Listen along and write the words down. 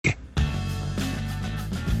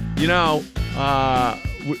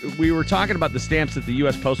We were talking about the stamps that the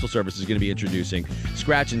U.S. Postal Service is going to be introducing,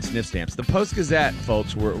 scratch and sniff stamps. The Post-Gazette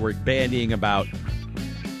folks were bandying about,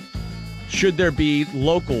 should there be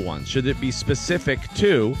local ones? Should it be specific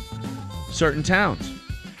to certain towns?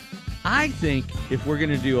 I think if we're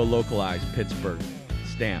going to do a localized Pittsburgh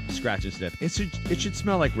stamp, scratch and sniff, it should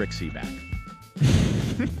smell like Rick Seaback.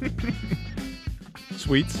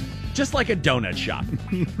 Sweets? Just like a donut shop.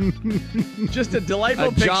 Just a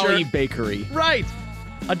delightful picture. Jolly bakery. Right.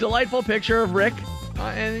 A delightful picture of Rick,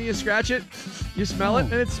 and you scratch it, you smell it,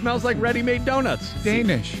 and it smells like ready-made donuts.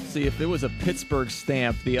 Danish. See, if there was a Pittsburgh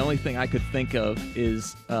stamp, the only thing I could think of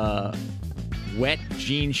is wet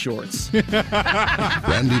jean shorts.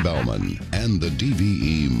 Randy Bauman and the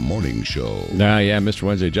DVE Morning Show. Yeah, Mr.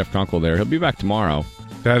 Wednesday, Jeff Kunkel there. He'll be back tomorrow.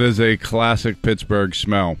 That is a classic Pittsburgh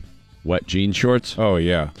smell. Wet jean shorts? Oh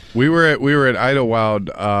yeah. We were at Idlewild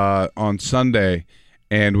on Sunday,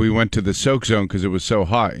 and we went to the soak zone because it was so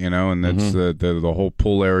hot, and that's the whole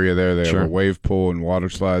pool area there. They have a wave pool and water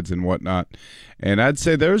slides and whatnot. And I'd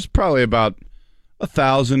say there's probably about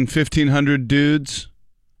 1,000, 1,500 dudes,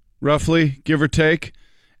 roughly, give or take.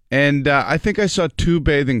 And I think I saw 2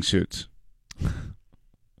 bathing suits.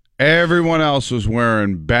 Everyone else was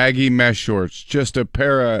wearing baggy mesh shorts, just a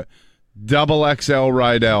pair of double XL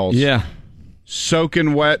Rydell's. Yeah.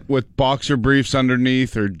 Soaking wet with boxer briefs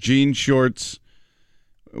underneath or jean shorts.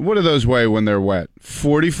 What do those weigh when they're wet?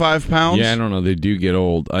 45 pounds? Yeah, I don't know. They do get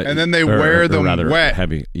old. And then they wear them wet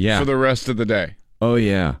heavy. Yeah. For the rest of the day. Oh,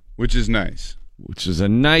 yeah. Which is nice. Which is a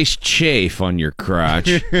nice chafe on your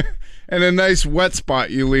crotch. And a nice wet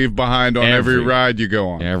spot you leave behind on every ride you go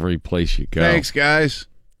on. Every place you go. Thanks, guys.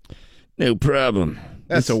 No problem.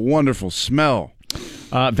 That's a wonderful smell.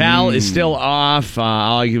 Val is still off.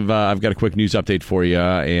 I've got a quick news update for you,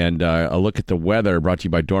 and a look at the weather brought to you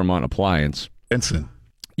by Dormont Appliance. Vincent.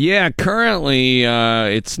 Yeah, currently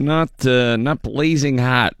it's not blazing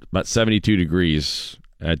hot, about 72 degrees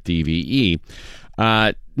at DVE.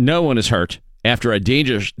 No one is hurt after a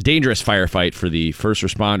dangerous firefight for the first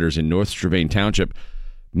responders in North Strabane Township.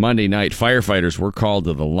 Monday night, firefighters were called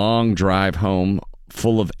to the long drive home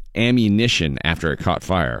full of ammunition after it caught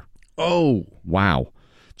fire. Oh, wow.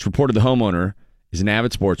 It's reported the homeowner is an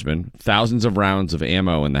avid sportsman. Thousands of rounds of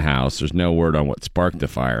ammo in the house. There's no word on what sparked the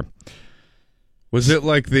fire. Was it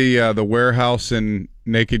like the warehouse in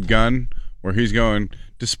Naked Gun where he's going,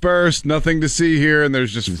 disperse, nothing to see here, and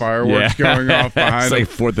there's just fireworks going off behind him?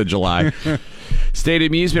 It's like 4th of July. State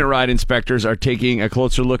amusement ride inspectors are taking a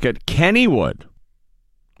closer look at Kennywood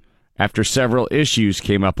after several issues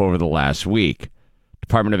came up over the last week.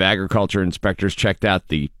 Department of Agriculture inspectors checked out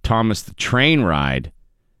the Thomas the Train ride.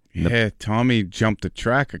 Yeah, Tommy jumped the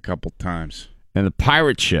track a couple times. And the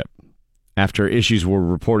pirate ship. After issues were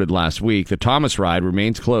reported last week, the Thomas ride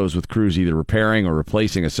remains closed with crews either repairing or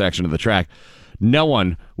replacing a section of the track. No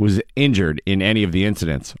one was injured in any of the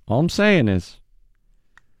incidents. All I'm saying is,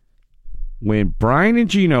 when Brian and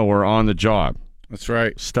Gino were on the job, that's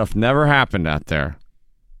right, stuff never happened out there.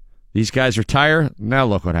 These guys retire, now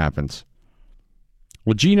look what happens.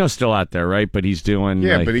 Well, Gino's still out there, right? But he's doing...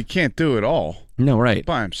 Yeah, but he can't do it all. No, right.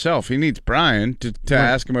 By himself. He needs Brian to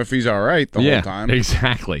ask him if he's all right the whole time.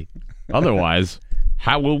 Exactly. Otherwise,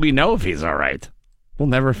 how will we know if he's all right? We'll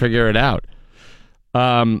never figure it out.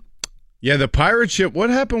 Yeah, the pirate ship. What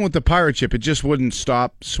happened with the pirate ship? It just wouldn't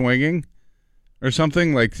stop swinging or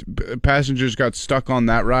something? Like passengers got stuck on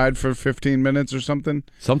that ride for 15 minutes or something?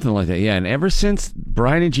 Something like that, yeah. And ever since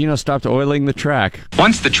Brian and Gino stopped oiling the track...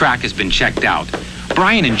 Once the track has been checked out,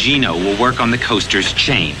 Brian and Gino will work on the coaster's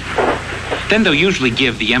chain. Then they'll usually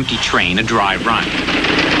give the empty train a dry run.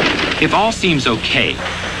 If all seems okay,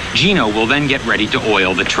 Gino will then get ready to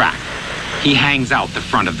oil the track. He hangs out the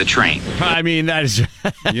front of the train. I mean, that is...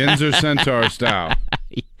 Yinzer Centaur style.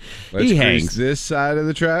 Let's he grease hangs this side of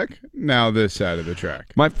the track, now this side of the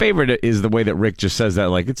track. My favorite is the way that Rick just says that,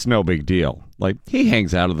 like, it's no big deal. Like, he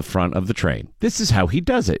hangs out of the front of the train. This is how he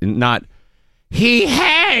does it, and not, he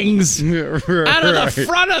hangs out of the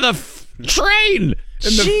front of the train.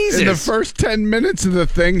 Jesus. In the first 10 minutes of the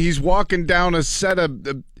thing, he's walking down a set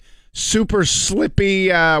of super slippy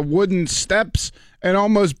wooden steps and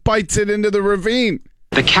almost bites it into the ravine.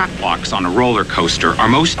 The catwalks on a roller coaster are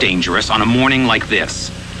most dangerous on a morning like this,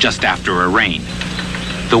 just after a rain.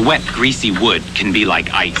 The wet, greasy wood can be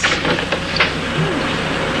like ice.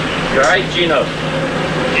 You all right, Gino?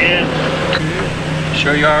 Yeah.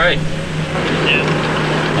 Sure you all right? Yeah.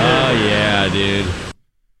 Oh, yeah, dude.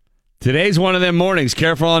 Today's one of them mornings.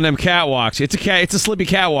 Careful on them catwalks. It's a slippy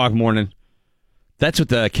catwalk morning. That's what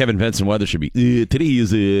the Kevin Benson weather should be. Today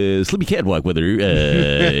is slippy catwalk weather.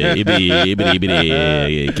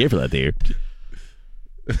 Careful out there.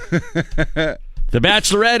 The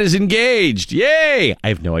Bachelorette is engaged. Yay! I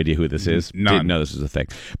have no idea who this is. None. Didn't know this was a thing.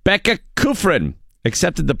 Becca Kufrin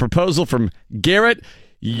accepted the proposal from Garrett.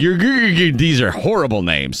 These are horrible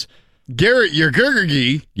names. Garrett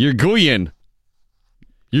Yergurgi. Yerguyen.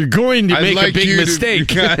 You're going to make a big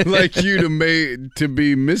mistake. I'd like you to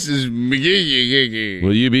be Mrs. McGee.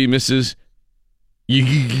 Will you be Mrs.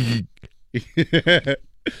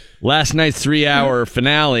 Last night's 3-hour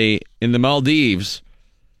finale in the Maldives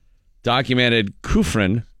documented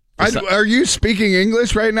Kufrin. Are you speaking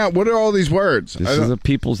English right now? What are all these words? This is a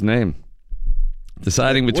people's name.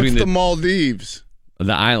 Deciding between What's the Maldives?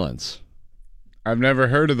 The islands. I've never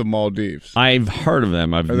heard of the Maldives. I've heard of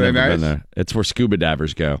them. I've Are never they nice? been there. It's where scuba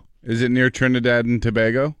divers go. Is it near Trinidad and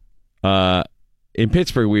Tobago? In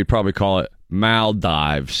Pittsburgh, we'd probably call it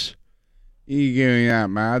Maldives. You give me that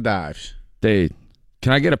Maldives. Can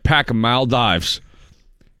I get a pack of Maldives?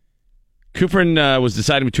 Kufrin was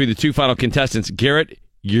deciding between the two final contestants, Garrett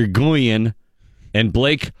Yerguyen and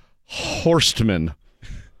Blake Horstman.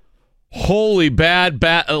 Holy bad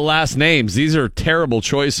last names. These are terrible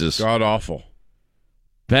choices. God awful.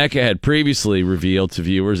 Becca had previously revealed to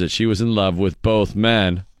viewers that she was in love with both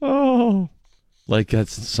men. Oh. Like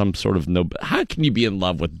that's some sort of no... How can you be in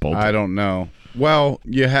love with both? I don't know. Well,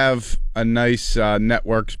 you have a nice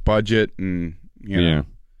network's budget and, you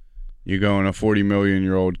go in a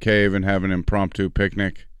 40-million-year-old cave and have an impromptu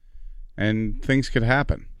picnic, and things could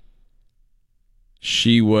happen.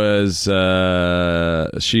 She was...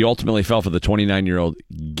 she ultimately fell for the 29-year-old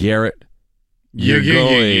Garrett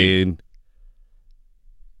Yerguyen.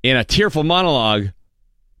 In a tearful monologue,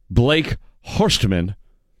 Blake Horstman,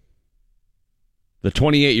 the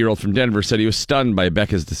 28-year-old from Denver, said he was stunned by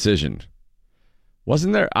Becca's decision.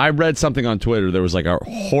 Wasn't there? I read something on Twitter. There was like a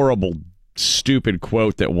horrible, stupid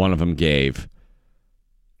quote that one of them gave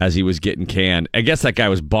as he was getting canned. I guess that guy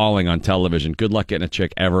was bawling on television. Good luck getting a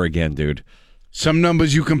chick ever again, dude. Some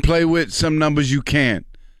numbers you can play with, some numbers you can't.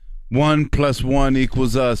 1 + 1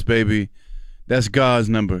 = us, baby. That's God's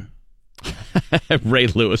number. Ray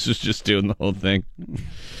Lewis was just doing the whole thing.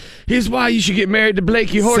 Here's why you should get married to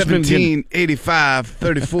Blakey Horstman.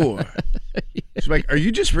 1785-34. It's like, are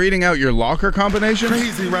you just reading out your locker combination?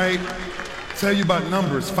 Crazy, right? Tell you about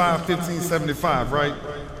numbers, 5, 15, 75, right?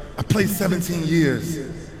 I played 17 years.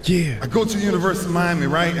 Yeah. I go to the University of Miami,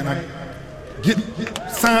 right? And I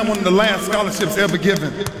signed one of the last scholarships ever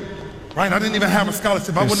given. Right? I didn't even have a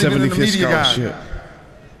scholarship. I wasn't even in the media guy.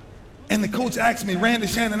 And the coach asked me, Randy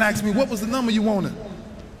Shannon asked me, what was the number you wanted?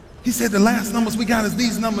 He said, the last numbers we got is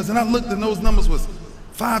these numbers. And I looked and those numbers was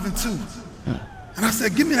 5 and 2. And I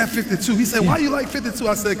said, give me that 52. He said, why you like 52?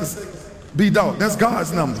 I said, because B-Dog, that's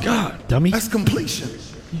God's number. God, dummy. That's completion.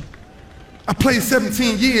 I played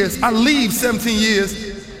 17 years. I leave 17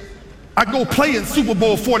 years. I go play in Super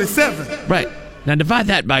Bowl 47. Right. Now divide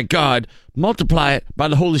that by God, multiply it by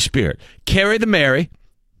the Holy Spirit. Carry the Mary.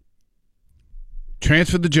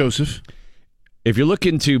 Transfer to Joseph. If you're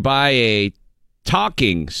looking to buy a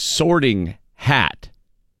talking, sorting hat,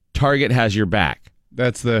 Target has your back.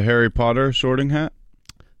 That's the Harry Potter sorting hat?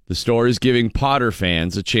 The store is giving Potter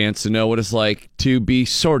fans a chance to know what it's like to be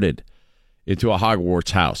sorted into a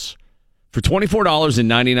Hogwarts house. For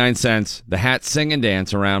 $24.99, the hats sing and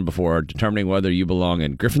dance around before determining whether you belong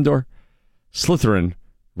in Gryffindor, Slytherin,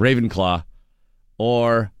 Ravenclaw,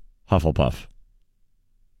 or Hufflepuff.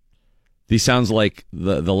 These sounds like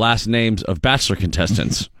the last names of Bachelor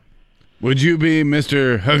contestants. Would you be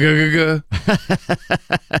Mr. Hugga?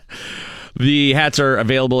 The hats are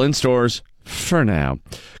available in stores for now.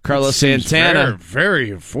 Carlos Santana,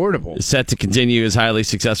 very affordable, is set to continue his highly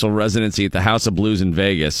successful residency at the House of Blues in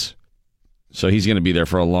Vegas. So he's going to be there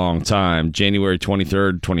for a long time. January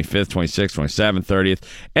 23rd, 25th, 26th, 27th, 30th.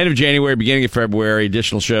 End of January, beginning of February.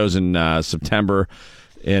 Additional shows in September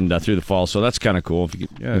and through the fall. So that's kind of cool.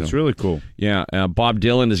 It's really cool. Yeah. Bob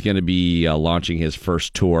Dylan is going to be launching his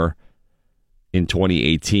first tour in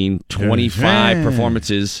 2018. 25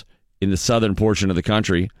 performances in the southern portion of the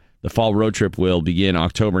country. The fall road trip will begin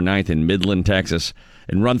October 9th in Midland, Texas,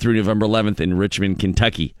 and run through November 11th in Richmond,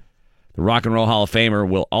 Kentucky. The Rock and Roll Hall of Famer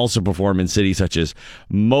will also perform in cities such as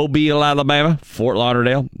Mobile, Alabama, Fort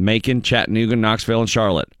Lauderdale, Macon, Chattanooga, Knoxville, and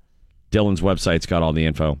Charlotte. Dylan's website's got all the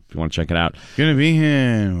info if you want to check it out. Gonna be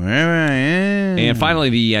here wherever I am. And finally,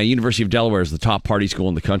 the University of Delaware is the top party school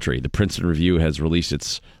in the country. The Princeton Review has released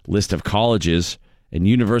its list of colleges and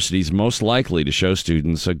universities most likely to show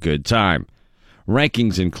students a good time.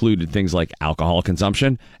 Rankings included things like alcohol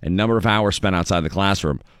consumption and number of hours spent outside the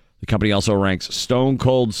classroom. The company also ranks stone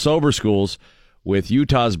cold sober schools, with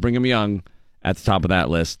Utah's Brigham Young at the top of that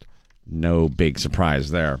list. No big surprise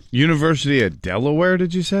there. University of Delaware,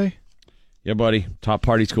 did you say? Yeah, buddy. Top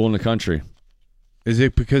party school in the country. Is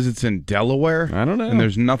it because it's in Delaware? I don't know. And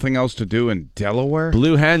there's nothing else to do in Delaware?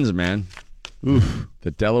 Blue Hens, man. Oof.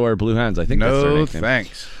 The Delaware Blue Hens. I think that's their No, nickname.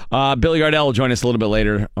 thanks. Billy Gardell will join us a little bit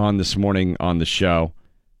later on this morning on the show.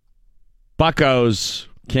 Buccos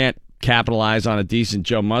can't capitalize on a decent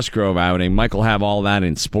Joe Musgrove outing. Mike will have all that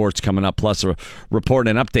in sports coming up, plus a report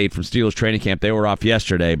and update from Steelers training camp. They were off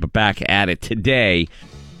yesterday, but back at it today.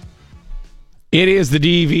 It is the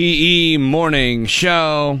DVE Morning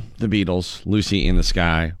Show. The Beatles, Lucy in the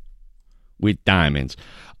Sky with Diamonds.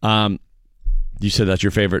 You said that's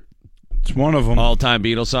your favorite It's one of them. all-time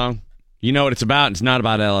Beatles song? You know what it's about? It's not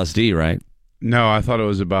about LSD, right? No, I thought it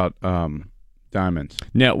was about diamonds.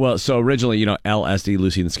 No, well, so originally, LSD,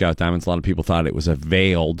 Lucy in the Sky with Diamonds, a lot of people thought it was a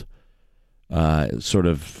veiled sort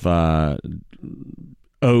of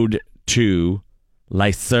ode to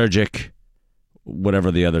lysergic,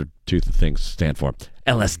 whatever the other two things stand for.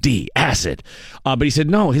 LSD, acid. But he said,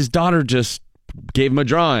 no, his daughter just gave him a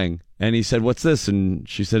drawing. And he said, what's this? And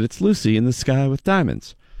she said, it's Lucy in the Sky with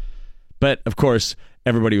Diamonds. But, of course,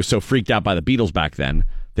 everybody was so freaked out by the Beatles back then.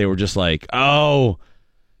 They were just like, oh,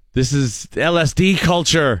 this is LSD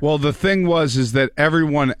culture. Well, the thing is that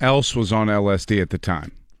everyone else was on LSD at the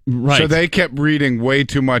time. Right. So they kept reading way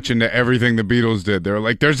too much into everything the Beatles did. They were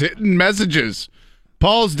like, there's hidden messages.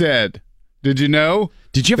 Paul's dead. Did you know?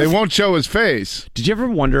 They won't show his face. Did you ever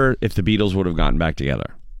wonder if the Beatles would have gotten back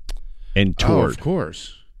together and toured? Oh, of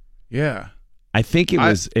course. Yeah. I think it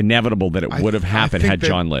was inevitable that it would have happened had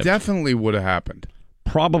John lived. Definitely would have happened.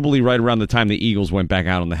 Probably right around the time the Eagles went back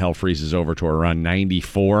out on the Hell Freezes Over tour, around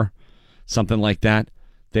 94, something like that.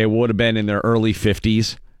 They would have been in their early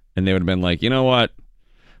 50s, and they would have been like, you know what?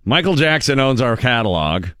 Michael Jackson owns our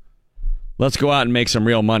catalog. Let's go out and make some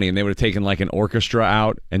real money. And they would have taken like an orchestra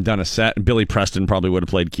out and done a set. And Billy Preston probably would have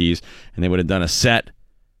played keys, and they would have done a set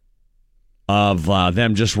of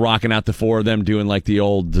them just rocking out, the four of them doing like the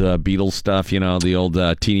old Beatles stuff, the old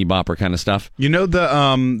teeny bopper kind of stuff. You know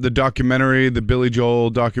the documentary, the Billy Joel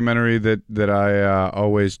documentary that I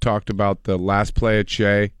always talked about, the Last Play at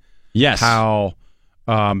Shea? Yes. How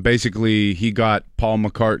basically he got Paul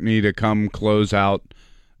McCartney to come close out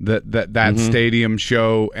that stadium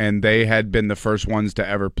show, and they had been the first ones to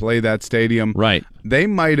ever play that stadium. Right. They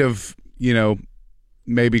might have,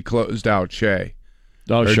 maybe closed out Shea.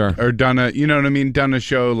 Oh, sure. Or done a, done a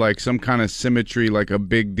show like some kind of symmetry, like a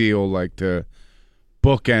big deal, like to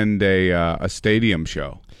bookend a stadium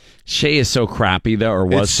show. Shea is so crappy, though, or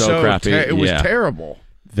was so crappy. It was terrible.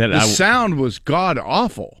 The sound was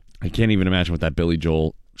god-awful. I can't even imagine what that Billy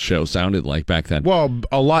Joel show sounded like back then. Well,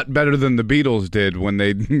 a lot better than the Beatles did when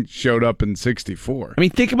they showed up in 64. I mean,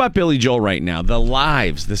 think about Billy Joel right now, the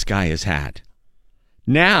lives this guy has had.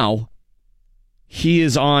 Now, he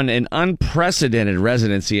is on an unprecedented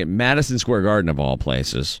residency at Madison Square Garden, of all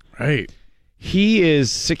places. Right. He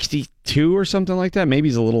is 62 or something like that. Maybe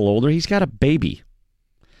he's a little older. He's got a baby.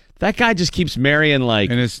 That guy just keeps marrying,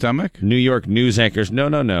 like... In his stomach? New York news anchors. No.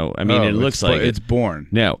 I mean, it looks like it's born.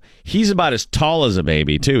 No. He's about as tall as a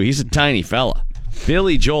baby, too. He's a tiny fella.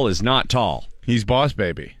 Billy Joel is not tall. He's Boss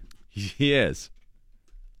Baby. He is.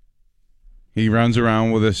 He runs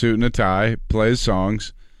around with a suit and a tie, plays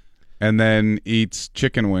songs, and then eats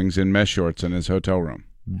chicken wings in mesh shorts in his hotel room.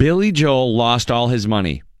 Billy Joel lost all his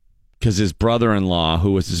money because his brother-in-law,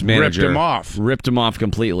 who was his manager, ripped him off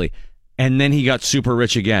completely. And then he got super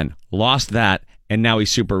rich again, lost that, and now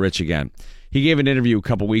he's super rich again. He gave an interview a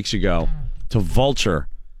couple weeks ago to Vulture,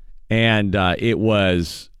 and it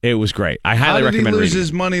was great. I highly recommend reading. How did he lose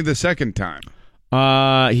his money the second time?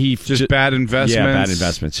 He just bad investments. Yeah, bad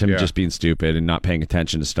investments. Him just being stupid and not paying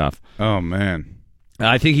attention to stuff. Oh man,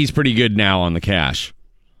 I think he's pretty good now on the cash.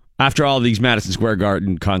 After all these Madison Square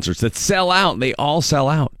Garden concerts that sell out, they all sell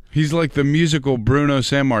out. He's like the musical Bruno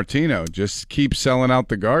Sammartino, just keeps selling out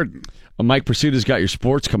the Garden. Well, Mike Pursuita's got your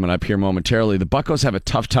sports coming up here momentarily. The Buccos have a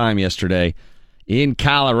tough time yesterday in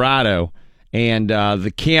Colorado, and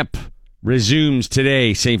the camp resumes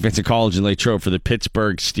today, St. Vincent College in Latrobe, for the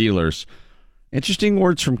Pittsburgh Steelers. Interesting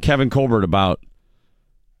words from Kevin Colbert about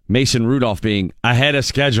Mason Rudolph being ahead of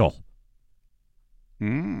schedule.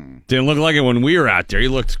 Didn't look like it when we were out there. He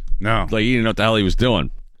looked like he didn't know what the hell he was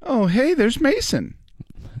doing. Oh, hey, there's Mason.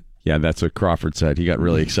 Yeah, that's what Crawford said. He got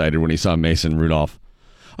really excited when he saw Mason Rudolph.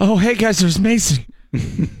 Oh, hey, guys, there's Mason.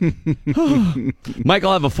 Mike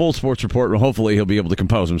will have a full sports report, and hopefully he'll be able to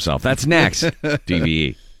compose himself. That's next.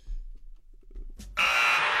 DVE.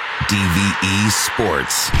 DVE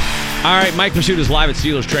Sports. All right, Mike Pursuit is live at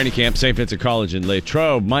Steelers training camp, St. Vincent College in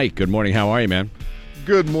Latrobe. Mike, good morning. How are you, man?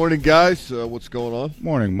 Good morning, guys. What's going on?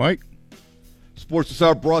 Morning, Mike. Sports this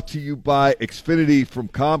hour brought to you by Xfinity from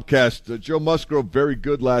Comcast. Joe Musgrove, very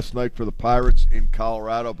good last night for the Pirates in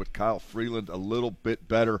Colorado, but Kyle Freeland a little bit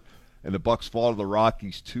better, and the Bucs fall to the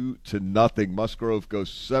Rockies 2-0. Musgrove goes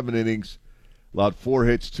 7 innings, allowed 4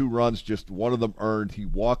 hits, 2 runs, just one of them earned. He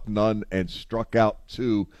walked none and struck out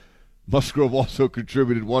 2. Musgrove also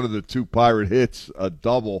contributed one of the 2 Pirate hits, a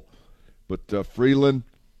double. But Freeland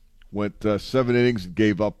went 7 innings and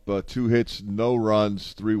gave up 2 hits, no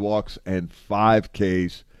runs, 3 walks, and 5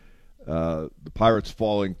 Ks. The Pirates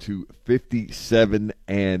falling to 57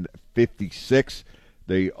 and 56.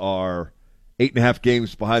 They are 8.5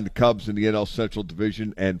 games behind the Cubs in the NL Central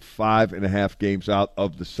Division and 5.5 games out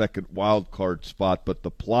of the second wild card spot. But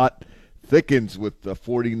the plot thickens with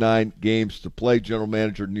 49 games to play. General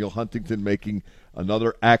Manager Neil Huntington making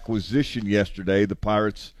another acquisition yesterday. The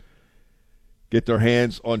Pirates get their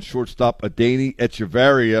hands on shortstop Adeiny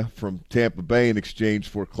Echeverria from Tampa Bay in exchange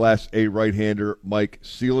for Class A right-hander Mike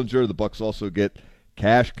Seelinger. The Bucs also get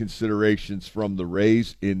cash considerations from the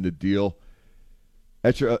Rays in the deal.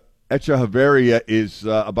 Echeverria is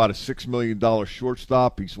about a $6 million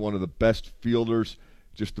shortstop. He's one of the best fielders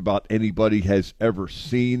just about anybody has ever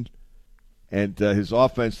seen. And his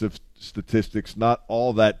offensive statistics not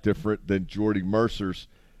all that different than Jordy Mercer's.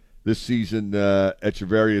 This season,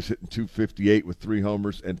 Echeverria is hitting .258 with 3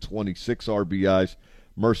 homers and 26 RBIs.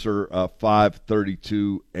 Mercer,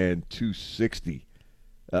 .532 and .260.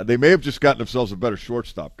 They may have just gotten themselves a better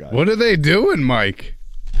shortstop, guys. What are they doing, Mike?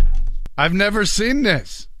 I've never seen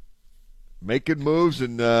this. Making moves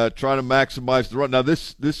and trying to maximize the run. Now,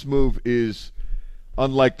 this move is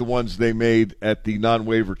unlike the ones they made at the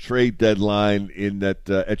non-waiver trade deadline, in that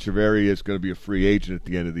Echeverria is going to be a free agent at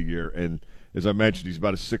the end of the year. And as I mentioned, he's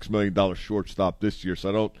about a $6 million shortstop this year, so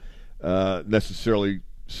I don't necessarily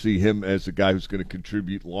see him as a guy who's going to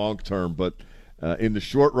contribute long-term. But in the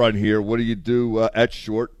short run here, what do you do at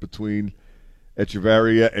short between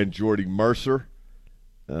Echeverria and Jordy Mercer?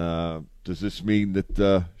 Does this mean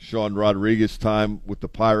that Sean Rodriguez's time with the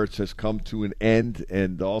Pirates has come to an end?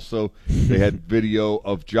 And also, they had video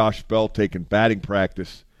of Josh Bell taking batting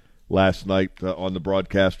practice last night on the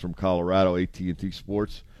broadcast from Colorado, AT&T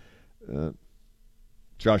Sports.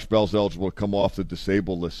 Josh Bell's eligible to come off the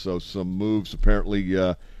disabled list, so some moves apparently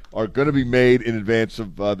are going to be made in advance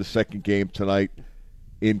of the second game tonight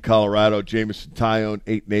in Colorado. Jameson Taillon,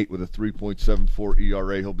 8-8 with a 3.74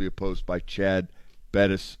 ERA. He'll be opposed by Chad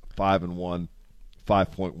Bettis, 5-1,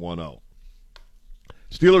 5.10.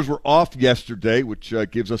 Steelers were off yesterday, which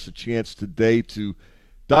gives us a chance today to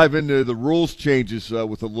dive into the rules changes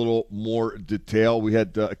with a little more detail. We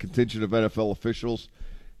had a contingent of NFL officials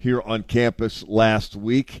here on campus last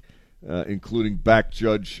week, including back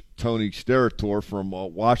judge Tony Sterator from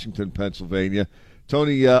Washington, Pennsylvania.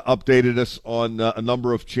 Tony updated us on a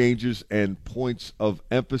number of changes and points of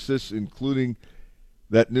emphasis, including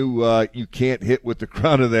that new you can't hit with the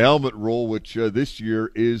crown of the helmet rule, which this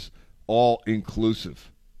year is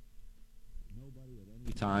all-inclusive. Nobody at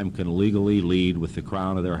any time can legally lead with the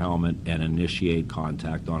crown of their helmet and initiate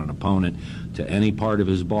contact on an opponent to any part of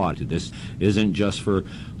his body. This isn't just for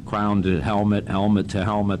crown to helmet, helmet to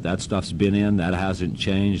helmet. That stuff's been in. That hasn't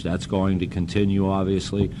changed. That's going to continue,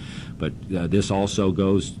 obviously. But this also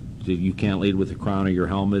goes to, you can't lead with the crown of your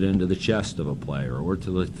helmet into the chest of a player or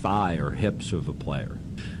to the thigh or hips of a player.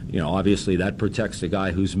 You know, obviously that protects the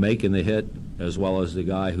guy who's making the hit as well as the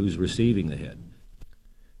guy who's receiving the hit.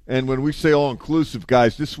 And when we say all-inclusive,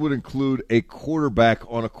 guys, this would include a quarterback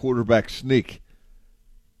on a quarterback sneak.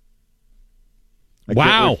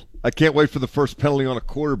 Wow. I can't wait for the first penalty on a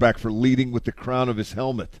quarterback for leading with the crown of his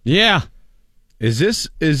helmet. Yeah. Is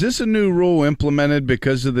this a new rule implemented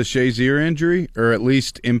because of the Shazier injury, or at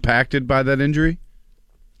least impacted by that injury?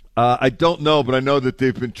 I don't know, but I know that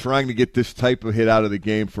they've been trying to get this type of hit out of the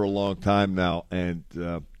game for a long time now. And,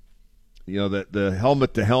 the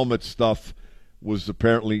helmet-to-helmet stuff was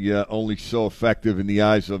apparently only so effective in the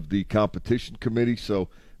eyes of the competition committee. So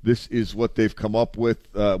this is what they've come up with.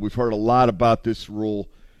 We've heard a lot about this rule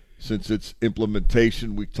since its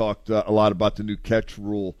implementation. We talked a lot about the new catch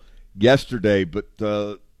rule yesterday, but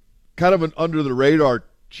kind of an under-the-radar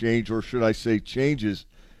change, or should I say changes,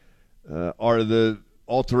 are the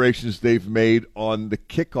alterations they've made on the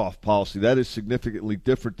kickoff policy. That is significantly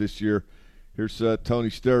different this year. Here's Tony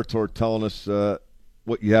Sterator telling us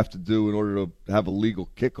what you have to do in order to have a legal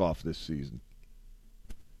kickoff this season.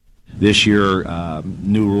 This year,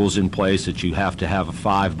 new rules in place that you have to have a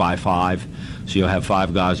 5-by-5, so you'll have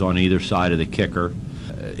 5 guys on either side of the kicker.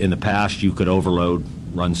 In the past, you could overload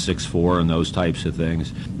run 6-4 and those types of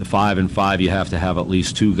things. The 5-and-5, you have to have at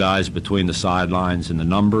least 2 guys between the sidelines and the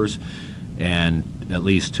numbers, and at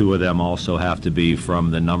least 2 of them also have to be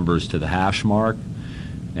from the numbers to the hash mark.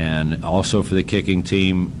 And also for the kicking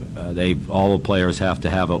team, all the players have to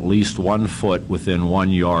have at least 1 foot within 1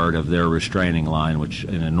 yard of their restraining line, which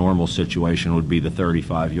in a normal situation would be the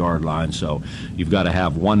 35-yard line. So you've got to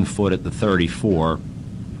have 1 foot at the 34,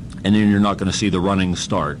 and then you're not going to see the running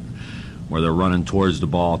start, where they're running towards the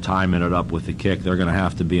ball, timing it up with the kick. They're going to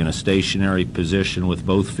have to be in a stationary position with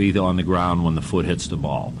both feet on the ground when the foot hits the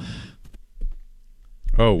ball.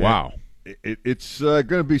 Oh, wow. It's going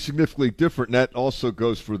to be significantly different, and that also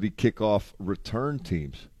goes for the kickoff return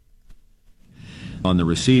teams. On the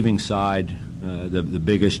receiving side, the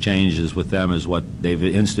biggest changes with them is what they've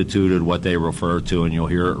instituted, what they refer to, and you'll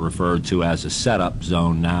hear it referred to as a setup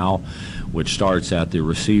zone now, which starts at the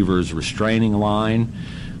receiver's restraining line.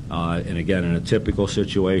 And again, in a typical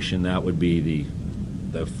situation, that would be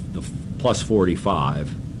the plus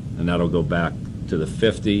 45, and that'll go back to the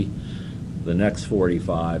 50, the next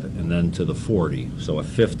 45, and then to the 40. So at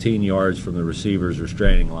 15 yards from the receiver's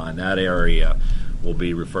restraining line, that area will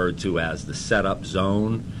be referred to as the setup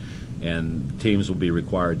zone, and teams will be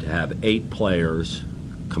required to have 8 players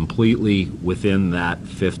completely within that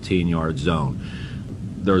 15-yard zone.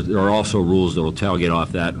 There are also rules that will tailgate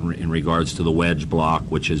off that in regards to the wedge block,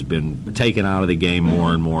 which has been taken out of the game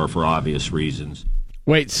more and more for obvious reasons.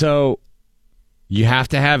 Wait, so you have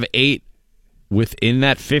to have 8 within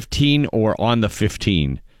that 15 or on the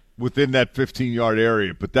 15? Within that 15-yard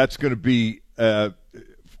area, but that's going to be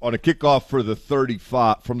on a kickoff for the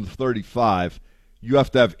 35. From the 35, you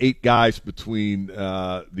have to have 8 guys between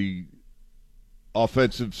the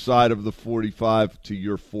offensive side of the 45 to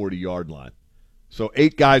your 40-yard line. So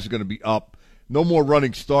 8 guys are going to be up. No more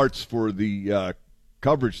running starts for the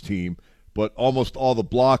coverage team, but almost all the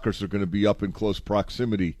blockers are going to be up in close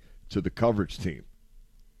proximity to the coverage team.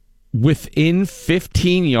 Within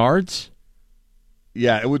 15 yards?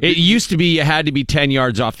 Yeah. It used to be you had to be 10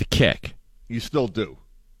 yards off the kick. You still do.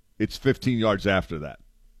 It's 15 yards after that.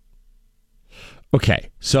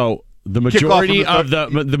 Okay, so the majority of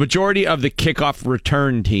the majority of the kickoff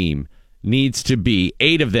return team needs to be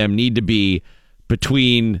 8 of them need to be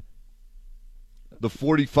between the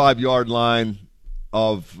 45-yard line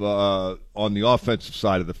of on the offensive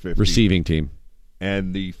side of the 50 receiving team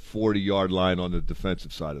and the 40-yard line on the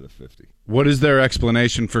defensive side of the 50. What is their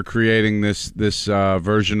explanation for creating this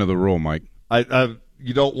version of the rule, Mike?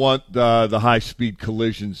 You don't want the high-speed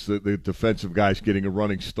collisions, the defensive guys getting a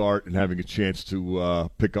running start and having a chance to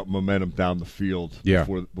pick up momentum down the field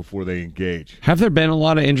before they engage. Have there been a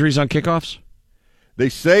lot of injuries on kickoffs? They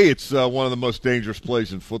say it's one of the most dangerous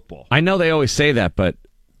plays in football. I know they always say that, but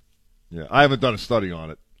yeah, I haven't done a study on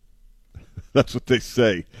it. That's what they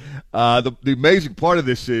say. The amazing part of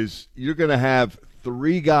this is you're going to have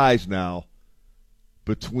 3 guys now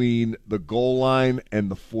between the goal line and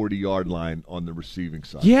the 40-yard line on the receiving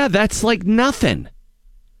side. Yeah, that's like nothing.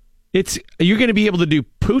 You're going to be able to do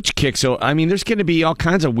pooch kicks. So I mean, there's going to be all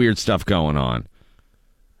kinds of weird stuff going on.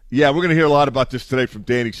 Yeah, we're going to hear a lot about this today from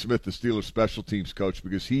Danny Smith, the Steelers special teams coach,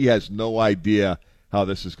 because he has no idea how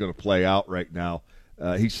this is going to play out right now.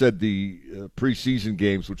 He said the preseason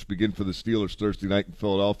games, which begin for the Steelers Thursday night in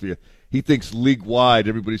Philadelphia, he thinks league-wide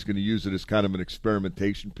everybody's going to use it as kind of an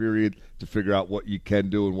experimentation period to figure out what you can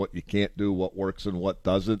do and what you can't do, what works and what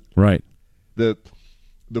doesn't. Right. The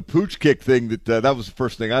pooch kick thing, that was the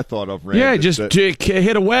first thing I thought of, Rand. Yeah, just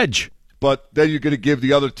hit a wedge. But then you're going to give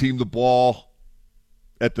the other team the ball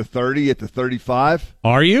at the 30, at the 35.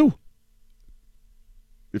 Are you?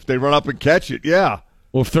 If they run up and catch it, yeah.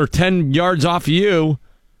 Well, if they're 10 yards off you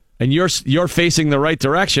and you're facing the right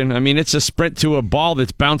direction, I mean, it's a sprint to a ball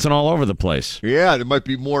that's bouncing all over the place. Yeah, there might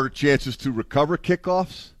be more chances to recover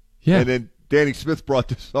kickoffs. Yeah. And then Danny Smith brought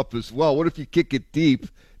this up as well. What if you kick it deep?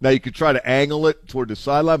 Now, you could try to angle it toward the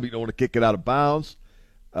sideline, but you don't want to kick it out of bounds.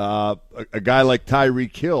 A guy like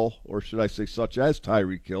Tyreek Hill, or should I say such as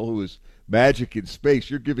Tyreek Hill, who is magic in space,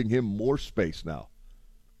 you're giving him more space now.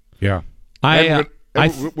 Yeah.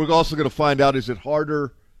 We're also going to find out, is it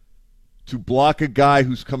harder to block a guy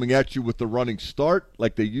who's coming at you with the running start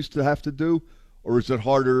like they used to have to do, or is it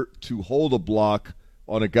harder to hold a block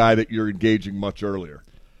on a guy that you're engaging much earlier?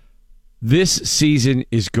 This season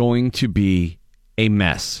is going to be a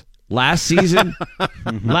mess. Last season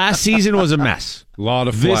was a mess. A lot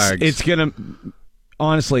of flags. It's going to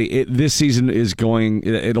honestly, this season is going.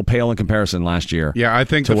 It'll pale in comparison last year. Yeah, I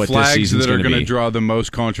think the flags that are going to draw the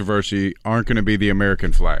most controversy aren't going to be the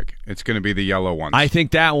American flag. It's going to be the yellow ones. I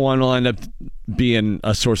think that one will end up being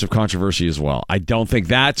a source of controversy as well. I don't think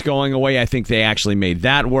that's going away. I think they actually made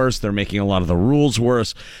that worse. They're making a lot of the rules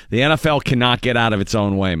worse. The NFL cannot get out of its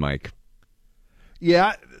own way, Mike.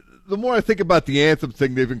 Yeah, the more I think about the anthem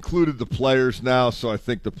thing, they've included the players now, so I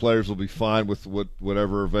think the players will be fine with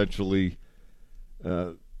whatever eventually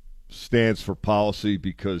stands for policy,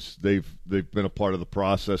 because they've been a part of the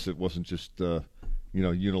process. It wasn't just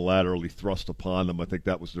unilaterally thrust upon them. I think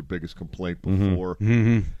that was their biggest complaint before.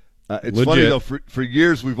 Mm-hmm. It's Legit. funny though. For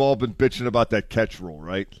years we've all been bitching about that catch rule,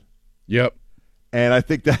 right? Yep. And I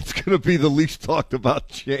think that's going to be the least talked about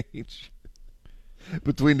change.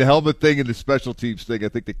 Between the helmet thing and the special teams thing, I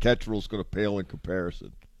think the catch rule is going to pale in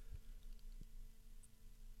comparison.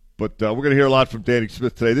 But we're going to hear a lot from Danny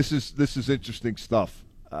Smith today. This is interesting stuff.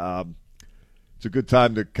 It's a good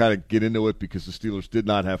time to kind of get into it because the Steelers did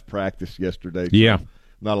not have practice yesterday. So Yeah.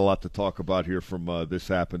 not a lot to talk about here from this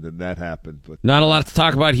happened and that happened. But Not a lot to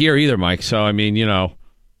talk about here either, Mike. So, I mean,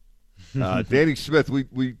 Danny Smith,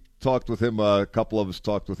 we talked with him, a couple of us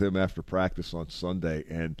talked with him after practice on Sunday,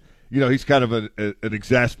 and he's kind of an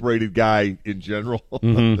exasperated guy in general.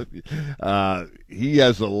 Mm-hmm. He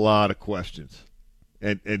has a lot of questions,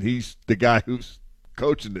 and he's the guy who's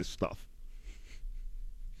coaching this stuff.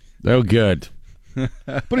 Oh, good.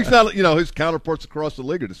 But he's not, his counterparts across the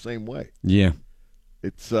league are the same way. Yeah.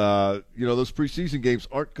 It's, those preseason games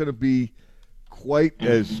aren't going to be quite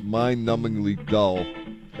as mind-numbingly dull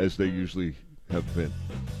as they usually have been.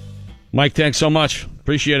 Mike, thanks so much.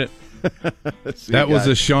 Appreciate it. That was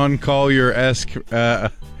a Sean Collier-esque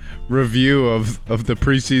review of the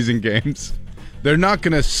preseason games. They're not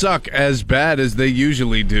going to suck as bad as they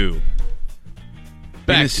usually do.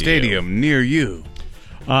 Back in a to stadium near you.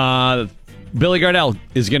 Billy Gardell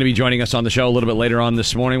is going to be joining us on the show a little bit later on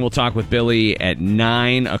this morning. We'll talk with Billy at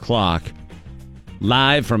 9 o'clock,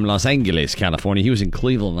 live from Los Angeles, California. He was in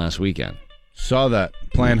Cleveland last weekend. Saw that.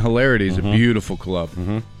 Plan Hilarity is a beautiful club.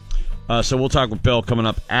 So we'll talk with Bill coming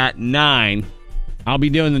up at 9. I'll be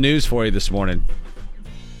doing the news for you this morning.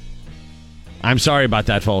 I'm sorry about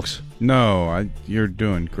that, folks. No, you're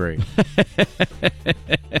doing great.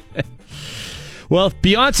 Well, if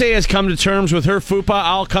Beyonce has come to terms with her fupa,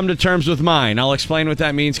 I'll come to terms with mine. I'll explain what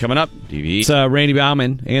that means coming up. DVE. It's Randy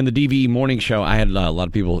Bauman and the DVE Morning Show. I had a lot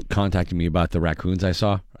of people contacting me about the raccoons I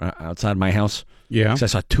saw outside my house. Yeah. 'Cause I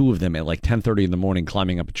saw 2 of them at like 10:30 in the morning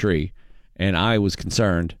climbing up a tree, and I was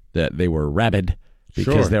concerned that they were rabid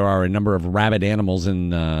because there are a number of rabid animals in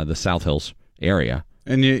the South Hills area.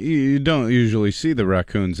 And you don't usually see the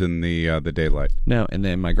raccoons in the daylight. No, and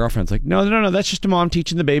then my girlfriend's like, no, that's just a mom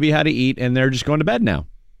teaching the baby how to eat, and they're just going to bed now.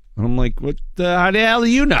 And I'm like, how the hell do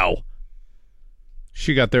you know?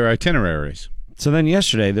 She got their itineraries. So then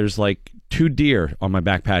yesterday, there's like 2 deer on my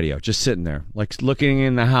back patio, just sitting there, like looking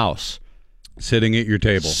in the house. Sitting at your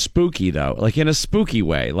table. Spooky, though, like in a spooky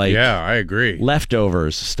way. Like, yeah, I agree.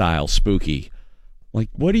 Leftovers style spooky. Like,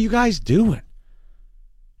 what are you guys doing?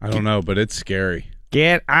 I don't know, but it's scary.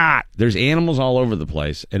 Get out! There's animals all over the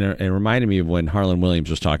place, and it reminded me of when Harlan Williams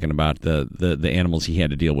was talking about the animals he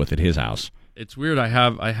had to deal with at his house. It's weird. I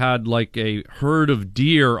had like a herd of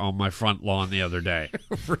deer on my front lawn the other day.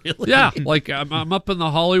 Really? Yeah, like I'm up in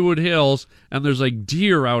the Hollywood Hills, and there's like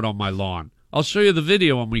deer out on my lawn. I'll show you the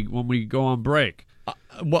video when we go on break.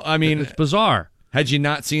 Well, I mean, it's bizarre. Had you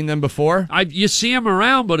not seen them before? You see them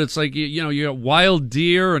around, but it's like you got wild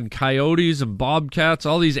deer and coyotes and bobcats,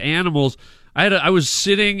 all these animals. I was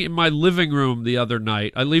sitting in my living room the other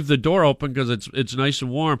night. I leave the door open because it's nice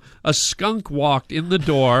and warm. A skunk walked in the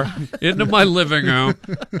door into my living room,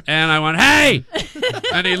 and I went, "Hey!"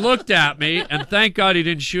 And he looked at me, and thank God he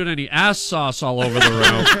didn't shoot any ass sauce all over the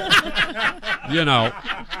room.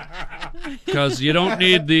 Because you don't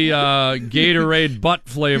need the Gatorade butt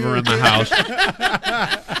flavor in the house.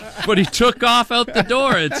 But he took off out the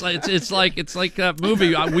door. It's like that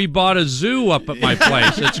movie. We bought a zoo up at my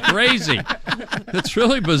place. It's crazy. It's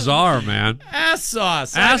really bizarre, man. Ass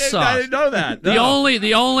sauce. Ass sauce. I didn't know that. No.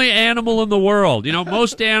 The only animal in the world.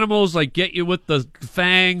 Most animals like get you with the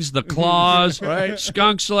fangs, the claws. Right.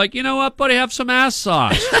 Skunks are like, you know what, buddy, have some ass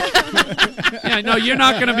sauce. Yeah, no, you're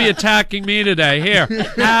not going to be attacking me today. Here,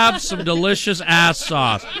 have some delicious ass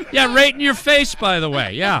sauce. Yeah, right in your face, by the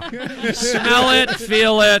way. Yeah. Smell it,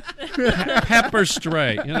 feel it, pepper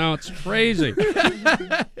spray. It's crazy.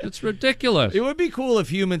 It's ridiculous. It would be cool if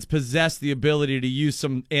humans possessed the ability to use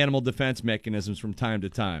some animal defense mechanisms from time to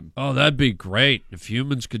time. Oh, that'd be great. If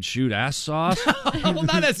humans could shoot ass sauce. Well,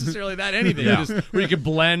 not necessarily that, anything. Yeah. Just where you could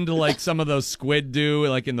blend like some of those squid do,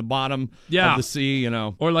 like in the bottom of the sea,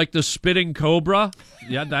 Or like the spitting cobra.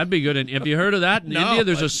 Yeah, that'd be good. And have you heard of that? In India,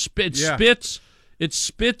 there's a spit. Yeah. It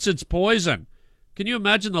spits its poison. Can you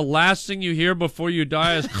imagine the last thing you hear before you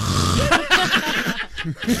die is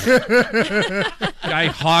guy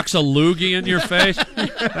hawks a loogie in your face?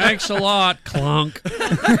 Thanks a lot, clunk.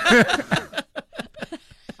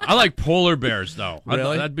 I like polar bears, though.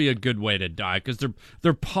 Really? That'd be a good way to die because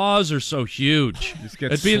their paws are so huge.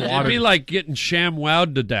 It'd be like getting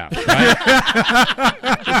ShamWowed to death, right?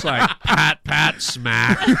 Just like pat,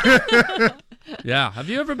 smack. Yeah. Have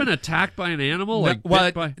you ever been attacked by an animal?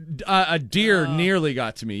 A deer nearly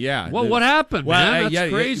got to me. Yeah. Well, what happened, man? That's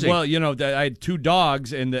crazy. Well, I had 2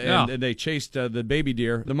 dogs, and they chased the baby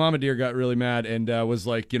deer. The mama deer got really mad and was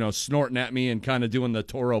like, snorting at me and kind of doing the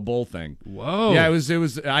Toro Bull thing. Whoa. Yeah, it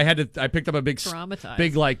was. I picked up a big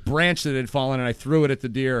branch that had fallen, and I threw it at the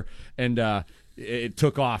deer, and it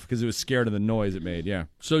took off because it was scared of the noise it made. Yeah.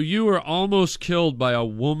 So you were almost killed by a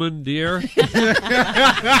woman deer?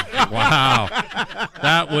 Wow.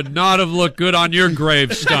 That would not have looked good on your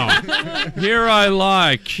gravestone. Here I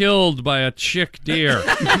lie, killed by a chick deer.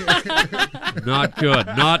 Not good.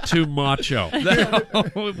 Not too macho.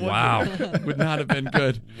 Wow. Would not have been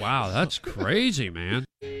good. Wow, that's crazy, man.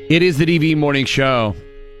 It is the DV Morning Show.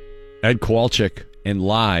 Ed Kowalczyk, and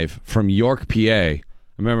live from York, PA.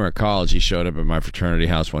 I remember at college, he showed up at my fraternity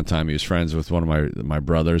house one time. He was friends with one of my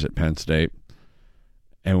brothers at Penn State.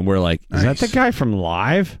 And we're like, is that the guy from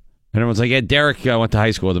Live? And everyone's like, yeah, Derek went to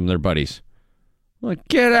high school with him. They're buddies. I'm like,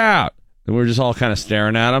 get out. And we're just all kind of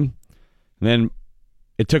staring at him. And then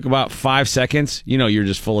it took about 5 seconds. You're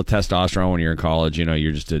just full of testosterone when you're in college.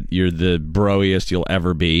 You're the broiest you'll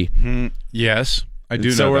ever be. Yes, I do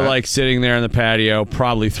know So we're that. like sitting there in the patio,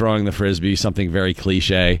 probably throwing the Frisbee, something very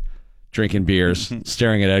cliche. Drinking beers,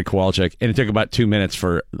 staring at Ed Kowalczyk, and it took about 2 minutes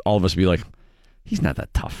for all of us to be like, he's not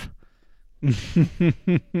that tough.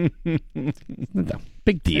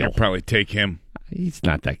 Big deal. I'd probably take him. He's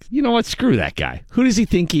not that. You know what? Screw that guy. Who does he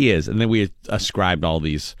think he is? And then we ascribed all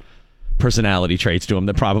these personality traits to him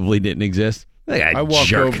that probably didn't exist. I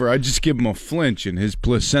walk over, I just give him a flinch, and his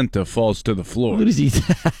placenta falls to the floor. Who does he?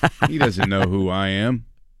 He doesn't know who I am.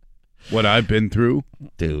 What I've been through.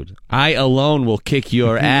 Dude, I alone will kick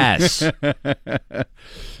your ass.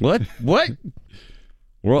 What?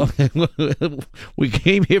 We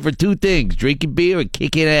came here for 2 things, drinking beer and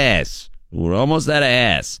kicking ass. We're almost out of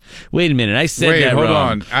ass. Wait a minute, I said that hold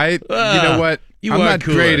wrong. on. You know what? I'm not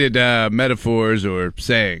cooler. great at metaphors or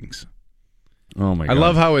sayings. Oh, my God. I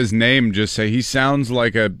love how his name he sounds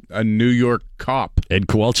like a New York cop. Ed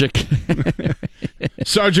Kowalczyk.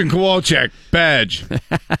 Sergeant Kowalczyk, badge.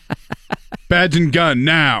 Badge and gun,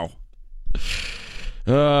 now.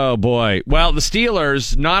 Oh, boy. Well, the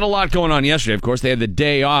Steelers, not a lot going on yesterday. Of course, they had the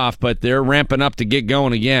day off, but they're ramping up to get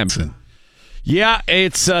going again. Yeah,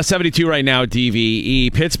 it's 72 right now at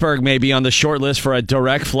DVE. Pittsburgh may be on the short list for a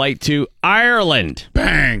direct flight to Ireland.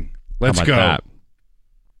 Bang. Let's How about go. That?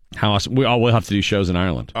 How awesome. We'll have to do shows in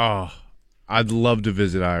Ireland. Oh, I'd love to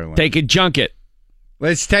visit Ireland. Take a junket.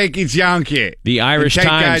 Let's take a junket. The Irish take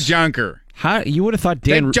Times. Take a junker. How you would have thought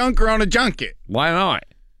Dan... Take junker on a junket. Why not?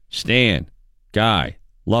 Stan, Guy,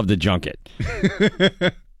 love the junket.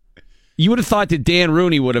 You would have thought that Dan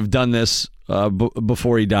Rooney would have done this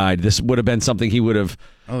before he died. This would have been something he would have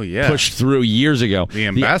pushed through years ago. The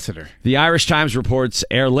ambassador. The Irish Times reports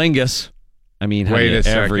Aer Lingus. I mean,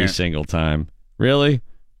 every single time. Really?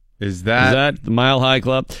 Is that the Mile High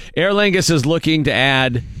Club? Aer Lingus is looking to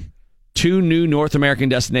add 2 new North American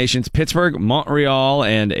destinations. Pittsburgh, Montreal,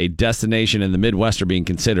 and a destination in the Midwest are being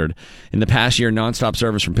considered. In the past year, nonstop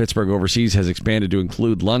service from Pittsburgh overseas has expanded to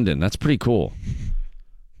include London. That's pretty cool.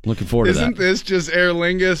 Looking forward to that. Isn't this just Aer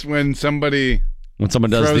Lingus when somebody does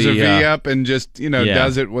throws the a V up and just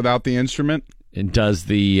does it without the instrument? And does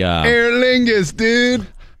the Aer Lingus, dude.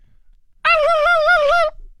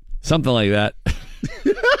 Something like that.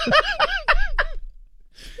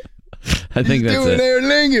 I think that's doing it. Aer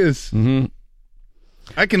Lingus. Mm-hmm.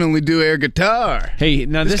 I can only do air guitar. Hey,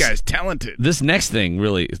 now this guy's talented. This next thing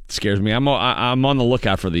really scares me. I'm on the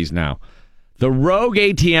lookout for these now. The rogue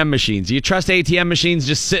ATM machines. Do you trust ATM machines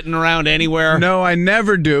just sitting around anywhere? No, I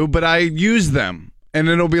never do, but I use them. And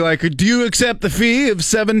it'll be like, do you accept the fee of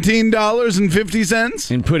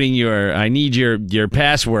 $17.50? And putting I need your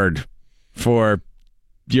password for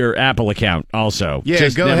your Apple account also. Yeah,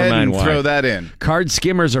 just go never ahead mind and why. throw that in. Card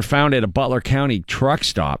skimmers are found at a Butler County truck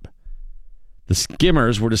stop. The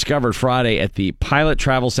skimmers were discovered Friday at the Pilot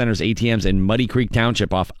Travel Center's ATMs in Muddy Creek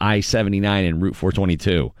Township off I-79 and Route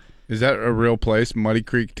 422. Is that a real place, Muddy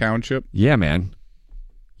Creek Township? Yeah, man.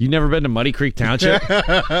 You never been to Muddy Creek Township?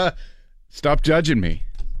 Stop judging me.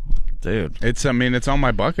 Dude. It's on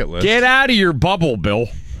my bucket list. Get out of your bubble, Bill.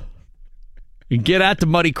 And get out to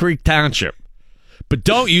Muddy Creek Township. But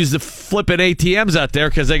don't use the flipping ATMs out there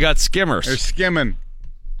because they got skimmers. They're skimming.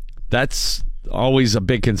 That's always a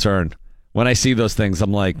big concern. When I see those things,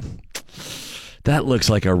 I'm like, that looks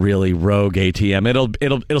like a really rogue ATM.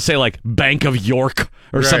 It'll say like Bank of York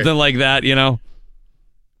or something like that, you know?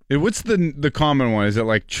 What's the common one? Is it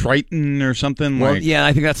like Triton or something? Well, yeah,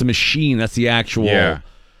 I think that's a machine. That's the actual Yeah.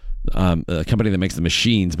 company that makes the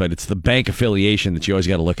machines, but it's the bank affiliation that you always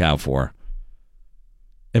got to look out for.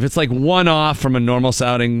 If it's like one off from a normal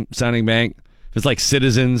sounding bank, if it's like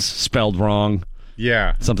Citizens spelled wrong,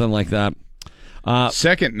 Yeah. something like that.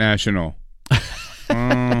 Second National.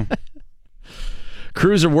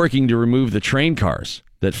 Crews are working to remove the train cars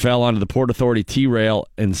that fell onto the Port Authority T-Rail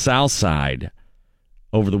in Southside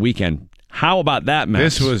over the weekend. How about that,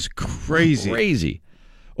 Max? This was crazy. Crazy.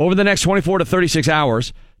 Over the next 24 to 36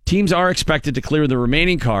 hours, teams are expected to clear the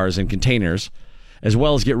remaining cars and containers, as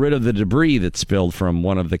well as get rid of the debris that spilled from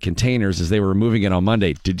one of the containers as they were removing it on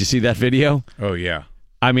Monday. Did you see that video? Oh, yeah.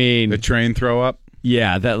 I mean... The train throw up?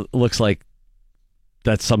 Yeah, that looks like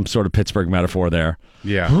that's some sort of Pittsburgh metaphor there.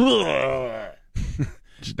 Yeah.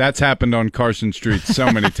 That's happened on Carson Street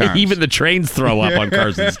so many times. Even the trains throw up on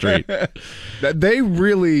Carson Street. They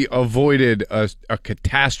really avoided a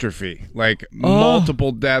catastrophe, like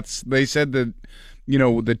multiple deaths. They said that,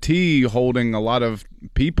 the T holding a lot of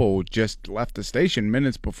people just left the station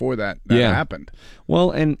minutes before that happened.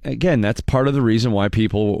 Well, and again, that's part of the reason why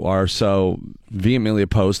people are so vehemently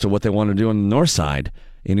opposed to what they want to do on the north side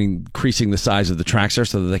in increasing the size of the tracks there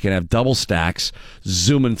so that they can have double stacks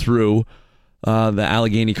zooming through the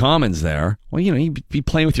Allegheny Commons there. Well, you'd be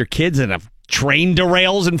playing with your kids and a train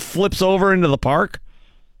derails and flips over into the park.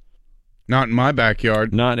 Not in my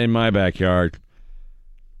backyard. Not in my backyard.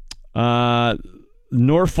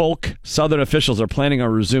 Norfolk Southern officials are planning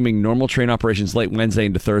on resuming normal train operations late Wednesday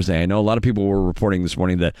into Thursday. I know a lot of people were reporting this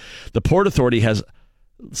morning that the Port Authority has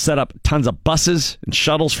set up tons of buses and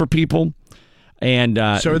shuttles for people. And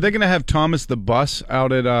so are they going to have Thomas the Bus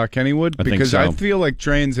out at Kennywood? I think because so. I feel like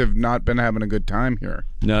trains have not been having a good time here.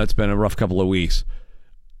 No, it's been a rough couple of weeks.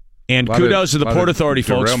 And kudos to the Port Authority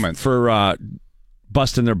folks for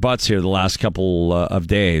busting their butts here the last couple of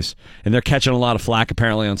days. And they're catching a lot of flack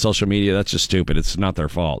apparently on social media. That's just stupid. It's not their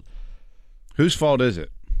fault. Whose fault is it?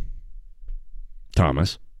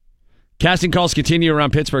 Thomas. Casting calls continue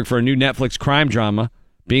around Pittsburgh for a new Netflix crime drama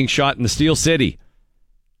being shot in the Steel City.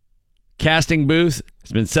 Casting booth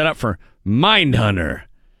has been set up for Mindhunter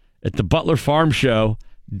at the Butler Farm Show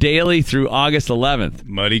daily through August 11th.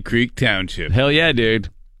 Muddy Creek Township. Hell yeah, dude.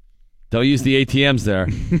 They'll use the ATMs there.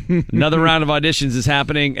 Another round of auditions is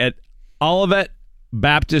happening at Olivet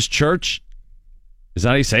Baptist Church. Is that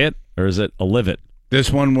how you say it? Or is it Olivet?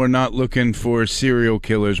 This one, we're not looking for serial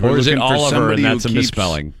killers. We're or is it looking for Oliver somebody and that's who a keeps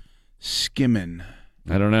misspelling? Skimming.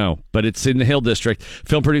 I don't know, but it's in the Hill District.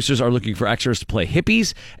 Film producers are looking for extras to play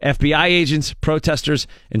hippies, FBI agents, protesters,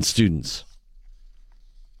 and students.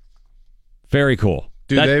 Very cool.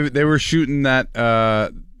 Dude, they were shooting that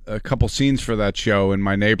a couple scenes for that show in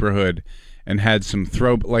my neighborhood and had some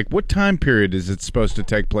like what time period is it supposed to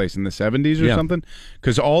take place, in the 70s or something?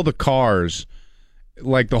 Because all the cars,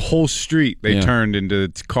 like the whole street, they turned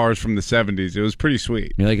into cars from the 70s. It was pretty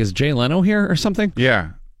sweet. You're like, is Jay Leno here or something?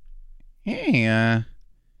 Yeah.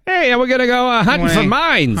 Hey, we're gonna go hunting for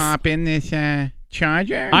mines. Hop in this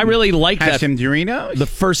Charger. I really liked have that. Some Doritos. The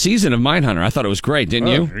first season of Mindhunter. I thought it was great, didn't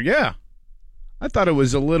you? Yeah. I thought it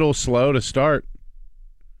was a little slow to start.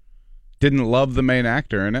 Didn't love the main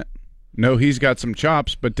actor in it. No, he's got some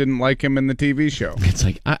chops, but didn't like him in the TV show. It's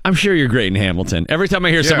like, I'm sure you're great in Hamilton. Every time I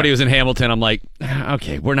hear somebody who's in Hamilton, I'm like,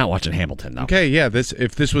 okay, we're not watching Hamilton, though. Okay, yeah,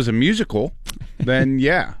 if this was a musical, then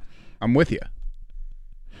yeah, I'm with you.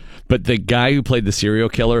 But the guy who played the serial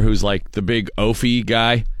killer, who's like the big Ophi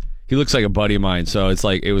guy, he looks like a buddy of mine, so it's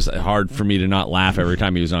like it was hard for me to not laugh every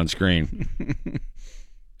time he was on screen.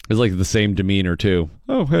 It's like the same demeanor, too.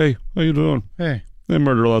 Oh, hey, how you doing? Hey. They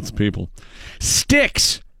murder lots of people.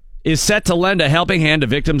 Styx is set to lend a helping hand to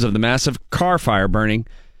victims of the massive car fire burning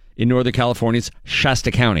in Northern California's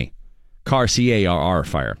Shasta County. CARR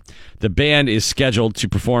fire. The band is scheduled to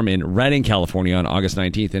perform in Redding, California on August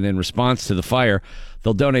 19th, and in response to the fire,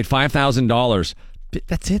 they'll donate $5,000.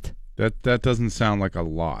 That's it? That doesn't sound like a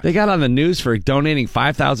lot. They got on the news for donating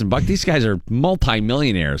 $5,000. These guys are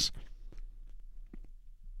multi-millionaires.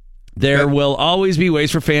 There will always be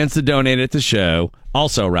ways for fans to donate at the show.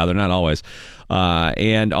 Also, rather, not always.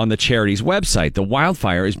 And on the charity's website, the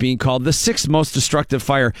wildfire is being called the 6th most destructive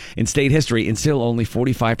fire in state history and still only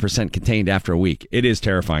 45% contained after a week. It is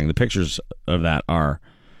terrifying. The pictures of that are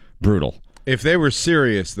brutal. If they were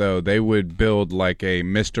serious, though, they would build like a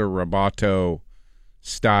Mr. Roboto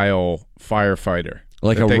style firefighter.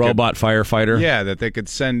 Like a robot firefighter? Yeah, that they could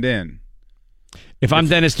send in. If I'm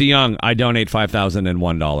Dennis DeYoung, I donate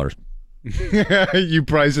 $5,001. You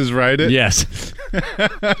Price is Right it? Yes.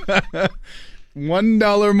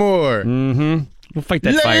 $1 more. Mm-hmm. We'll fight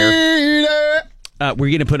that fire.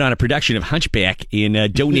 We're going to put on a production of Hunchback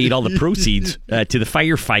and donate all the proceeds to the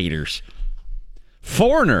firefighters.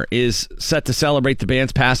 Foreigner is set to celebrate the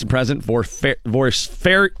band's past and present for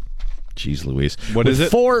Jeez Louise. What is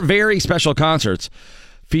it? 4 very special concerts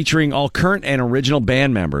featuring all current and original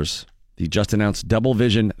band members. The just announced Double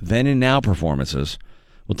Vision Then and Now performances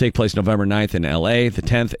will take place November 9th in L.A., the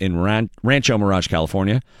 10th in Rancho Mirage,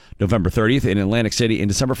 California, November 30th in Atlantic City, and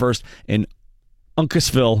December 1st in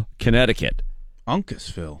Uncasville, Connecticut.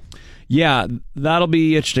 Uncasville? Yeah, that'll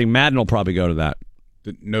be interesting. Madden will probably go to that.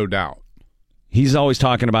 No doubt. He's always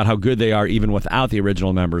talking about how good they are even without the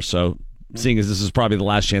original members, so seeing as this is probably the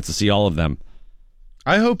last chance to see all of them.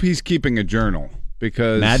 I hope he's keeping a journal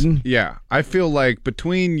because Madden? Yeah, I feel like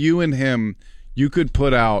between you and him, you could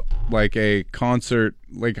put out like a concert.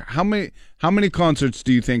 Like how many concerts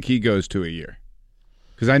do you think he goes to a year?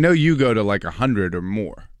 Because I know you go to like 100 or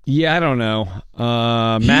more. Yeah, I don't know.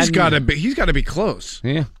 He's got to be close.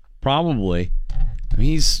 Yeah, probably. I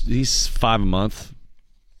mean, he's 5 a month.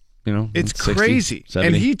 You know, it's 60, crazy. 70.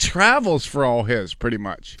 And he travels for all his, pretty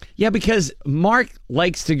much. Yeah, because Mark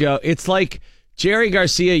likes to go. It's like Jerry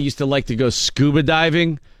Garcia used to like to go scuba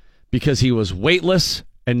diving because he was weightless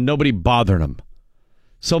and nobody bothered him.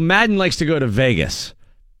 So Madden likes to go to Vegas.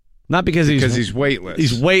 Not because he's weightless.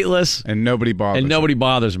 He's weightless. And nobody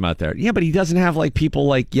bothers him out there. Yeah, but he doesn't have like people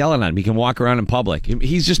like yelling at him. He can walk around in public.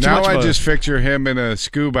 He's just too now much I just picture him in a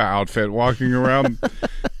scuba outfit walking around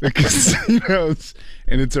the casinos.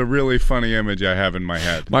 And it's a really funny image I have in my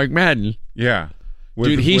head. Mark Madden. Yeah.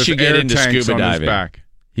 Dude, he should get into scuba diving. Back.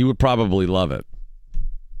 He would probably love it.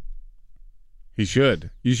 He should.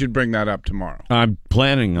 You should bring that up tomorrow. I'm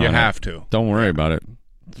planning on it. You have to. Don't worry about it.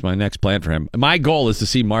 It's my next plan for him. My goal is to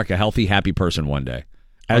see Mark a healthy, happy person one day.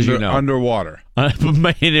 As you know. Underwater. If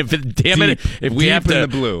we have to, in the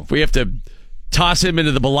blue. If we have to toss him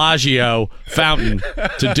into the Bellagio fountain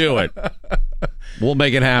to do it, we'll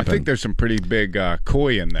make it happen. I think there's some pretty big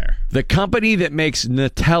koi in there. The company that makes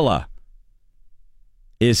Nutella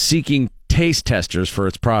is seeking taste testers for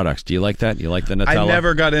its products. Do you like that? You like the Nutella? I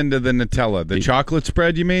never got into the Nutella. The chocolate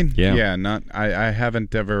spread, you mean? Yeah. Yeah, I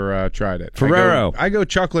haven't ever tried it. Ferrero. I go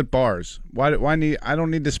chocolate bars. Why need I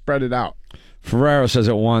don't need to spread it out. Ferrero says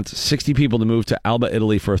it wants 60 people to move to Alba,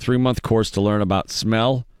 Italy for a 3-month course to learn about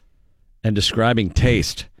smell and describing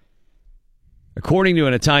taste. According to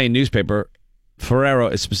an Italian newspaper, Ferrero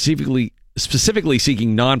is specifically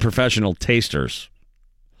seeking non-professional tasters.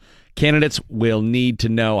 Candidates will need to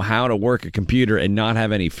know how to work a computer and not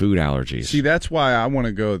have any food allergies. See, that's why I want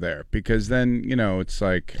to go there, because then, it's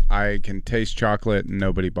like I can taste chocolate and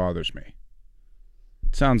nobody bothers me.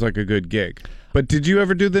 It sounds like a good gig. But did you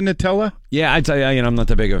ever do the Nutella? Yeah, I'd say I'm not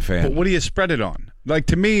that big of a fan. But what do you spread it on? Like,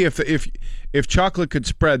 to me, if chocolate could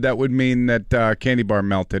spread, that would mean that candy bar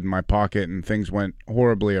melted in my pocket and things went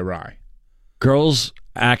horribly awry. Girls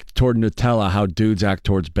act toward Nutella how dudes act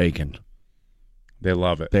towards bacon. They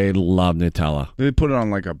love it. They love Nutella. Do they put it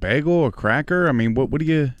on like a bagel, a cracker? I mean, what do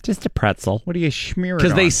you... Just a pretzel. What do you smear it on?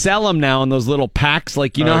 Because they sell them now in those little packs.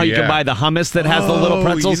 Like, you know how you can buy the hummus that has the little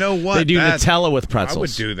pretzels? You know what? They do Nutella with pretzels. I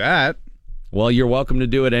would do that. Well, you're welcome to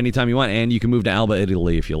do it anytime you want, and you can move to Alba,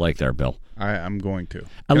 Italy if you like there, Bill. I'm going to.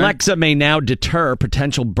 Alexa may now deter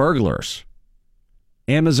potential burglars.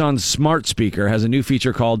 Amazon's smart speaker has a new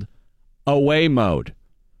feature called Away Mode.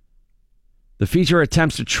 The feature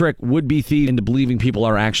attempts to trick would-be thieves into believing people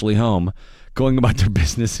are actually home, going about their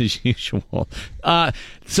business as usual.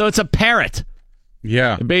 So it's a parrot.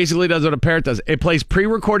 Yeah. It basically does what a parrot does. It plays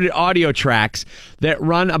pre-recorded audio tracks that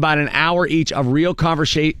run about an hour each of real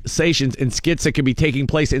conversations and skits that could be taking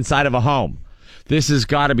place inside of a home. This has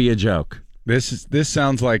got to be a joke. This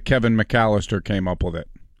sounds like Kevin McAllister came up with it.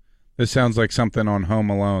 This sounds like something on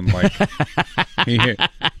Home Alone. Like,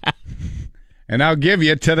 and I'll give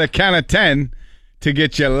you to the count of 10 to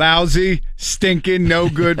get you lousy, stinking, no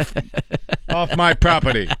good off my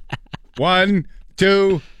property. 1,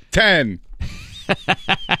 2, 10.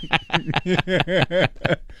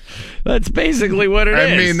 That's basically what it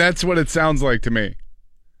is. I mean, that's what it sounds like to me.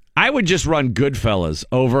 I would just run Goodfellas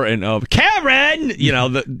over and over. Karen!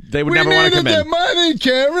 They would never want to come in. We needed the money,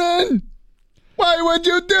 Karen! Why would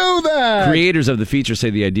you do that? Creators of the feature say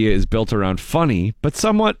the idea is built around funny, but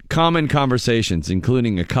somewhat common conversations,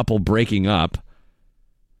 including a couple breaking up.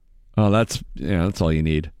 Oh, that's all you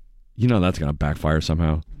need. That's going to backfire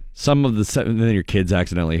somehow. Some of the seven, then your kids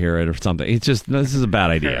accidentally hear it or something. It's just, this is a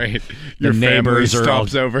bad idea. Right. The Your neighbors are all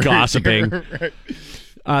stops over gossiping.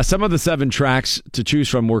 Right. Some of the 7 tracks to choose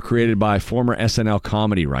from were created by former SNL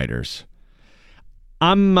comedy writers.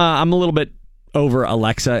 I'm a little bit over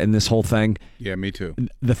Alexa in this whole thing. Yeah, me too.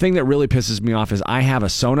 The thing that really pisses me off is I have a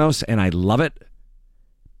Sonos and I love it.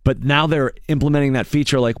 But now they're implementing that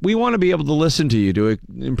feature like, we want to be able to listen to you to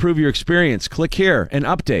improve your experience. Click here and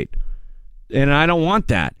update. And I don't want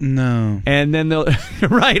that. No. And then they'll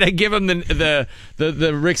right, I give them the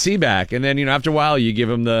Rick C back, and then after a while you give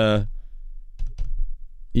them the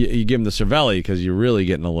Cervelli because you're really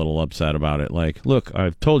getting a little upset about it. Like, look,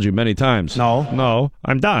 I've told you many times. No,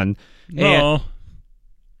 I'm done. No. And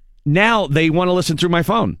now they want to listen through my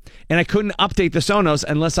phone, and I couldn't update the Sonos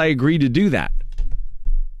unless I agreed to do that.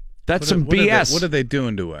 That's some BS. What are they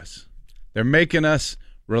doing to us? They're making us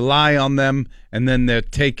rely on them, and then they're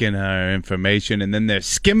taking our information, and then they're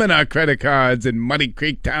skimming our credit cards in Muddy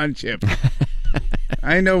Creek Township.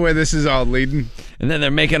 I know where this is all leading. And then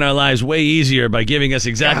they're making our lives way easier by giving us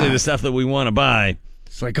exactly the stuff that we want to buy.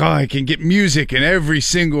 It's like, I can get music in every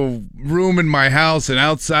single room in my house and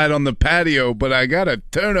outside on the patio, but I got to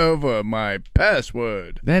turn over my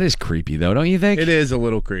password. That is creepy, though, don't you think? It is a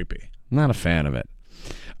little creepy. I'm not a fan of it.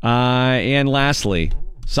 And lastly,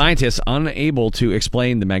 scientists unable to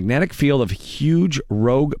explain the magnetic field of a huge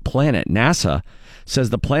rogue planet. NASA says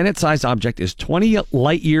the planet-sized object is 20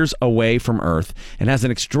 light years away from Earth and has an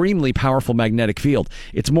extremely powerful magnetic field.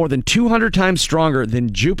 It's more than 200 times stronger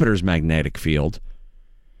than Jupiter's magnetic field,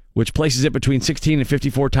 which places it between 16 and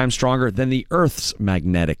 54 times stronger than the Earth's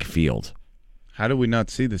magnetic field. How do we not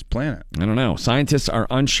see this planet? I don't know. Scientists are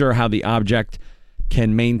unsure how the object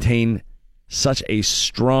can maintain such a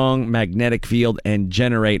strong magnetic field and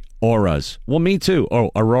generate auras. Well, me too.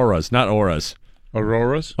 Oh, auroras, not auras.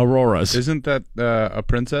 Auroras? Auroras. Isn't that a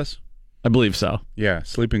princess? I believe so. Yeah,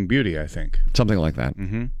 Sleeping Beauty, I think. Something like that.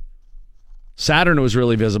 Mm-hmm. Saturn was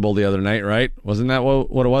really visible the other night, right? Wasn't that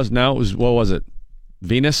what it was? No, it was, what was it?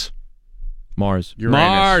 Venus? Mars. Uranus.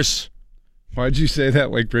 Mars! Why'd you say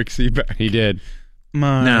that like Rick Seaback? He did.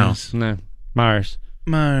 Mars. No. Mars.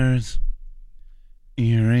 Mars.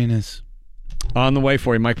 Uranus. On the way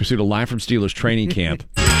for you, Mike Pursuta, live from Steelers training camp.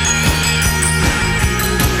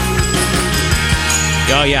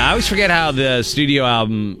 Oh, yeah. I always forget how the studio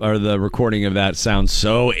album or the recording of that sounds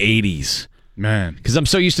so 80s. Man. Because I'm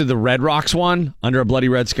so used to the Red Rocks one, Under a Bloody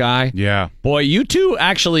Red Sky. Yeah. Boy, you two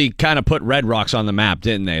actually kind of put Red Rocks on the map,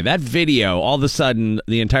 didn't they? That video, all of a sudden,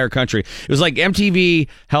 the entire country. It was like MTV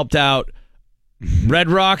helped out Red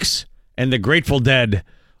Rocks and the Grateful Dead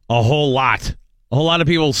a whole lot. A whole lot of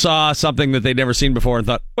people saw something that they'd never seen before and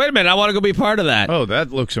thought, wait a minute, I want to go be part of that. Oh,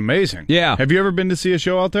 that looks amazing. Yeah. Have you ever been to see a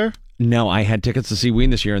show out there? No, I had tickets to see Ween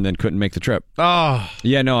this year and then couldn't make the trip. Oh.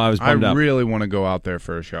 Yeah, no, I was bummed out. I really want to go out there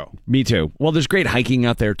for a show. Me too. Well, there's great hiking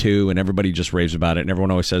out there too, and everybody just raves about it, and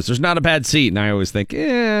everyone always says, there's not a bad seat, and I always think,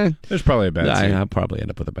 there's probably a bad seat. I'll probably end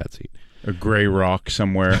up with a bad seat. A gray rock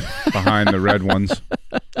somewhere behind the red ones.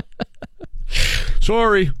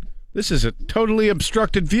 Sorry. This is a totally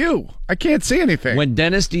obstructed view. I can't see anything. When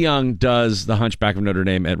Dennis DeYoung does The Hunchback of Notre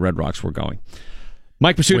Dame at Red Rocks, we're going.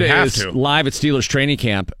 Mike Pursuta is live at Steelers training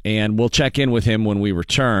camp, and we'll check in with him when we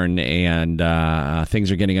return. And things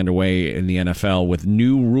are getting underway in the NFL with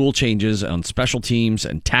new rule changes on special teams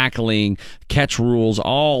and tackling, catch rules,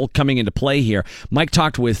 all coming into play here. Mike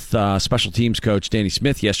talked with special teams coach Danny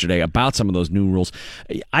Smith yesterday about some of those new rules.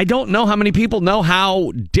 I don't know how many people know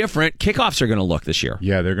how different kickoffs are going to look this year.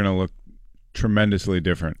 Yeah, they're going to look tremendously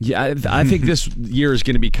different. Yeah, I think this year is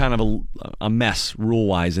going to be kind of a mess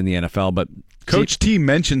rule-wise in the NFL, but Coach T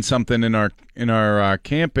mentioned something in our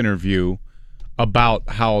camp interview about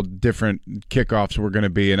how different kickoffs were going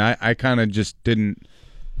to be, and I kind of just didn't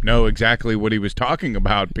know exactly what he was talking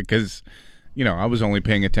about because, I was only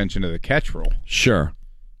paying attention to the catch rule. Sure.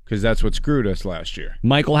 Because that's what screwed us last year.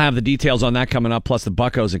 Mike will have the details on that coming up, plus the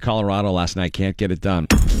Buccos in Colorado last night can't get it done.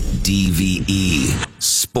 DVE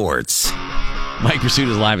Sports. Mike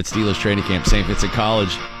Pursuta is live at Steelers training camp, St. Vincent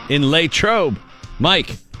College in Latrobe.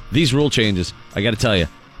 Mike, these rule changes, I got to tell you,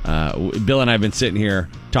 Bill and I have been sitting here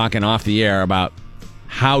talking off the air about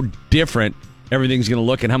how different everything's going to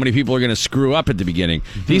look and how many people are going to screw up at the beginning.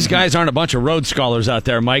 These guys aren't a bunch of Rhodes Scholars out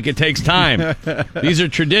there, Mike. It takes time. These are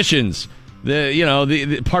traditions.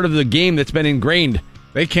 The part of the game that's been ingrained.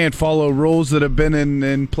 They can't follow rules that have been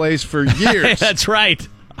in place for years. That's right.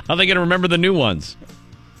 How are they going to remember the new ones?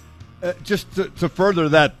 Just to further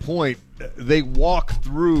that point, they walk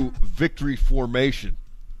through victory formation.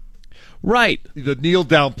 Right. The kneel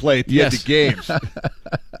down play at the end of games.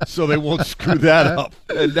 So they won't screw that up.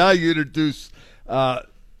 And now you introduce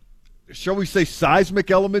shall we say,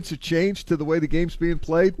 seismic elements have changed to the way the game's being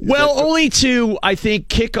played? Only to, I think,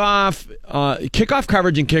 kickoff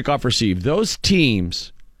coverage and kickoff receive. Those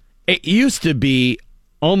teams, it used to be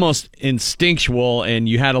almost instinctual, and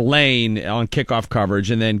you had a lane on kickoff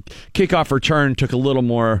coverage, and then kickoff return took a little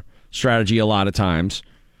more strategy a lot of times.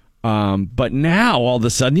 But now, all of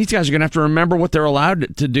a sudden, these guys are going to have to remember what they're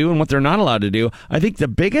allowed to do and what they're not allowed to do. I think the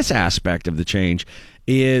biggest aspect of the change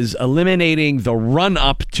is eliminating the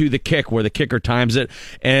run-up to the kick where the kicker times it.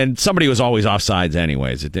 And somebody was always offsides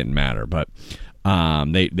anyways. It didn't matter. But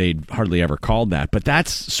they hardly ever called that. But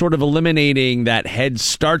that's sort of eliminating that head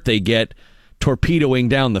start they get torpedoing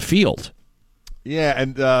down the field. Yeah,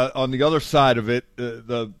 and on the other side of it,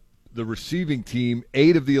 the receiving team,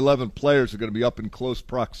 8 of the 11 players are going to be up in close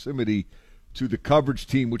proximity to the coverage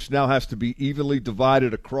team, which now has to be evenly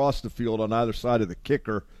divided across the field on either side of the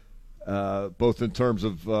kicker, both in terms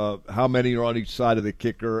of how many are on each side of the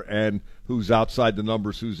kicker and who's outside the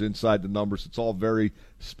numbers, who's inside the numbers. It's all very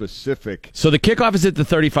specific. So the kickoff is at the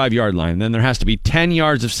 35-yard line. Then there has to be 10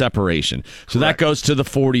 yards of separation. So That goes to the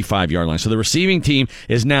 45-yard line. So the receiving team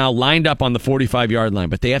is now lined up on the 45-yard line,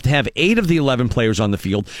 but they have to have 8 of the 11 players on the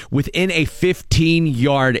field within a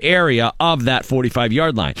 15-yard area of that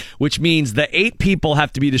 45-yard line, which means the 8 people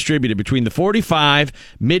have to be distributed between the 45,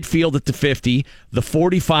 midfield at the 50, the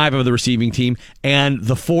 45 of the receiving team, and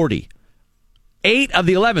the 40. 8 of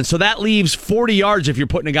the 11. So that leaves 40 yards if you're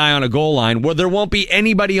putting a guy on a goal line where there won't be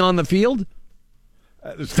anybody on the field.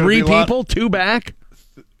 3 people, 2 back.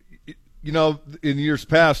 You know, in years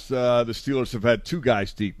past, the Steelers have had 2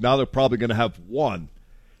 guys deep. Now they're probably going to have 1.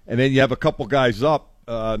 And then you have a couple guys up.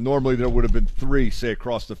 Normally there would have been 3, say,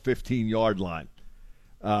 across the 15-yard line.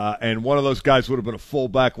 And one of those guys would have been a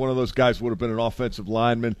fullback. One of those guys would have been an offensive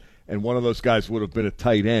lineman. And one of those guys would have been a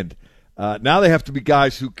tight end. Now they have to be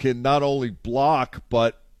guys who can not only block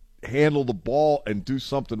but handle the ball and do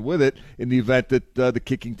something with it in the event that the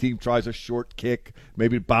kicking team tries a short kick,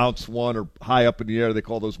 maybe bounce one or high up in the air. They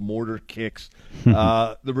call those mortar kicks.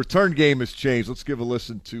 The return game has changed. Let's give a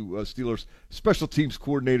listen to Steelers special teams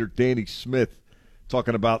coordinator Danny Smith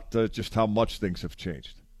talking about just how much things have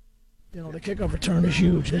changed. You know, the kickoff return is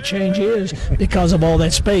huge. The change is because of all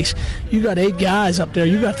that space. You got 8 guys up there.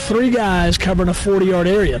 You got 3 guys covering a 40-yard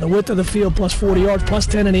area, the width of the field plus 40 yards, plus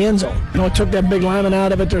 10 in the end zone. You know, it took that big lineman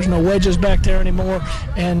out of it. There's no wedges back there anymore.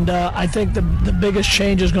 And I think the biggest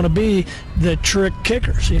change is going to be the trick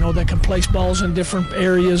kickers, you know, that can place balls in different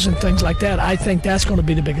areas and things like that. I think that's going to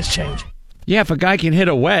be the biggest change. Yeah, if a guy can hit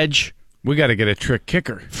a wedge, we got to get a trick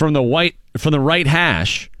kicker from the right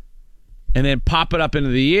hash, and then pop it up into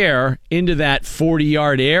the air into that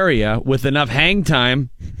 40-yard area with enough hang time.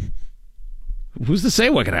 Who's to say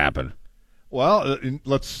what could happen? Well,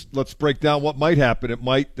 let's break down what might happen. It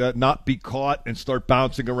might not be caught and start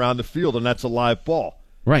bouncing around the field, and that's a live ball.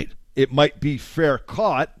 Right. It might be fair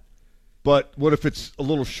caught, but what if it's a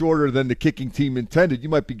little shorter than the kicking team intended? You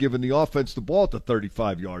might be giving the offense the ball at the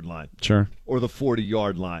 35-yard line. Sure. Or the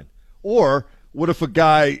 40-yard line. Or what if a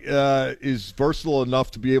guy is versatile enough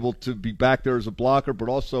to be able to be back there as a blocker but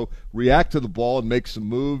also react to the ball and make some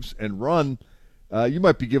moves and run? You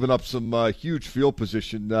might be giving up some huge field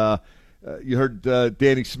position. You heard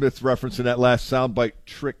Danny Smith referencing that last soundbite,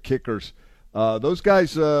 trick kickers. Those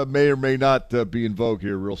guys may or may not be in vogue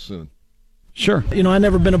here real soon. Sure. You know, I've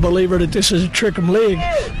never been a believer that this is a trick 'em league,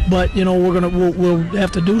 but you know we'll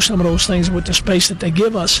have to do some of those things with the space that they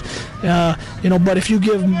give us. You know, but if you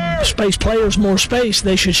give space players more space,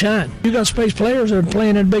 they should shine. You got space players that are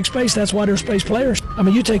playing in big space. That's why they're space players. I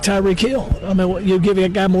mean, you take Tyreek Hill. I mean, you give a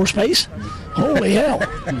guy more space. Holy hell!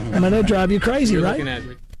 I mean, they drive you crazy, right?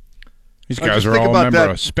 These guys are all a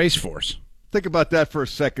member of Space Force. Think about that for a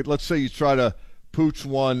second. Let's say you try to pooch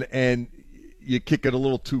one and you kick it a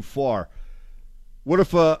little too far. What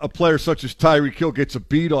if a player such as Tyreek Hill gets a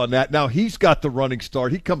beat on that? Now he's got the running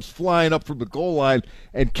start. He comes flying up from the goal line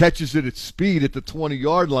and catches it at speed at the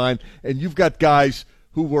 20-yard line, and you've got guys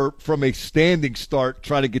who were from a standing start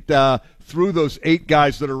trying to get through those 8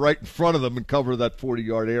 guys that are right in front of them and cover that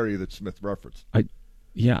 40-yard area that Smith referenced.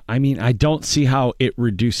 I mean, I don't see how it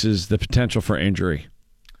reduces the potential for injury.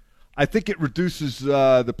 I think it reduces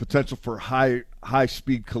the potential for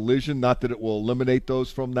high-speed collision, not that it will eliminate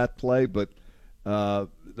those from that play, but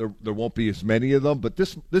there won't be as many of them. But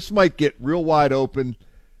this might get real wide open,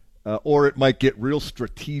 or it might get real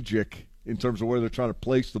strategic in terms of where they're trying to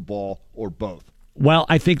place the ball, or both. Well,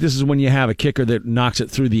 I think this is when you have a kicker that knocks it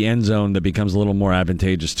through the end zone that becomes a little more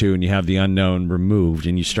advantageous too, and you have the unknown removed,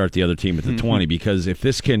 and you start the other team at the 20. Because if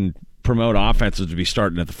this can promote offenses to be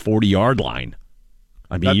starting at the 40-yard line,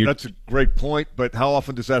 I mean, that's a great point, but how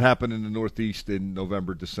often does that happen in the Northeast in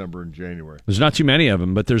November, December, and January? There's not too many of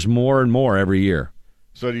them, but there's more and more every year.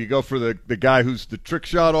 So do you go for the guy who's the trick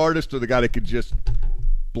shot artist or the guy that can just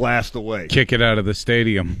blast away? Kick it out of the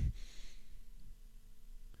stadium.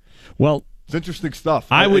 Well, it's interesting stuff.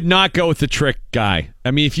 I would not go with the trick guy.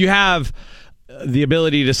 I mean, if you have the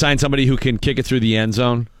ability to sign somebody who can kick it through the end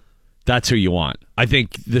zone, that's who you want. I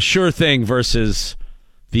think the sure thing versus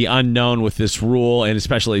the unknown with this rule, and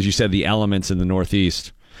especially, as you said, the elements in the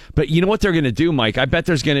Northeast. But you know what they're going to do, Mike? I bet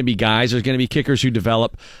there's going to be guys, there's going to be kickers who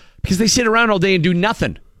develop because they sit around all day and do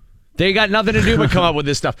nothing. They got nothing to do but come up with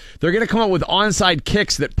this stuff. They're going to come up with onside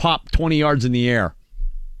kicks that pop 20 yards in the air.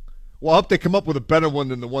 Well, I hope they come up with a better one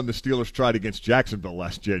than the one the Steelers tried against Jacksonville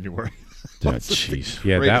last January. Jeez.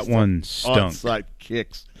 Yeah, that one stunk. Onside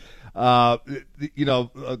kicks.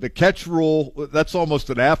 The catch rule, that's almost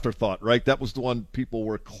an afterthought, right? That was the one people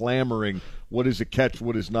were clamoring. What is a catch?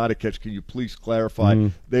 What is not a catch? Can you please clarify?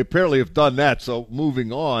 They apparently have done that. So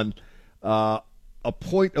moving on, a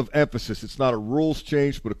point of emphasis. It's not a rules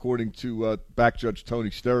change, but according to back judge Tony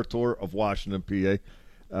Steratore of Washington,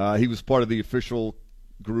 PA, he was part of the official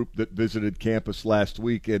group that visited campus last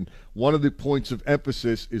week, and one of the points of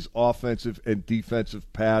emphasis is offensive and defensive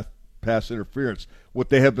pass interference. What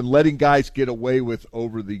they have been letting guys get away with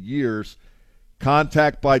over the years,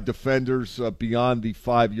 contact by defenders beyond the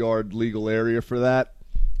 5-yard legal area for that,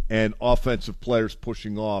 and offensive players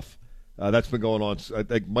pushing off. That's been going on. I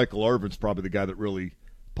think Michael Irvin's probably the guy that really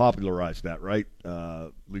popularized that, right?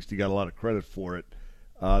 At least he got a lot of credit for it.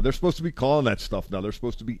 They're supposed to be calling that stuff now. They're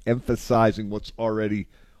supposed to be emphasizing what's already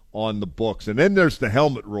on the books. And then there's the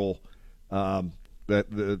helmet rule.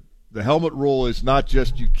 The helmet rule is not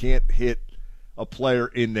just you can't hit a player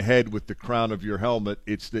in the head with the crown of your helmet.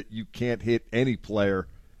 It's that you can't hit any player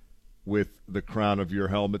with the crown of your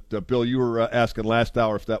helmet. Bill, you were asking last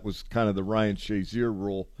hour if that was kind of the Ryan Shazier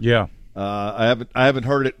rule. Yeah. I haven't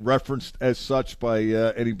heard it referenced as such by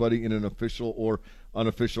anybody in an official or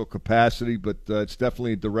unofficial capacity, but it's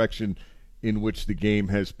definitely a direction in which the game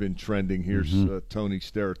has been trending. Here's Tony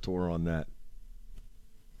Steratore on that.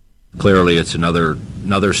 Clearly, it's another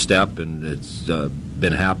step, and it's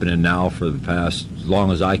been happening now for the past, as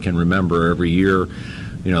long as I can remember. Every year,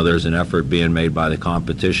 there's an effort being made by the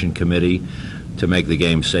competition committee to make the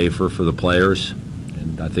game safer for the players.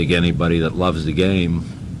 And I think anybody that loves the game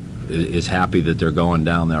is happy that they're going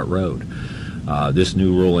down that road. This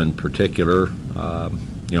new rule in particular,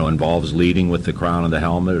 involves leading with the crown of the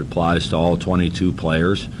helmet. It applies to all 22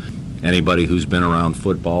 players. Anybody who's been around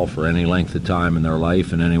football for any length of time in their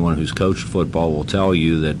life, and anyone who's coached football will tell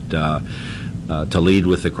you that to lead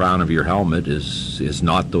with the crown of your helmet is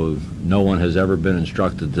not no one has ever been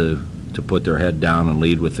instructed to put their head down and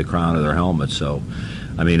lead with the crown of their helmet. So,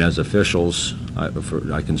 I mean, as officials,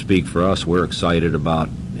 I can speak for us, we're excited about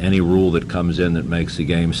any rule that comes in that makes the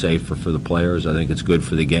game safer for the players. I think it's good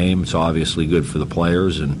for the game. It's obviously good for the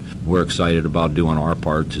players, and we're excited about doing our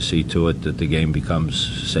part to see to it that the game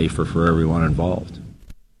becomes safer for everyone involved.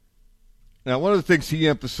 Now, one of the things he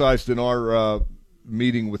emphasized in our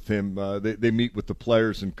meeting with him, they meet with the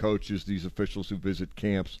players and coaches, these officials who visit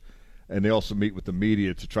camps, and they also meet with the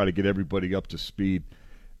media to try to get everybody up to speed.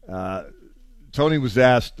 Tony was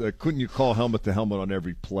asked, couldn't you call helmet to helmet on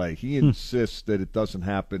every play? He insists that it doesn't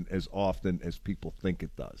happen as often as people think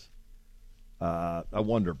it does. I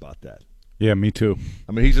wonder about that. Yeah, me too.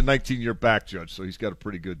 I mean, he's a 19-year back judge, so he's got a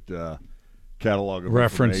pretty good catalog of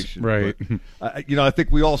reference, information. Right. But, I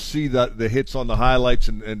think we all see the hits on the highlights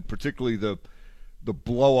and particularly the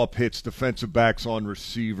blow-up hits, defensive backs on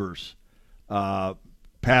receivers,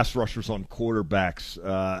 pass rushers on quarterbacks,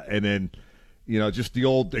 and then – just the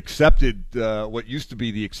old accepted, what used to be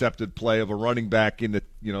the accepted play of a running back in the,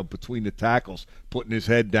 between the tackles, putting his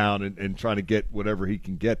head down and trying to get whatever he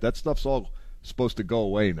can get. That stuff's all supposed to go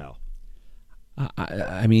away now.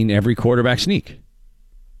 I mean, every quarterback sneak.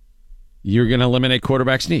 You're going to eliminate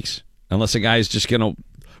quarterback sneaks unless a guy's just going to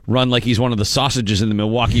run like he's one of the sausages in the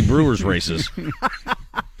Milwaukee Brewers races.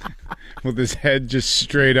 With his head just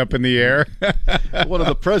straight up in the air. One of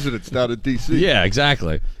the presidents down in D.C. Yeah,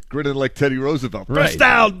 exactly. Grinning like Teddy Roosevelt. Right. Press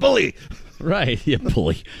down, bully. Right, yeah,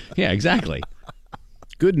 bully. Yeah, exactly.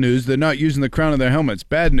 Good news, they're not using the crown of their helmets.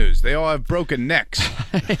 Bad news, they all have broken necks.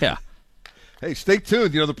 Yeah. Hey, stay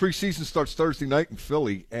tuned. The preseason starts Thursday night in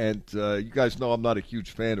Philly, and you guys know I'm not a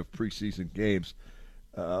huge fan of preseason games,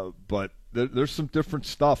 but there's some different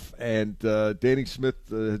stuff. And Danny Smith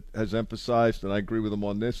has emphasized, and I agree with him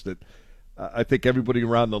on this, that I think everybody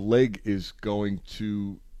around the league is going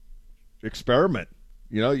to experiment.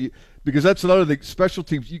 Because that's another thing. Special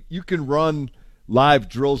teams, you can run live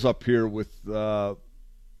drills up here with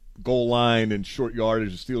goal line and short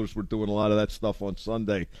yardage. The Steelers were doing a lot of that stuff on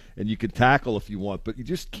Sunday, and you can tackle if you want, but you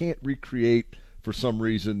just can't recreate, for some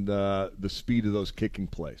reason, the speed of those kicking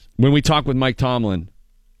plays. When we talked with Mike Tomlin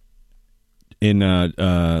in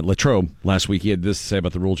Latrobe last week, he had this to say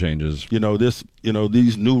about the rule changes.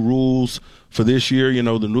 These new rules for this year,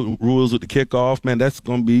 the new rules with the kickoff, man, that's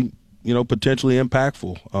going to be, potentially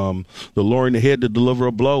impactful. The lowering the head to deliver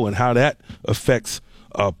a blow and how that affects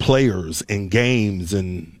players and games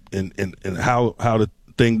and how the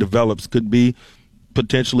thing develops could be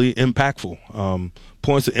potentially impactful.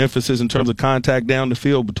 Points of emphasis in terms of contact down the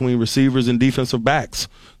field between receivers and defensive backs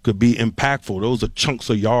could be impactful. Those are chunks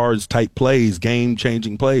of yards type plays,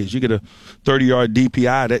 game-changing plays. You get a 30-yard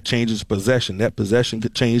DPI, that changes possession. That possession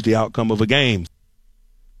could change the outcome of a game.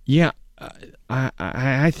 Yeah,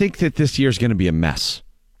 I think that this year's going to be a mess.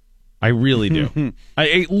 I really do.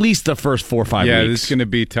 At least the first 4 or 5 weeks. Yeah, it's going to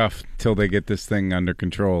be tough till they get this thing under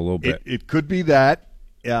control a little bit. It could be that.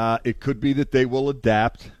 It could be that they will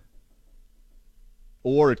adapt.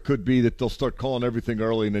 Or it could be that they'll start calling everything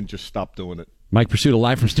early and then just stop doing it. Mike Pursuta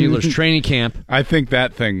live from Steelers training camp. I think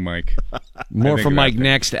that thing, Mike. More from Mike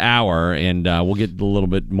next hour, and we'll get a little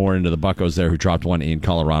bit more into the Buccos there, who dropped one in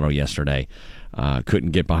Colorado yesterday. Couldn't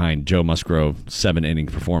get behind Joe Musgrove 7-inning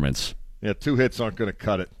performance. Yeah, 2 hits aren't going to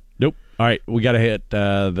cut it. Nope. All right, we got to hit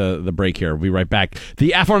the break here. We'll be right back.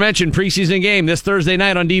 The aforementioned preseason game this Thursday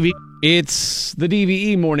night on DVE. It's the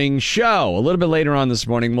DVE Morning Show. A little bit later on this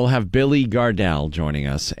morning, we'll have Billy Gardell joining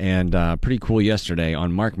us. And pretty cool yesterday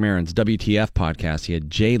on Mark Maron's WTF podcast, he had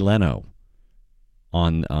Jay Leno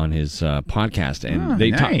on his podcast. And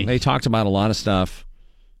they talked about a lot of stuff.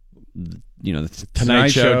 The Tonight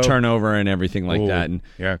Show turnover and everything like that. And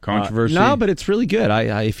controversy. No, but it's really good.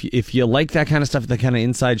 If you like that kind of stuff, the kind of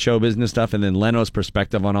inside show business stuff, and then Leno's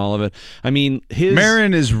perspective on all of it. I mean,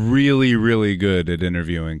 Maron is really, really good at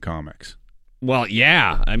interviewing comics. Well,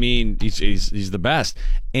 yeah. I mean, he's the best.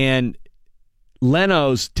 And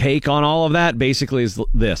Leno's take on all of that basically is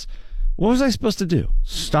this: what was I supposed to do?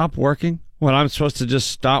 Stop working? What, I'm supposed to just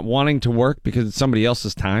stop wanting to work because it's somebody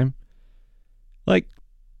else's time? Like,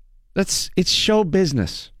 it's show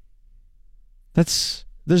business.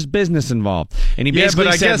 There's business involved. And he basically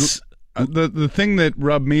but I guess the thing that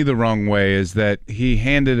rubbed me the wrong way is that he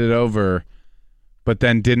handed it over, but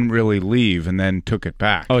then didn't really leave and then took it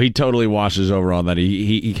back. Oh, he totally washes over all that.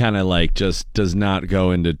 He kind of like just does not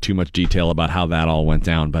go into too much detail about how that all went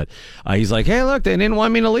down. But he's like, hey, look, they didn't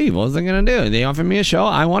want me to leave. What was I going to do? They offered me a show.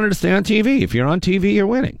 I wanted to stay on TV. If you're on TV, you're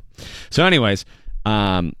winning. So anyways,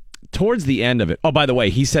 towards the end of it, oh, by the way,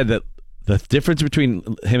 he said that the difference between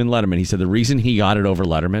him and Letterman, he said the reason he got it over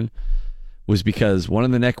Letterman was because one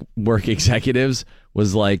of the network executives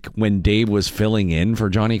was like, when Dave was filling in for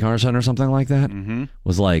Johnny Carson or something like that,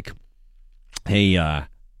 was like, hey,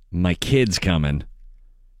 my kid's coming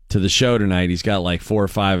to the show tonight. He's got like 4 or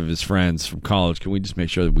 5 of his friends from college. Can we just make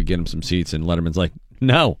sure that we get him some seats? And Letterman's like,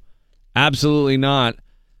 no, absolutely not.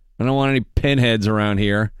 I don't want any pinheads around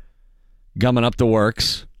here gumming up the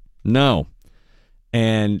works. No.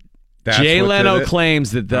 And Jay Leno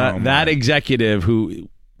claims that that executive, who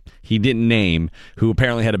he didn't name, who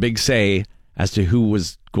apparently had a big say as to who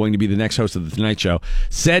was going to be the next host of the Tonight Show,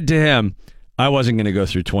 said to him, I wasn't going to go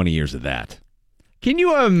through 20 years of that. Can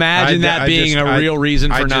you imagine that being a real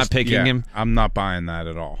reason for not picking him? I'm not buying that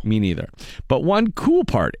at all. Me neither. But one cool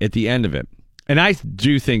part at the end of it, and I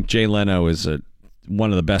do think Jay Leno is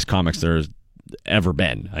one of the best comics there's ever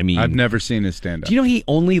been. I mean, I've never seen his stand-up. Do you know he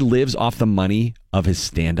only lives off the money of his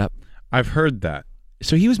stand-up? I've heard that.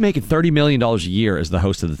 So he was making $30 million a year as the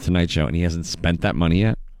host of the Tonight Show, and he hasn't spent that money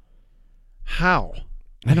yet? How?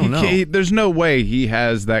 I don't know. There's no way he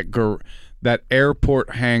has that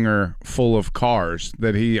airport hangar full of cars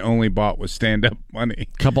that he only bought with stand-up money.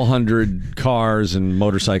 Couple hundred cars and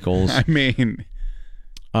motorcycles. I mean...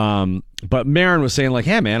 but Maron was saying like,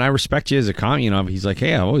 hey man, I respect you as a comic. He's like,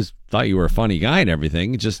 hey, I always thought you were a funny guy and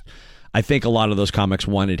everything. Just, I think a lot of those comics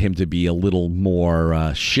wanted him to be a little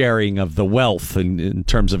more sharing of the wealth in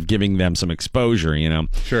terms of giving them some exposure,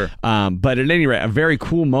 Sure. But at any rate, a very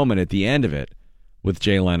cool moment at the end of it with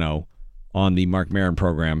Jay Leno on the Mark Maron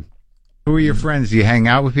program. Who are your friends? Do you hang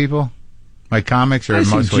out with people? Like comics or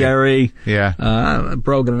mostly? See Jerry. Yeah.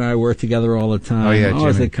 Brogan and I work together all the time. Oh, yeah, I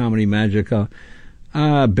was at Comedy Magic.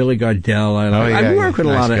 Billy Gardell. I work with a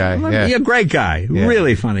lot of guy. Yeah, great guy. Yeah.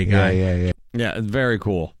 Really funny guy. Yeah, very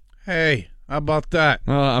cool. Hey, how about that?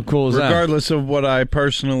 How cool is that? Regardless of what I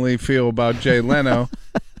personally feel about Jay Leno,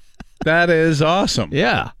 that is awesome.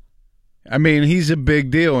 Yeah. I mean, he's a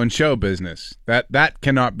big deal in show business. That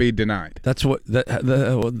cannot be denied. That's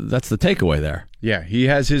that's the takeaway there. Yeah, he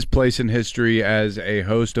has his place in history as a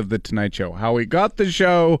host of The Tonight Show. How he got the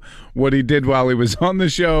show, what he did while he was on the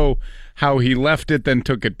show, how he left it, then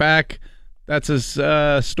took it back. That's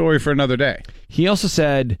a story for another day. He also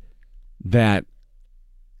said that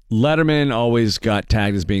Letterman always got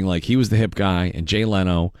tagged as being like he was the hip guy and Jay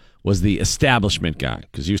Leno was the establishment guy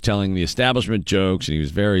because he was telling the establishment jokes and he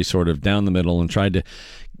was very sort of down the middle and tried to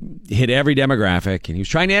hit every demographic and he was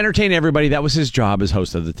trying to entertain everybody. That was his job as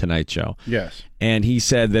host of The Tonight Show. Yes. And he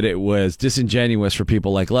said that it was disingenuous for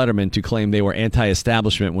people like Letterman to claim they were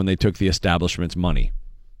anti-establishment when they took the establishment's money.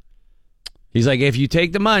 He's like, if you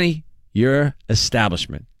take the money, you're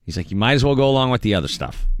establishment. He's like, you might as well go along with the other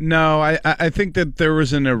stuff. No, I think that there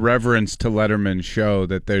was an irreverence to Letterman's show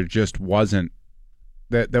that there just wasn't,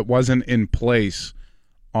 that wasn't in place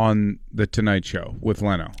on The Tonight Show with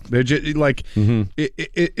Leno. They're just like,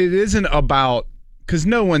 it isn't about, because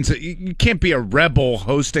you can't be a rebel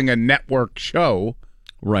hosting a network show.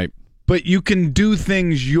 Right. But you can do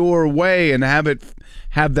things your way and have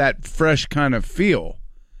that fresh kind of feel.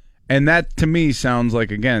 And that, to me, sounds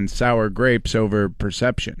like, again, sour grapes over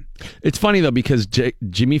perception. It's funny, though, because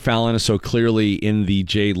Jimmy Fallon is so clearly in the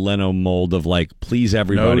Jay Leno mold of, like, please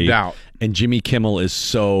everybody. No doubt. And Jimmy Kimmel is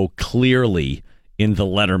so clearly in the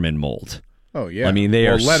Letterman mold. Oh, yeah. I mean,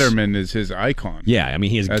 Letterman is his icon. Yeah, I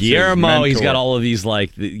mean, he has That's Guillermo. his He's got all of these,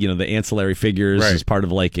 like, the ancillary figures as part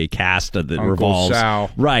of, like, a cast that Uncle revolves.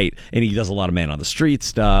 Sal. Right. And he does a lot of man-on-the-street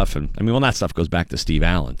stuff. And, I mean, well, that stuff goes back to Steve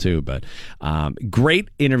Allen, too. But great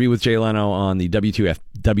interview with Jay Leno on the WTF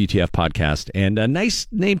podcast. And a nice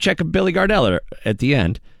name check of Billy Gardell at the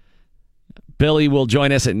end. Billy will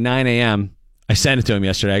join us at 9 a.m. I sent it to him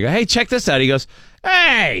yesterday. I go, hey, check this out. He goes,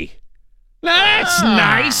 hey, now that's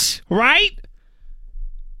nice, right?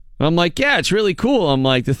 I'm like, yeah, it's really cool. I'm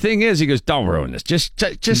like, the thing is, he goes, don't ruin this. Just.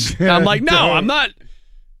 I'm like, no, I'm not.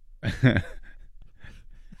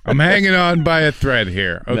 I'm hanging on by a thread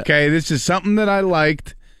here. Okay, this is something that I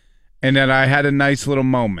liked, and that I had a nice little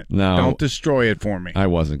moment. No, don't destroy it for me. I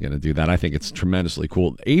wasn't going to do that. I think it's tremendously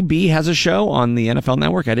cool. AB has a show on the NFL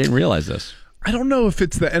Network. I didn't realize this. I don't know if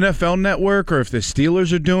it's the NFL Network or if the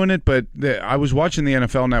Steelers are doing it, but I was watching the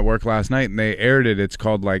NFL Network last night, and they aired it. It's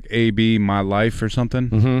called, like, AB My Life or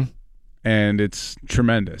something, and it's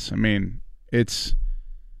tremendous. I mean, it's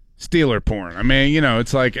Steeler porn. I mean,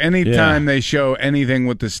 it's like anytime they show anything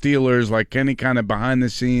with the Steelers, like any kind of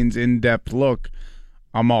behind-the-scenes, in-depth look,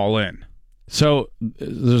 I'm all in. So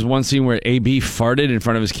there's one scene where AB farted in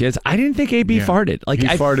front of his kids. I didn't think AB farted. Like, he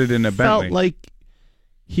farted in a Bentley. Felt like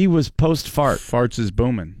he was post-fart. Farts is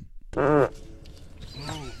booming.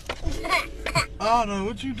 Otto,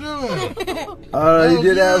 what you doing? Otto, you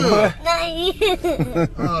did that,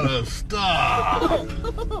 boy? Otto, stop.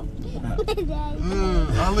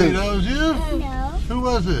 Ali, that was you? No. Who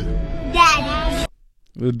was it? Daddy.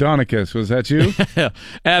 Donicus, was that you?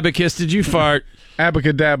 Abacus, did you fart?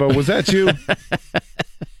 Abacadabra, was that you?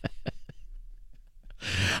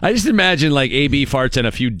 I just imagine, like, AB farts and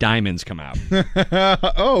a few diamonds come out.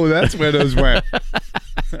 Oh, that's where those went.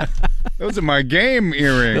 Those are my game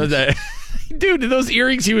earrings. Dude, those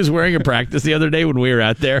earrings he was wearing in practice the other day when we were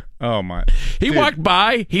out there. Oh, my. He walked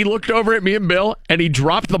by, he looked over at me and Bill, and he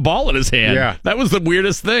dropped the ball in his hand. Yeah. That was the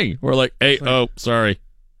weirdest thing. We're like, hey, sorry.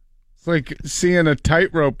 It's like seeing a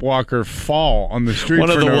tightrope walker fall on the street. One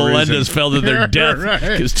of the Walendas fell to their death right.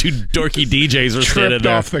 because two dorky DJs were standing tripped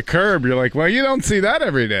there. off the curb. You're like, well, you don't see that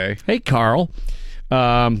every day. Hey, Carl.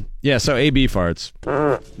 Yeah, so AB farts.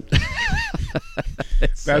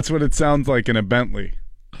 That's what it sounds like in a Bentley.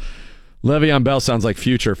 Le'Veon Bell sounds like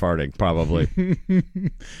Future farting, probably.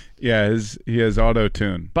 Yeah, he has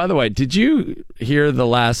auto-tune. By the way, did you hear the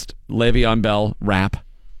last Le'Veon Bell rap?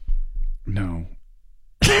 No.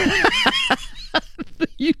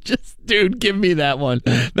 You just, dude, give me that one.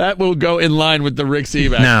 That will go in line with the Rick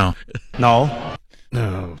Sebak. No.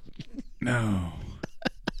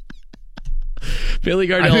 Billy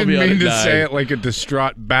Gardell. I didn't will be mean to die. say it like a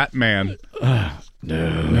distraught Batman.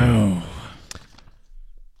 No.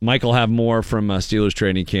 Mike will have more from Steelers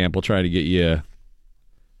training camp. We'll try to get you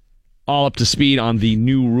all up to speed on the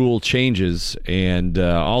new rule changes. And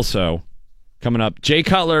also, coming up, Jay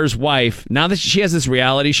Cutler's wife, now that she has this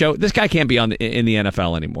reality show, this guy can't be in the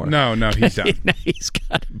NFL anymore. No, he's done. He's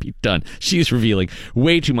got to be done. She's revealing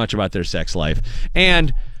way too much about their sex life.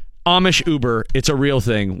 And Amish Uber, it's a real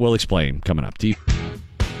thing. We'll explain coming up.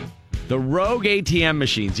 The rogue ATM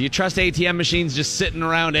machines. Do you trust ATM machines just sitting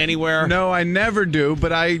around anywhere? No, I never do,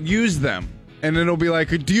 but I use them. And it'll be like,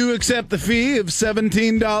 do you accept the fee of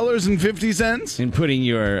 $17.50? And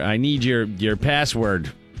putting I need your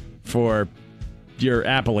password for your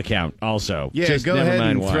Apple account also. Yeah, Just go never ahead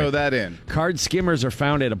mind and why. throw that in. Card skimmers are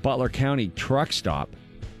found at a Butler County truck stop.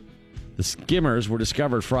 The skimmers were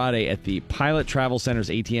discovered Friday at the Pilot Travel Center's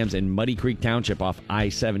ATMs in Muddy Creek Township off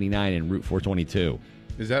I-79 and Route 422.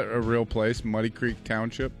 Is that a real place, Muddy Creek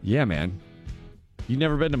Township? Yeah, man. You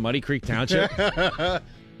never been to Muddy Creek Township?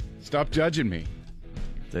 Stop judging me.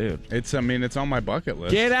 Dude. It's on my bucket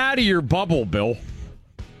list. Get out of your bubble, Bill.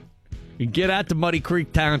 And get out to Muddy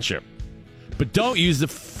Creek Township. But don't use the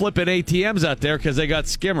flippin' ATMs out there because they got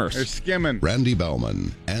skimmers. They're skimming. Randy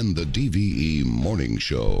Bauman and the DVE Morning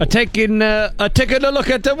Show. Taking a look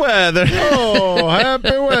at the weather. Oh,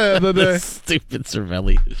 happy weather day. Stupid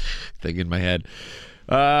Cervelli thing in my head.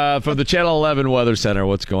 From the Channel 11 Weather Center,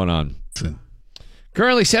 what's going on?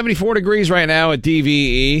 Currently 74 degrees right now at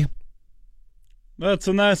DVE. That's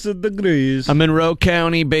a nice degrees. A Monroe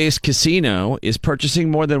County-based casino is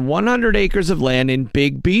purchasing more than 100 acres of land in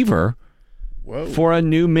Big Beaver for a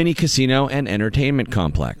new mini casino and entertainment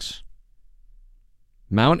complex.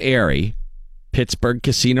 Mount Airy, Pittsburgh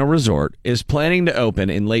Casino Resort, is planning to open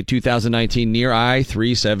in late 2019 near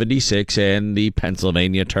I-376 and the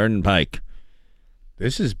Pennsylvania Turnpike.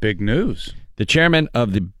 This is big news. The chairman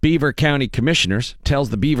of the Beaver County Commissioners tells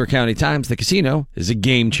the Beaver County Times the casino is a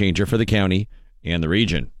game changer for the county and the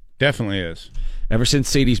region. Definitely is. Ever since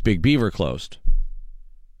Sadie's Big Beaver closed,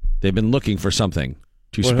 they've been looking for something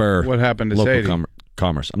to spur what happened to local Sadie?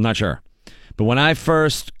 commerce. I'm not sure. But when I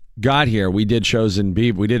first got here, we did shows in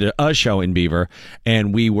Beaver. We did a show in Beaver,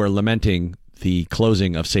 and we were lamenting the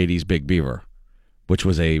closing of Sadie's Big Beaver, which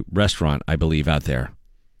was a restaurant, I believe, out there.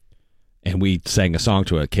 And we sang a song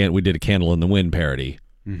to it. We did a Candle in the Wind parody.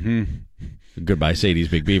 Mm-hmm. Goodbye, Sadie's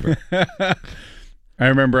Big Beaver. I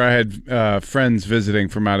remember I had friends visiting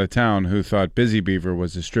from out of town who thought Busy Beaver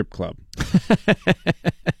was a strip club.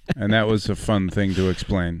 And that was a fun thing to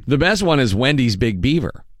explain. The best one is Wendy's Big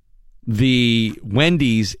Beaver. The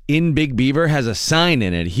Wendy's in Big Beaver has a sign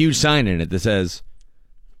in it, a huge sign in it that says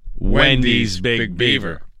Wendy's Big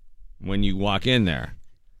Beaver when you walk in there.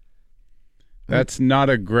 That's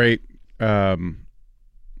not a great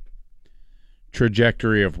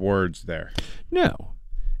trajectory of words there. No.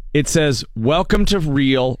 It says, welcome to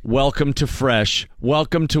real, welcome to fresh,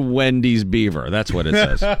 welcome to Wendy's Beaver. That's what it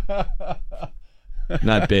says.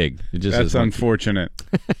 Not big. It just That's says unfortunate.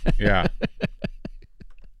 Yeah.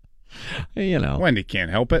 You know. Wendy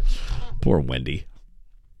can't help it. Poor Wendy.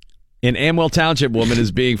 An Amwell Township woman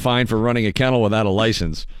is being fined for running a kennel without a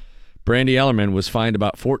license. Brandy Ellerman was fined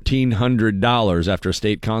about $1,400 after a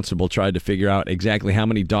state constable tried to figure out exactly how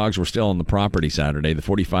many dogs were still on the property Saturday. The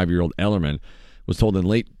 45-year-old Ellerman was told in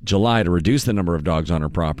late July to reduce the number of dogs on her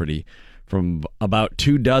property from about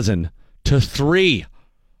 24 to 3.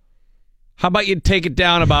 How about you take it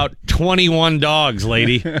down about 21 dogs,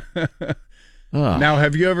 lady? Now,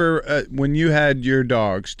 have you ever, when you had your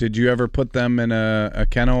dogs, did you ever put them in a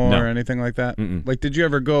kennel No. or anything like that? Mm-mm. Like, did you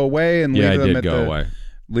ever go away and Yeah, leave I them did at go the... away.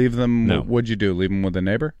 Leave them... No. What'd you do? Leave them with a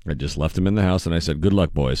neighbor? I just left them in the house, and I said, good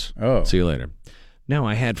luck, boys. Oh. See you later. No,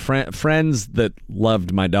 I had friends that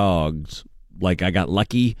loved my dogs. Like, I got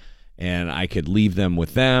lucky, and I could leave them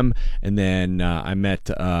with them. And then I met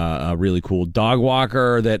a really cool dog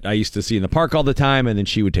walker that I used to see in the park all the time, and then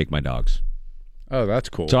she would take my dogs. Oh, that's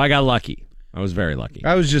cool. So I got lucky. I was very lucky.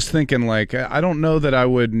 I was just thinking, like, I don't know that I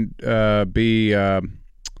would be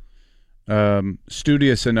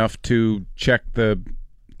studious enough to check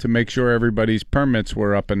to make sure everybody's permits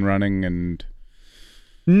were up and running. And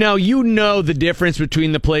No, you know the difference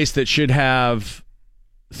between the place that should have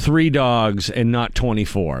 3 dogs and not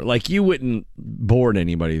 24. Like, you wouldn't board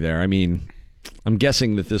anybody there. I mean, I'm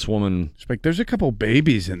guessing that this woman... It's like, there's a couple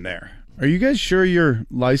babies in there. Are you guys sure you're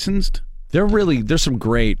licensed? There's some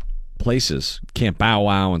great places. Camp Bow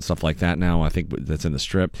Wow and stuff like that now. I think that's in the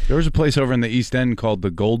Strip. There was a place over in the East End called the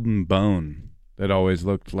Golden Bone that always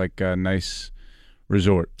looked like a nice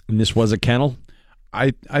resort. And this was a kennel?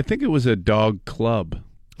 I think it was a dog club.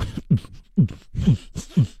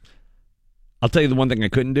 I'll tell you the one thing I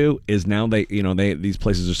couldn't do is now these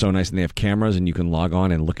places are so nice and they have cameras and you can log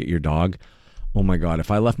on and look at your dog. Oh my God, if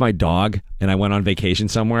I left my dog and I went on vacation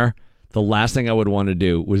somewhere, the last thing I would want to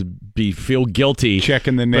do was feel guilty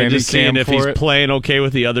checking the by nanny just seeing cam if for he's it. playing okay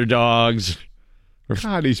with the other dogs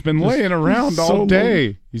God, he's been laying around all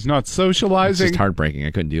day. He's not socializing. It's just heartbreaking.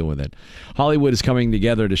 I couldn't deal with it. Hollywood is coming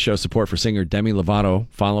together to show support for singer Demi Lovato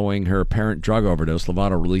following her apparent drug overdose.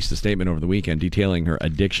 Lovato released a statement over the weekend detailing her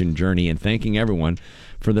addiction journey and thanking everyone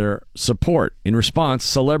for their support. In response,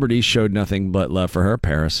 celebrities showed nothing but love for her.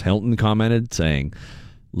 Paris Hilton commented, saying,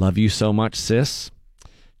 "Love you so much, sis."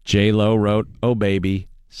 J-Lo wrote, "Oh, baby,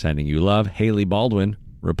 sending you love." Hailey Baldwin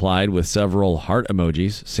replied with several heart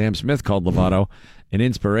emojis. Sam Smith called Lovato an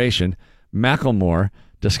inspiration. Macklemore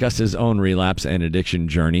discussed his own relapse and addiction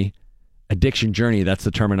journey. Addiction journey, that's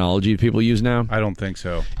the terminology people use now? I don't think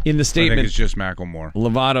so. In the statement, I think it's just Macklemore.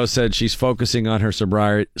 Lovato said she's focusing on her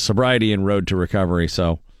sobriety and road to recovery,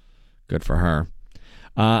 so good for her.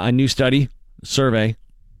 A new survey,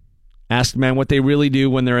 asked men what they really do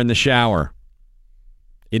when they're in the shower.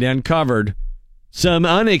 It uncovered some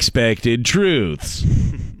unexpected truths.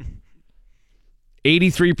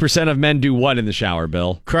 83% of men do what in the shower,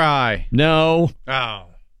 Bill? Cry. No. Oh.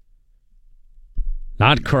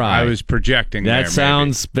 Not cry. I was projecting that there,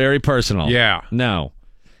 sounds very personal. Yeah. No.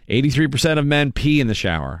 83% of men pee in the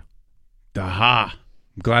shower. Aha.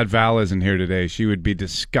 I'm glad Val isn't here today. She would be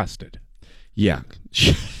disgusted. Yeah.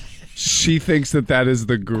 She thinks that is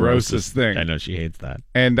the grossest thing. I know she hates that.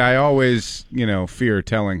 And I always, fear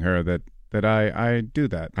telling her that I do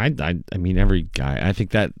that. I mean, every guy. I think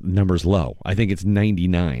that number's low. I think it's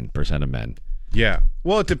 99% of men. Yeah.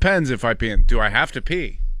 Well, it depends if I pee. Do I have to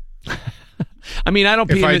pee? I mean, I don't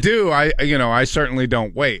pee. If I do, I certainly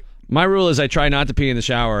don't wait. My rule is I try not to pee in the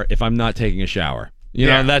shower if I'm not taking a shower. You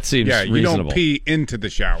know, that seems reasonable. You don't pee into the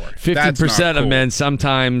shower. 50% of men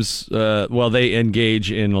sometimes, they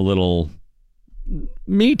engage in a little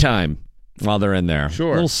me time while they're in there.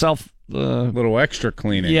 Sure. A little little extra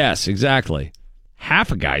cleaning. Yes, exactly.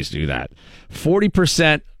 Half of guys do that.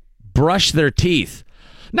 40% brush their teeth.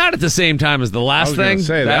 Not at the same time as the last thing. I was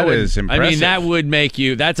going to say, that is impressive. I mean, that would make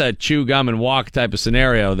you, that's a chew gum and walk type of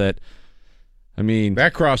scenario that, I mean.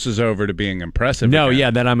 That crosses over to being impressive. No, again.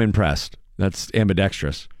 yeah, then I'm impressed. That's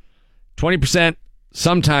ambidextrous. 20%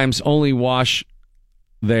 sometimes only wash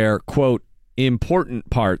their, quote, important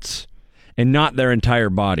parts and not their entire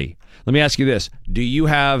body. Let me ask you this. Do you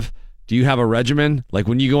have a regimen? Like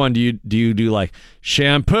when you go on, do you do like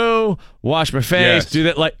shampoo, wash my face, do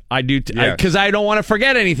that? Like I do, because I don't want to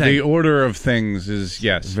forget anything. The order of things is,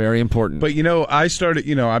 yes. Very important. But, I started,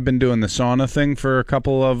 I've been doing the sauna thing for a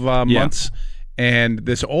couple of months. And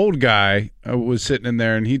this old guy was sitting in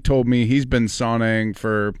there, and he told me he's been saunaing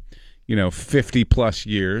for, 50 plus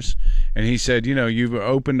years. And he said, you've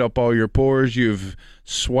opened up all your pores, you've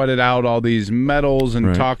sweated out all these metals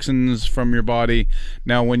and toxins from your body.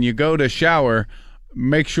 Now, when you go to shower,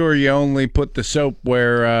 make sure you only put the soap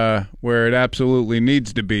where it absolutely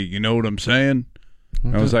needs to be. You know what I'm saying?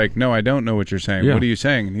 Okay. I was like, no, I don't know what you're saying. Yeah. What are you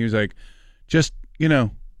saying? And he was like, just,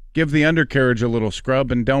 give the undercarriage a little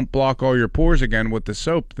scrub and don't block all your pores again with the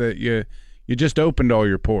soap that you just opened all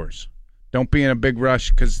your pores. Don't be in a big rush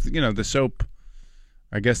because, the soap,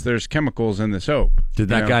 I guess there's chemicals in the soap. Did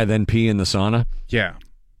that guy then pee in the sauna? Yeah.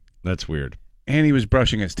 That's weird. And he was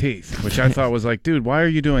brushing his teeth, which I thought was like, dude, why are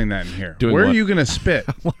you doing that in here? Where are you going to spit?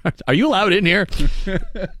 Are you allowed in here?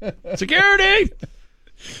 Security!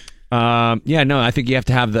 I think you have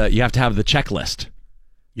to have the checklist.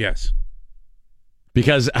 Yes.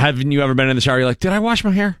 Because haven't you ever been in the shower? You're like, did I wash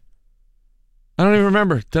my hair? I don't even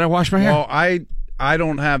remember. Did I wash my hair? Well, I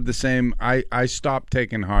don't have the same. I stopped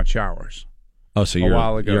taking hot showers. Oh, so a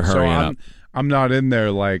while ago. You're hurrying up. I'm not in there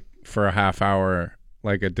like for a half hour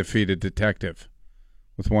like a defeated detective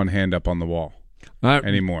with one hand up on the wall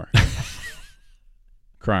anymore.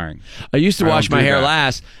 Crying. I used to wash my hair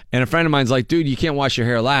last, and a friend of mine's like, dude, you can't wash your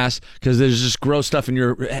hair last because there's just gross stuff in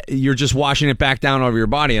you're just washing it back down over your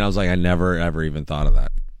body. And I was like, I never, ever even thought of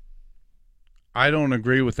that. I don't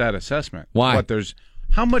agree with that assessment. Why?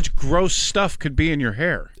 How much gross stuff could be in your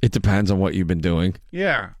hair? It depends on what you've been doing.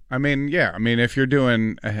 Yeah. I mean, if you're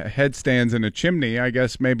doing headstands in a chimney, I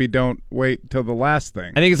guess maybe don't wait till the last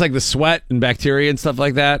thing. I think it's like the sweat and bacteria and stuff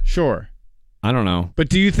like that. Sure. I don't know. But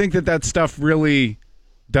do you think that stuff really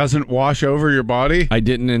doesn't wash over your body? I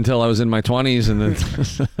didn't until I was in my 20s, and then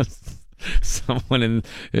someone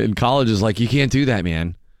in college is like, you can't do that,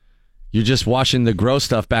 man. You're just washing the gross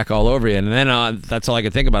stuff back all over you. And then that's all I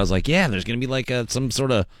could think about. I was like, yeah, there's going to be like some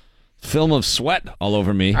sort of film of sweat all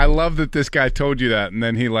over me. I love that this guy told you that, and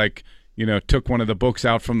then he took one of the books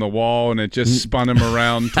out from the wall, and it just spun him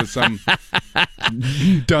around to some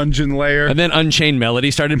dungeon lair. And then Unchained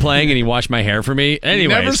Melody started playing, and he washed my hair for me. Anyways,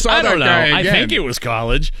 never saw I don't know. Guy again. I think it was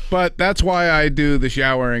college. But that's why I do the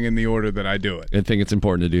showering in the order that I do it. I think it's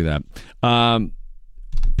important to do that.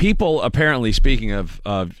 people apparently, speaking of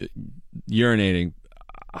urinating,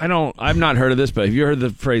 I've not heard of this, but have you heard the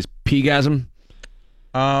phrase peegasm?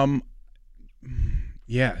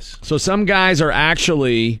 Yes. So some guys are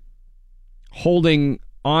actually holding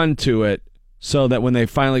on to it so that when they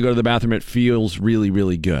finally go to the bathroom, it feels really,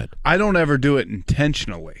 really good. I don't ever do it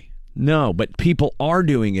intentionally. No, but people are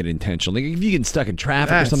doing it intentionally. If you get stuck in traffic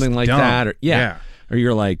That's or something like dumb. that, or Yeah. or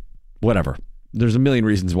you're like, whatever. There's a million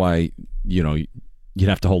reasons why, you'd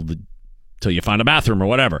have to hold till you find a bathroom or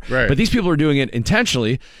whatever. Right. But these people are doing it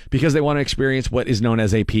intentionally because they want to experience what is known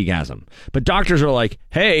as a peegasm. But doctors are like,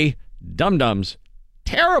 hey, dum-dums,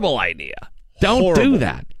 terrible idea. Don't do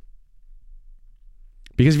that.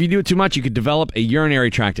 Because if you do it too much, you could develop a urinary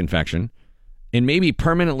tract infection and maybe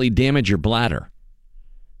permanently damage your bladder.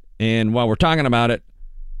 And while we're talking about it,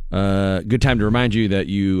 good time to remind you that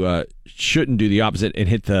you shouldn't do the opposite and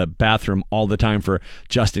hit the bathroom all the time for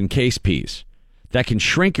just-in-case pees. That can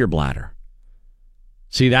shrink your bladder.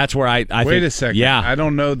 See, that's where I think... Wait a second. Yeah. I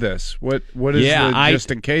don't know this. What is the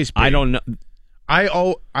just-in-case pee? I don't know.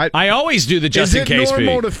 I always do the just-in-case pee. Is it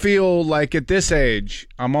normal to feel like at this age,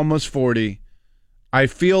 I'm almost 40, I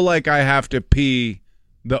feel like I have to pee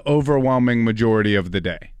the overwhelming majority of the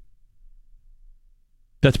day?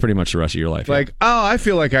 That's pretty much the rest of your life. Like, I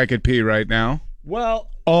feel like I could pee right now. Well,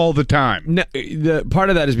 all the time. No, the part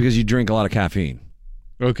of that is because you drink a lot of caffeine.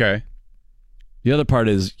 Okay. The other part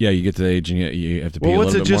is, you get to the age and you have to pee a little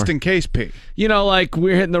bit more. What's a just-in-case pee? Like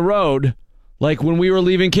we're hitting the road. Like when we were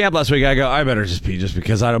leaving camp last week, I go, I better just pee just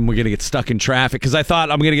because I'm going to get stuck in traffic. Because I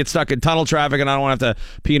thought I'm going to get stuck in tunnel traffic and I don't want to have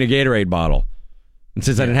to pee in a Gatorade bottle. And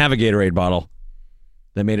since I didn't have a Gatorade bottle,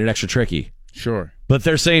 that made it extra tricky. Sure. But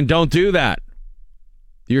they're saying don't do that.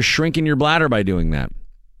 You're shrinking your bladder by doing that.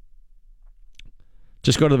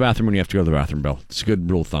 Just go to the bathroom when you have to go to the bathroom, Bill. It's a good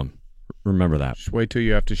rule of thumb. Remember that. Just wait till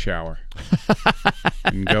you have to shower.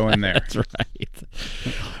 And go in there. That's right.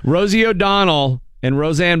 Rosie O'Donnell and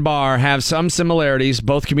Roseanne Barr have some similarities.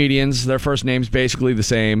 Both comedians, their first names basically the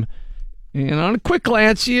same. And on a quick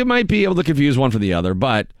glance, you might be able to confuse one from the other,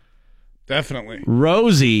 but definitely.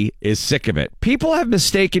 Rosie is sick of it. People have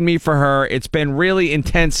mistaken me for her. It's been really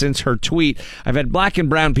intense since her tweet. I've had black and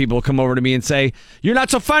brown people come over to me and say, "You're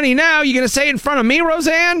not so funny now. You going to say it in front of me,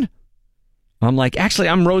 Roseanne?" I'm like, actually,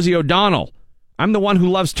 I'm Rosie O'Donnell. I'm the one who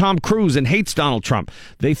loves Tom Cruise and hates Donald Trump.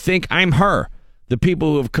 They think I'm her. The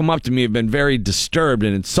people who have come up to me have been very disturbed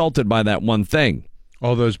and insulted by that one thing.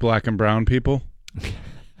 All those black and brown people?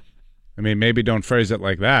 I mean, maybe don't phrase it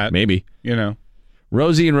like that. Maybe.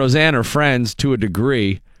 Rosie and Roseanne are friends to a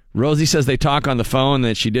degree. Rosie says they talk on the phone,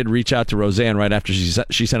 that she did reach out to Roseanne right after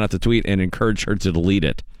she sent out the tweet and encouraged her to delete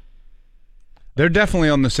it. They're definitely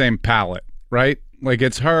on the same palette, right? Like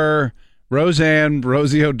it's her, Roseanne,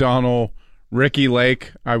 Rosie O'Donnell, Ricky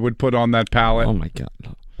Lake, I would put on that palette. Oh, my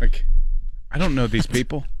God. Like, I don't know these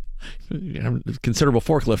people. Considerable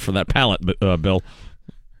forklift for that pallet, Bill.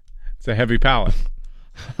 It's a heavy pallet.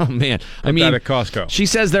 Oh, man. I mean, at Costco. She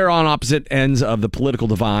says they're on opposite ends of the political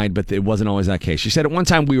divide, but it wasn't always that case. She said at one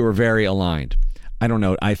time we were very aligned. I don't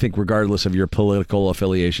know. I think regardless of your political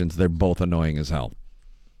affiliations, they're both annoying as hell.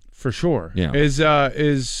 For sure. Yeah.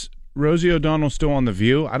 Is Rosie O'Donnell still on The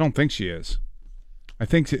View? I don't think she is. I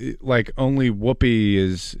think like only Whoopi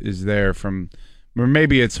is there from, or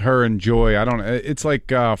maybe it's her and Joy. I don't know. It's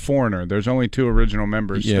like Foreigner. There's only 2 original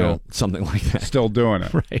members still. Something like that. Still doing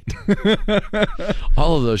it. Right.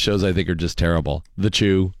 All of those shows I think are just terrible. The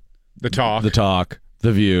Chew. The Talk.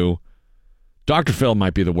 The View. Dr. Phil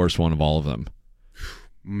might be the worst one of all of them.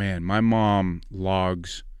 Man, my mom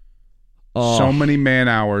logs so many man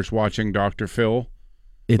hours watching Dr. Phil.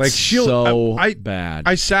 It's like so bad.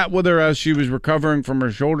 I sat with her as she was recovering from her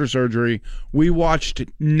shoulder surgery. We watched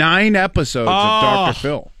 9 episodes of Dr.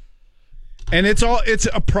 Phil. And it's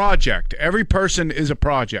a project. Every person is a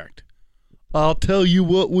project. I'll tell you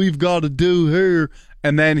what we've got to do here.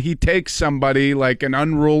 And then he takes somebody like an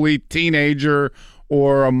unruly teenager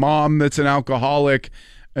or a mom that's an alcoholic,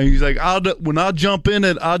 and he's like, when I jump in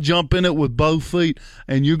it with both feet,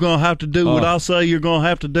 and you're going to have to do what I say you're going to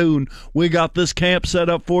have to do, and we got this camp set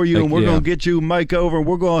up for you, and we're going to get you a makeover, and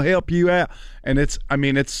we're going to help you out. And it's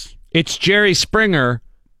Jerry Springer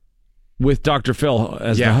with Dr. Phil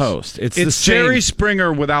as the host. It's the same. Jerry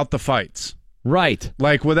Springer without the fights. Right.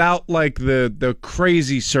 Like without like the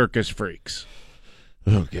crazy circus freaks.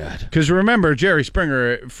 Oh, God. Because remember, Jerry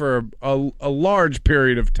Springer, for a large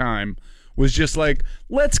period of time, was just like,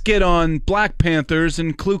 let's get on Black Panthers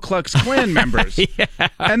and Ku Klux Klan members.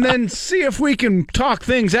 And then see if we can talk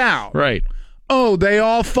things out. Right. Oh, they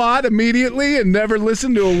all fought immediately and never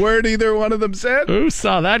listened to a word either one of them said? Who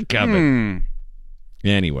saw that coming?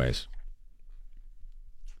 Anyways.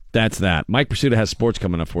 That's that. Mike Pursuta has sports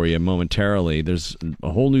coming up for you momentarily. There's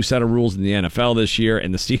a whole new set of rules in the NFL this year,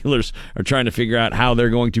 and the Steelers are trying to figure out how they're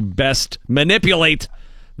going to best manipulate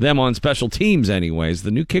them on special teams anyways.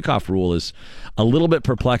 The new kickoff rule is a little bit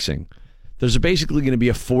perplexing. There's basically going to be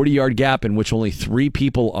a 40-yard gap in which only 3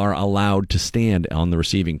 people are allowed to stand on the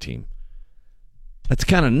receiving team. That's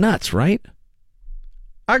kind of nuts, right?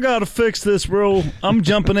 I got to fix this rule. I'm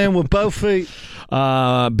jumping in with both feet.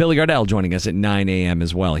 Billy Gardell joining us at 9 a.m.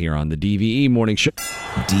 as well here on the DVE Morning Show.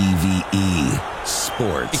 DVE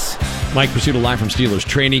Sports. Mike Pursuta live from Steelers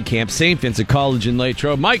training camp, St. Vincent College in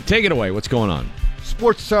Latrobe. Mike, take it away. What's going on?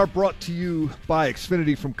 Sports Hour brought to you by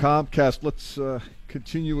Xfinity from Comcast. Let's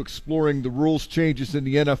continue exploring the rules changes in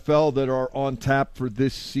the NFL that are on tap for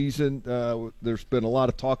this season. There's been a lot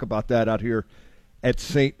of talk about that out here at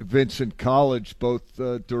St. Vincent College, both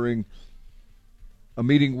during a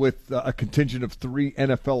meeting with a contingent of 3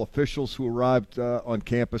 NFL officials who arrived on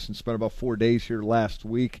campus and spent about 4 days here last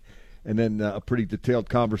week, and then a pretty detailed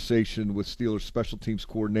conversation with Steelers special teams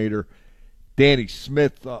coordinator Danny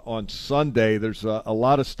Smith on Sunday. There's a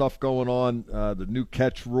lot of stuff going on. The new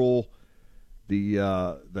catch rule,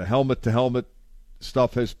 the helmet-to-helmet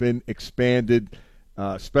stuff has been expanded.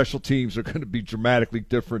 Special teams are going to be dramatically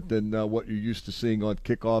different than what you're used to seeing on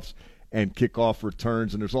kickoffs and kickoff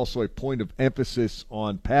returns. And there's also a point of emphasis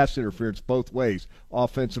on pass interference both ways,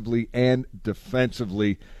 offensively and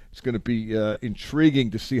defensively. It's going to be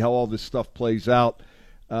intriguing to see how all this stuff plays out.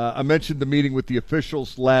 I mentioned the meeting with the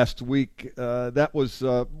officials last week. That was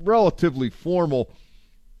relatively formal.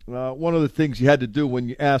 One of the things you had to do when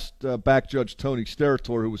you asked back Judge Tony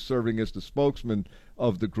Steratore, who was serving as the spokesman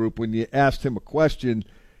of the group, when you asked him a question,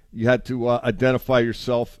 you had to identify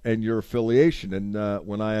yourself and your affiliation. And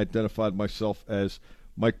when I identified myself as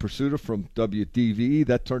Mike Pursuta from WDVE,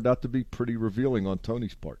 that turned out to be pretty revealing on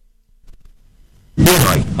Tony's part.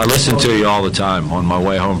 I listen to you all the time on my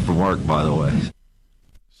way home from work, by the way.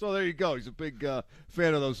 So there you go. He's a big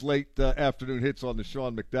fan of those late afternoon hits on the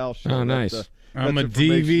Sean McDowell show. Oh, nice. I'm a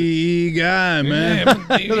DVE guy, man.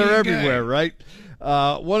 They're everywhere, right?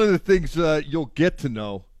 One of the things you'll get to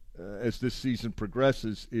know as this season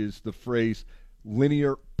progresses is the phrase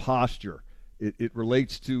linear posture. It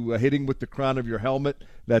relates to hitting with the crown of your helmet.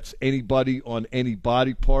 That's anybody on any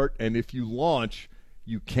body part. And if you launch,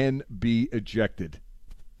 you can be ejected.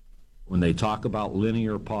 When they talk about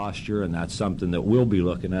linear posture, and that's something that we'll be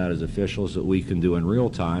looking at as officials that we can do in real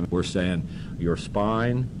time, we're saying your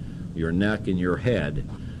spine, your neck, and your head.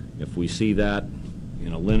 If we see that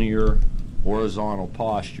in a linear horizontal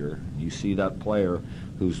posture, you see that player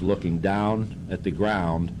who's looking down at the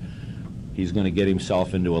ground, he's going to get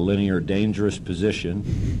himself into a linear dangerous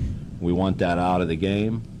position. We want that out of the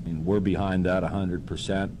game, and we're behind that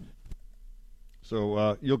 100%.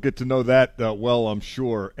 So you'll get to know that well, I'm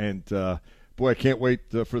sure. And, boy, I can't wait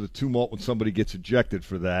for the tumult when somebody gets ejected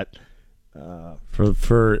for that.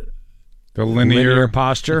 For the linear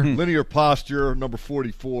posture? Linear posture, number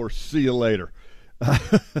 44, see you later.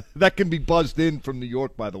 That can be buzzed in from New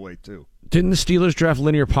York, by the way, too. Didn't the Steelers draft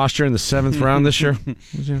linear posture in the 7th round this year?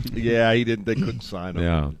 Yeah, he didn't. They couldn't sign him.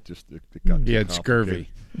 Yeah. It got he had scurvy.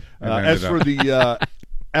 As for the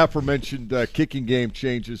aforementioned kicking game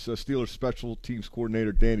changes, Steelers special teams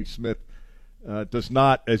coordinator Danny Smith does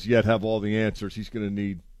not as yet have all the answers. He's going to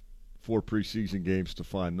need 4 preseason games to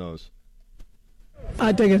find those.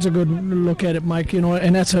 I think it's a good look at it, Mike.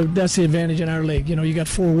 And that's the advantage in our league. You got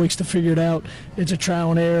 4 weeks to figure it out. It's a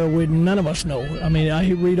trial and error. None of us know. I mean,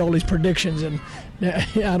 I read all these predictions, and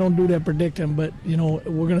I don't do that predicting. But we're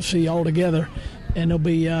going to see all together, and there'll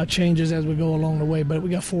be changes as we go along the way. But we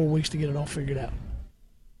got 4 weeks to get it all figured out.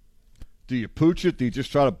 Do you pooch it? Do you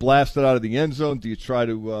just try to blast it out of the end zone? Do you try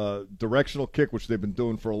to directional kick, which they've been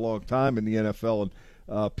doing for a long time in the NFL,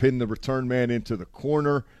 and pin the return man into the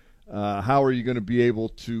corner? How are you going to be able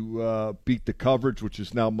to beat the coverage, which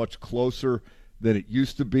is now much closer than it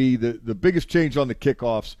used to be? The biggest change on the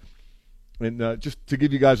kickoffs, and just to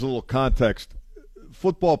give you guys a little context,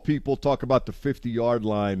 football people talk about the 50-yard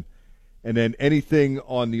line, and then anything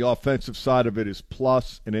on the offensive side of it is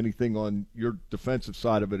plus, and anything on your defensive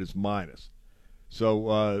side of it is minus.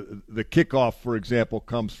 So the kickoff, for example,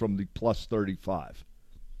 comes from the plus 35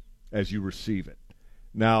 as you receive it.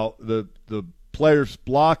 Now, the players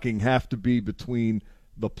blocking have to be between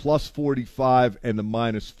the plus 45 and the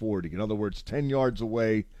minus 40. In other words, 10 yards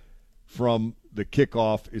away from the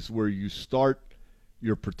kickoff is where you start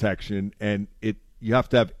your protection, and you have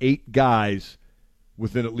to have 8 guys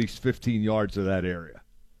within at least 15 yards of that area.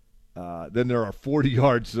 Then there are 40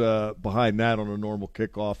 yards behind that on a normal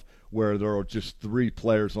kickoff where there are just 3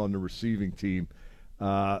 players on the receiving team.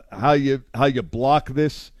 How you block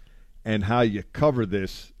this and how you cover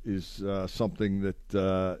this is something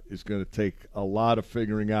that is going to take a lot of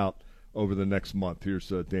figuring out over the next month.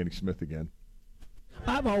 Here's Danny Smith again.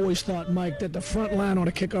 I've always thought, Mike, that the front line on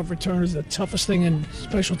a kickoff return is the toughest thing in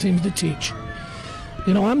special teams to teach.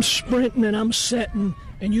 You know, I'm sprinting and I'm setting,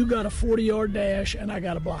 and you got a 40-yard dash, and I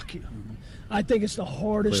got to block you. I think it's the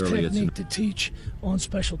hardest technique to teach on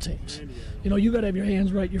special teams. You know, you got to have your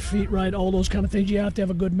hands right, your feet right, all those kind of things. You have to have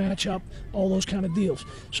a good matchup, all those kind of deals.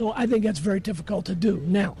 So I think that's very difficult to do.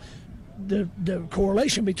 Now, the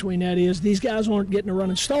correlation between that is these guys aren't getting a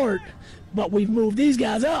running start, but we've moved these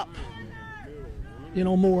guys up. You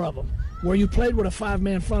know, more of them. Where you played with a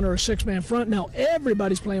 5-man front or a 6-man front, now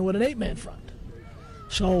everybody's playing with an 8-man front.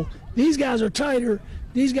 So these guys are tighter.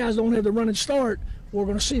 These guys don't have the running start. We're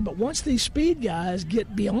going to see. But once these speed guys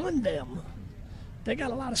get beyond them, they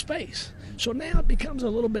got a lot of space. So now it becomes a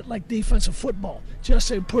little bit like defensive football. Just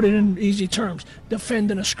to put it in easy terms,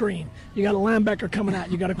 defending a screen. You got a linebacker coming out.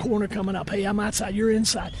 You got a corner coming up. Hey, I'm outside. You're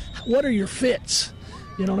inside. What are your fits?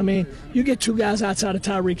 You know what I mean? You get two guys outside of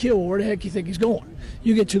Tyreek Hill, where the heck you think he's going?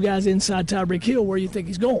 You get two guys inside Tyreek Hill, where you think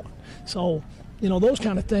he's going? So, you know, those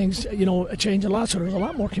kind of things, you know, change a lot. So there's a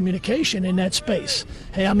lot more communication in that space.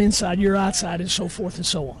 Hey, I'm inside, you're outside, and so forth and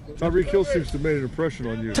so on. Tyreek Hill seems to have made an impression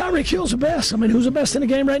on you. Tyreek Hill's the best. I mean, who's the best in the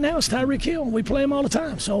game right now? It's Tyreek Hill. We play him all the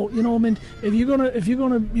time. So, you know, I mean, if you're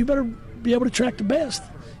gonna, you better be able to track the best.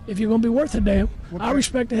 If you're going to be worth a damn. Okay. I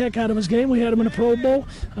respect the heck out of his game. We had him in the Pro Bowl.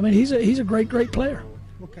 I mean, he's a great player.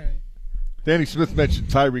 Okay. Danny Smith mentioned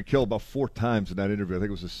Tyreek Hill about 4 times in that interview. I think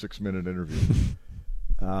it was a 6-minute interview.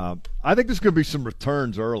 I think there's going to be some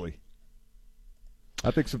returns early.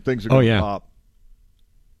 I think some things are going to pop.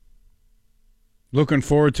 Looking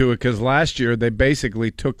forward to it because last year they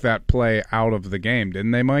basically took that play out of the game,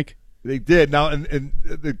 didn't they, Mike? They did. Now, and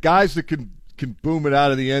the guys that can boom it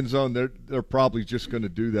out of the end zone, they're probably just going to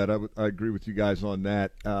do that. I agree with you guys on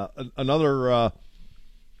that. Another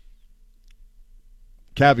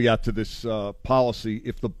caveat to this policy: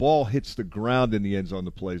 if the ball hits the ground in the end zone,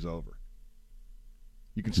 the play's over.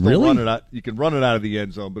 You can still run it out. You can run it out of the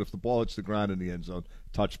end zone, but if the ball hits the ground in the end zone,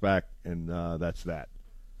 touchback, and that's that.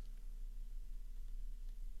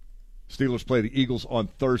 Steelers play the Eagles on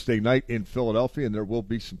Thursday night in Philadelphia, and there will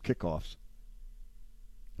be some kickoffs.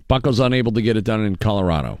 Bucco's unable to get it done in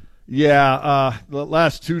Colorado. Yeah, the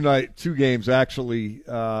last two games actually,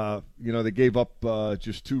 they gave up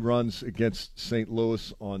just 2 runs against St.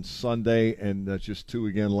 Louis on Sunday and just 2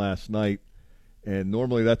 again last night. And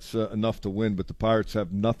normally that's enough to win, but the Pirates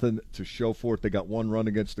have nothing to show for it. They got 1 run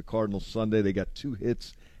against the Cardinals Sunday. They got 2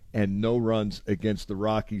 hits and no runs against the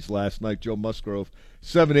Rockies last night. Joe Musgrove,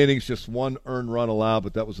 7 innings, just 1 earned run allowed,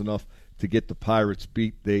 but that was enough to get the Pirates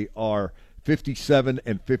beat. They are 57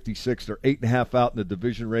 and 56. They're 8.5 out in the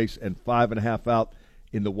division race and 5.5 out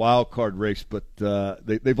in the wild card race. But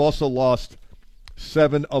they've also lost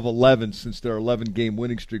 7 of 11 since their 11-game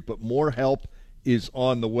winning streak. But more help is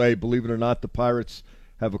on the way. Believe it or not, the Pirates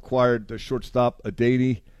have acquired the shortstop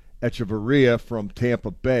Adeiny Echeverria from Tampa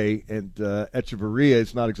Bay. And Echeverria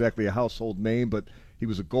is not exactly a household name, but he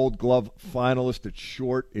was a Gold Glove finalist at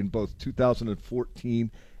short in both 2014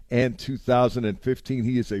 and 2015.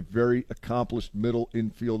 He is a very accomplished middle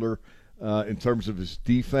infielder in terms of his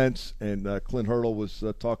defense. And Clint Hurdle was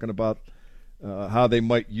talking about how they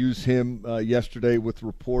might use him yesterday with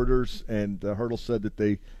reporters. And Hurdle said that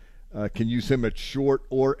they can use him at short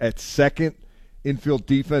or at second. Infield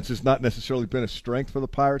defense has not necessarily been a strength for the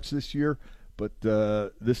Pirates this year, but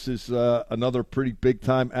this is another pretty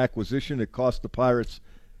big-time acquisition. It cost the Pirates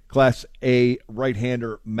Class A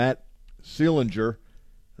right-hander Matt Seelinger.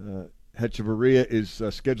 Echeverria is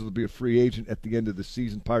scheduled to be a free agent at the end of the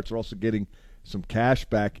season. Pirates are also getting some cash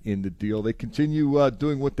back in the deal. They continue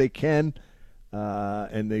doing what they can,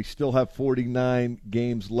 and they still have 49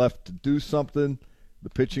 games left to do something. The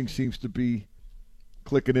pitching seems to be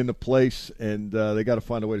clicking into place, and they got to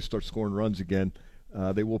find a way to start scoring runs again.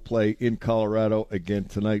 They will play in Colorado again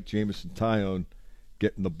tonight. Jameson Taillon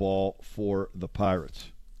getting the ball for the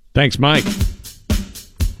Pirates. Thanks, Mike.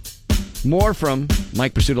 More from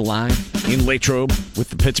Mike Pursuta live in Latrobe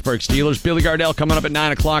with the Pittsburgh Steelers. Billy Gardell coming up at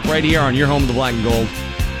 9 o'clock right here on your home of the black and gold.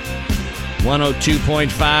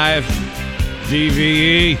 102.5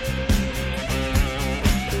 DVE.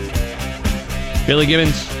 Billy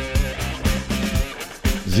Gibbons.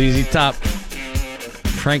 ZZ Top.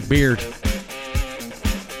 Frank Beard.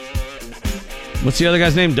 What's the other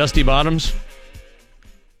guy's name? Dusty Bottoms?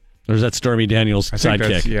 Or is that Stormy Daniels'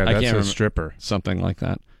 sidekick? That's a stripper. Something like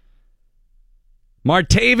that.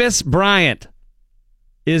 Martavis Bryant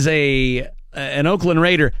is a an Oakland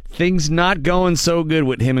Raider, things not going so good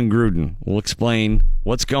with him and Gruden. We'll explain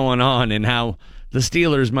what's going on and how the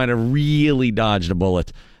Steelers might have really dodged a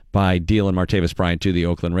bullet by dealing Martavis Bryant to the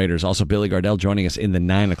Oakland Raiders. Also, Billy Gardell joining us in the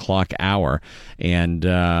 9 o'clock hour, and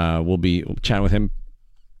we'll be chatting with him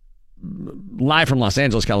live from Los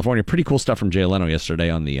Angeles, California. Pretty cool stuff from Jay Leno yesterday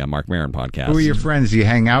on the Mark Maron podcast. Who are your friends? Do you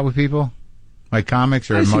hang out with people? Like comics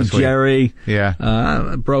or I see mostly? Jerry.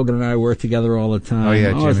 Yeah. Brogan and I work together all the time. Oh, yeah,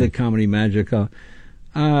 I was Jimmy. at Comedy Magic. Billy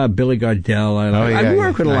Gardell. I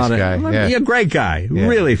work with a Nice lot of guy. Yeah. great guy. Yeah.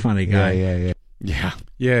 Really funny guy. Yeah.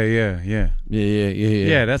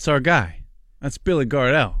 Yeah, that's our guy. That's Billy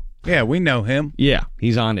Gardell. Yeah, we know him. Yeah,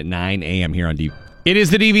 he's on at 9 a.m. here on DV. It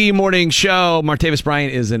is the DVE Morning Show. Martavis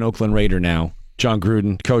Bryant is an Oakland Raider now. John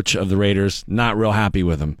Gruden, coach of the Raiders, not real happy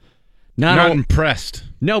with him. Not impressed.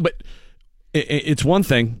 No, but it's one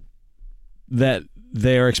thing that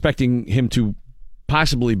they're expecting him to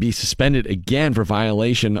possibly be suspended again for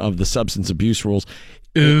violation of the substance abuse rules,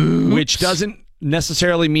 which doesn't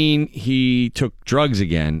necessarily mean he took drugs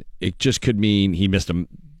again. It just could mean he missed a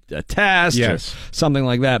test or something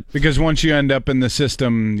like that. Because once you end up in the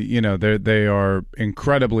system, they are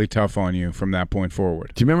incredibly tough on you from that point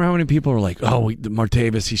forward. Do you remember how many people were like,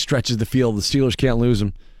 Martavis, he stretches the field, the Steelers can't lose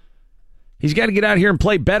him? He's got to get out here and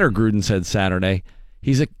play better, Gruden said Saturday.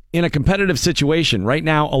 He's in a competitive situation. Right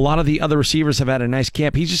now, a lot of the other receivers have had a nice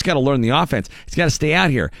camp. He's just got to learn the offense. He's got to stay out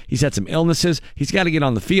here. He's had some illnesses. He's got to get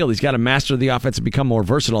on the field. He's got to master the offense and become more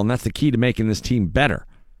versatile, and that's the key to making this team better.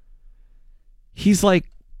 He's like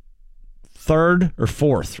third or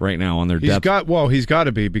fourth right now on their depth. He's got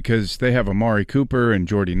to be, because they have Amari Cooper and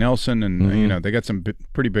Jordy Nelson, and they got some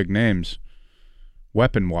pretty big names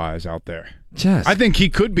weapon-wise out there. Yes. I think he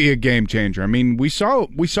could be a game changer. I mean, we saw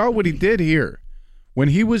what he did here. When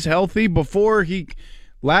he was healthy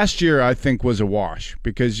last year, I think, was a wash,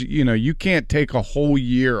 because, you can't take a whole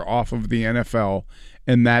year off of the NFL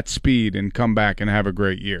and that speed and come back and have a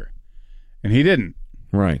great year. And he didn't.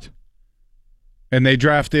 Right. And they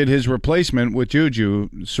drafted his replacement with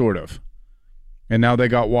Juju, sort of. And now they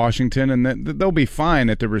got Washington, and they'll be fine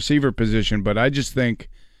at the receiver position, but I just think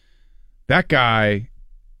that guy,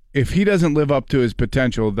 if he doesn't live up to his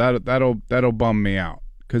potential, that'll bum me out.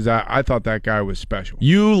 Because I thought that guy was special.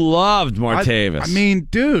 You loved Martavis. I mean,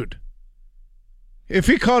 dude, if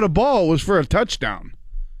he caught a ball, it was for a touchdown.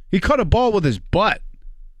 He caught a ball with his butt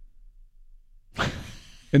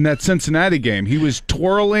in that Cincinnati game. He was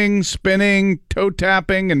twirling, spinning,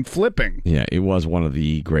 toe-tapping, and flipping. Yeah, it was one of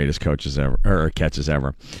the greatest coaches ever, or catches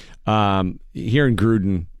ever. Hearing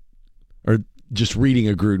Gruden, or just reading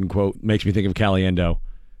a Gruden quote, makes me think of Caliendo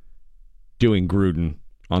doing Gruden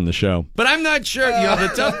on the show. But I'm not sure,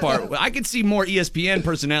 the tough part, I could see more ESPN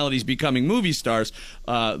personalities becoming movie stars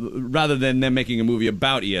rather than them making a movie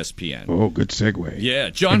about ESPN. Oh, good segue. Yeah,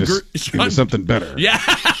 into something better. Yeah,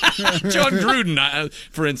 John Gruden,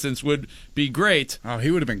 for instance, would be great. Oh,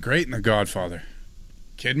 he would have been great in The Godfather.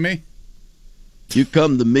 Kidding me? You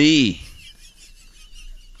come to me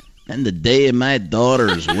and the day of my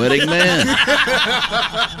daughter's wedding, man.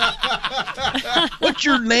 What's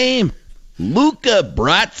your name? Luca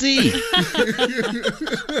Brasi.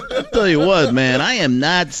 I'll tell you what, man, I am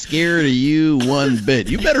not scared of you one bit.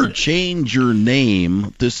 You better change your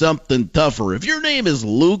name to something tougher. If your name is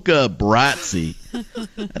Luca Brasi,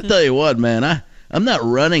 I tell you what, man, I'm not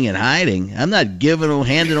running and hiding. I'm not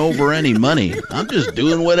handing over any money. I'm just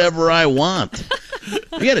doing whatever I want.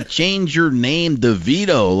 You got to change your name to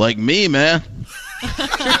Vito, like me, man.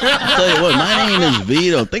 I'll tell you what, my name is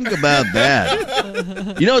Vito. Think about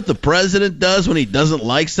that. You know what the president does when he doesn't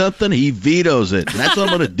like something? He vetoes it. And that's what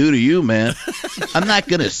I'm going to do to you, man. I'm not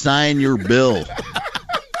going to sign your bill.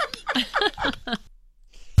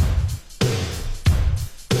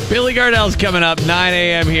 Billy Gardell's coming up 9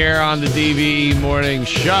 a.m. here on the DVE Morning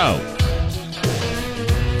Show.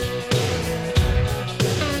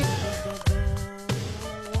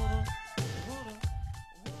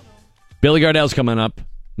 Billy Gardell's coming up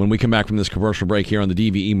when we come back from this commercial break here on the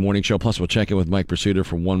DVE Morning Show. Plus, we'll check in with Mike Pursuta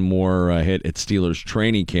for one more hit at Steelers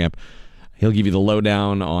training camp. He'll give you the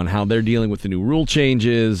lowdown on how they're dealing with the new rule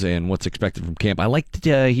changes and what's expected from camp. I liked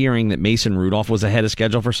hearing that Mason Rudolph was ahead of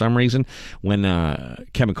schedule for some reason when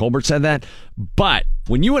Kevin Colbert said that. But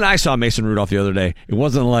when you and I saw Mason Rudolph the other day, it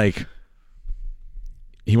wasn't like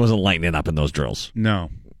he wasn't lighting it up in those drills.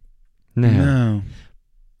 No.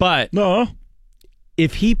 But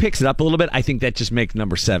if he picks it up a little bit, I think that just makes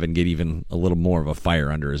number 7 get even a little more of a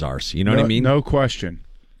fire under his arse. You know what I mean? No question.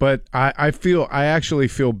 But I actually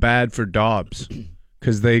feel bad for Dobbs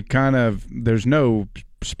because there's no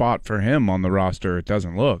spot for him on the roster. It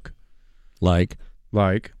doesn't look like.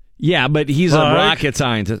 Yeah, but he's a rocket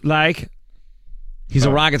scientist. He's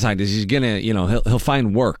a rocket scientist. He's gonna, he'll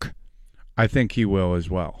find work. I think he will as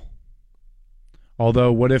well.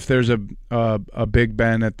 Although, what if there's a Big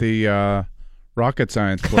Ben at the rocket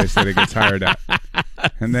science place that he gets hired at,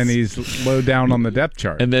 and then he's low down on the depth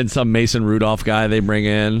chart, and then some Mason Rudolph guy they bring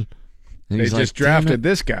in. They just drafted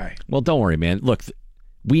this guy. Well, don't worry, man. Look,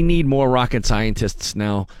 we need more rocket scientists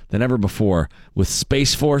now than ever before. With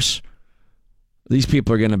Space Force, these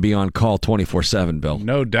people are going to be on call 24/7, Bill.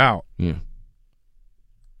 No doubt. Yeah.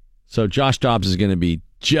 So Josh Dobbs is going to be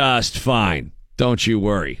just fine. Don't you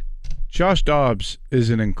worry. Josh Dobbs is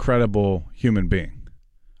an incredible human being.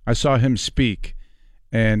 I saw him speak,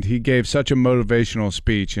 and he gave such a motivational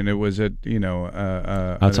speech, and it was at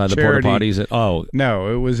outside the porta potties.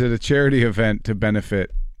 No, it was at a charity event to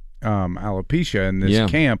benefit alopecia in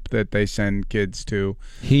this camp that they send kids to.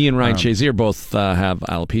 He and Ryan Shazier both have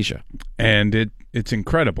alopecia, and it's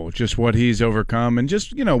incredible just what he's overcome, and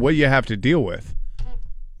just what you have to deal with,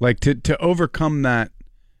 like to overcome that.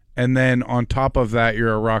 And then on top of that,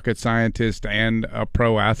 you're a rocket scientist and a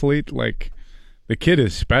pro athlete. Like, the kid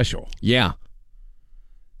is special. Yeah.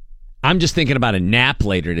 I'm just thinking about a nap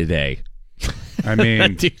later today. I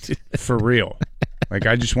mean, for real. Like,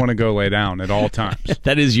 I just want to go lay down at all times.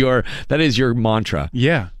 That is your mantra.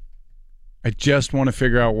 Yeah. I just want to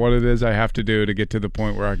figure out what it is I have to do to get to the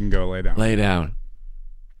point where I can go lay down. Lay down.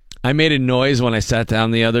 I made a noise when I sat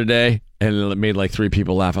down the other day, and it made like 3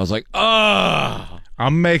 people laugh. I was like, oh.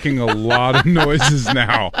 I'm making a lot of noises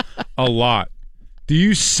now. A lot. Do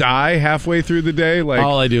you sigh halfway through the day? Like,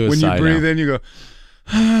 all I do is when sigh you breathe now. in, you go,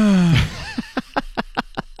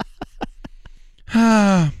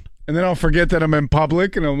 and then I'll forget that I'm in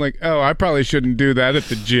public, and I'm like, oh, I probably shouldn't do that at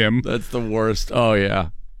the gym. That's the worst. Oh yeah,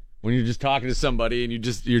 when you're just talking to somebody and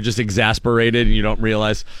you're just exasperated and you don't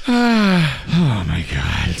realize. Oh my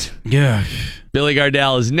God. Yeah. Billy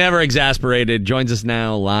Gardell is never exasperated. Joins us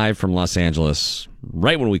now live from Los Angeles.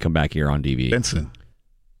 Right when we come back here on DVE. Benson.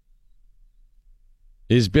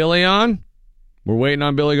 Is Billy on? We're waiting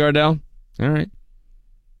on Billy Gardell. All right.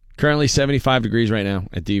 Currently 75 degrees right now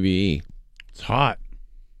at DVE. It's hot.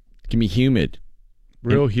 It's going to be humid.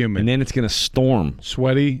 Real humid. And then it's going to storm.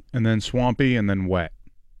 Sweaty, and then swampy, and then wet.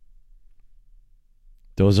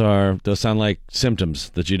 Those sound like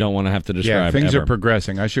symptoms that you don't want to have to describe. Yeah, things ever. are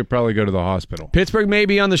progressing. I should probably go to the hospital. Pittsburgh may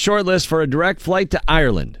be on the short list for a direct flight to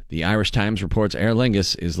Ireland. The Irish Times reports Aer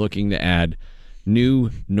Lingus is looking to add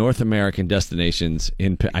new North American destinations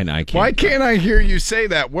in. Why can't I hear you say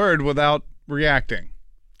that word without reacting?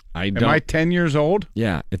 Am I 10 years old?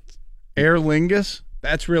 Yeah, it's Aer Lingus.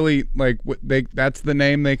 That's really like that's the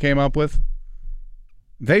name they came up with.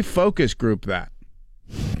 They focus group that.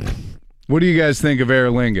 What do you guys think of Aer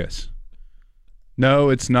Lingus? No,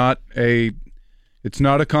 it's not a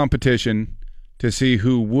competition to see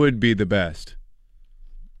who would be the best.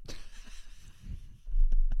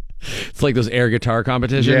 It's like those air guitar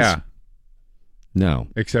competitions. Yeah. No,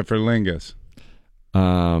 except for Lingus.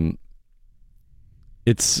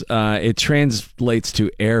 It translates to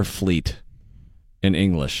air fleet in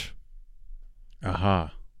English.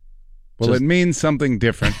 Aha. Well, it means something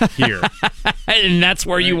different here. And that's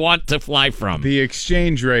where you want to fly from. The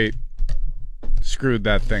exchange rate screwed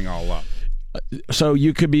that thing all up. So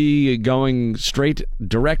you could be going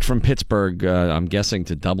direct from Pittsburgh, I'm guessing,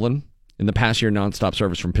 to Dublin. In the past year, nonstop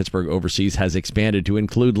service from Pittsburgh overseas has expanded to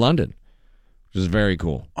include London, which is very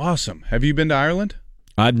cool. Awesome. Have you been to Ireland?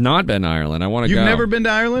 I've not been to Ireland. I want to go. You've never been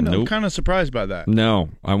to Ireland? Nope. I'm kind of surprised by that. No,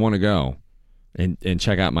 I want to go and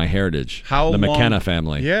check out my heritage. The McKenna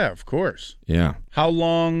family. Yeah, of course. Yeah. How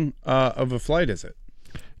long of a flight is it?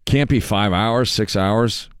 Can't be 5 hours, 6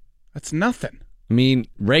 hours. That's nothing. I mean,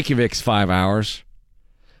 Reykjavik's 5 hours.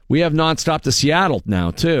 We have nonstop to Seattle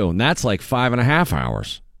now, too, and that's like 5.5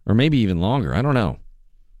 hours, or maybe even longer. I don't know.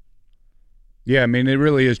 Yeah, I mean, it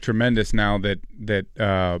really is tremendous now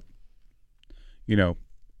that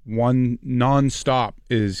one nonstop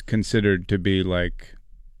is considered to be like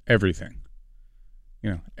everything.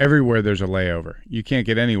 Everywhere there's a layover. You can't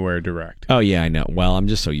get anywhere direct. Oh, yeah, I know. Well, I'm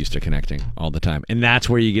just so used to connecting all the time. And that's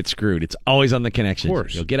where you get screwed. It's always on the connection. Of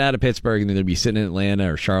course. You'll get out of Pittsburgh, and then they'll be sitting in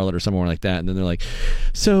Atlanta or Charlotte or somewhere like that, and then they're like,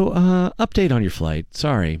 so, update on your flight.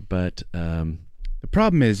 Sorry, but... The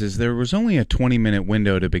problem is there was only a 20-minute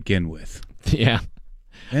window to begin with. Yeah.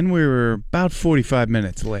 And we were about 45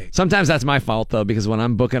 minutes late. Sometimes that's my fault, though, because when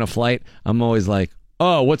I'm booking a flight, I'm always like,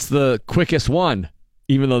 oh, what's the quickest one?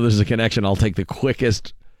 Even though there's a connection, I'll take the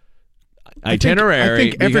quickest itinerary. I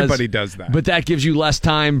think everybody does that. But that gives you less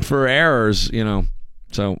time for errors,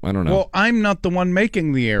 So, I don't know. Well, I'm not the one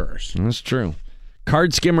making the errors. That's true.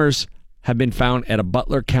 Card skimmers have been found at a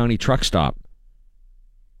Butler County truck stop.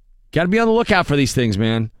 Got to be on the lookout for these things,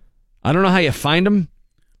 man. I don't know how you find them.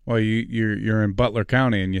 Well, you're in Butler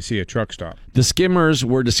County and you see a truck stop. The skimmers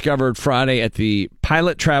were discovered Friday at the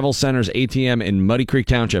Pilot Travel Center's ATM in Muddy Creek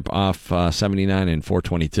Township off 79 and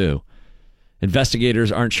 422.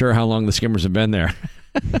 Investigators aren't sure how long the skimmers have been there.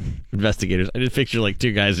 Investigators. I just picture like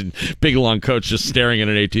two guys in big long coats just staring at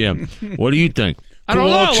an ATM. What do you think? I don't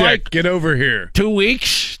know. Check. Like Get over here. 2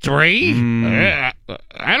 weeks? 3? I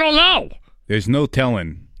don't know. There's no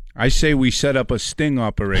telling. I say we set up a sting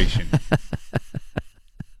operation.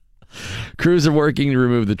 Crews are working to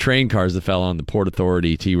remove the train cars that fell on the Port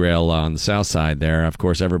Authority T-rail on the south side there. Of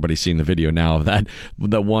course, everybody's seen the video now of that.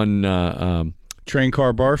 The one... train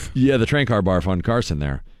car barf? Yeah, the train car barf on Carson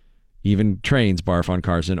there. Even trains barf on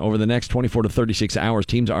Carson. Over the next 24 to 36 hours,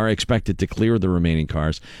 teams are expected to clear the remaining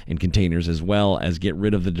cars and containers as well as get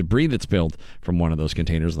rid of the debris that's spilled from one of those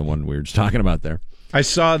containers, the one we were just talking about there. I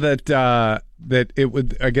saw that that it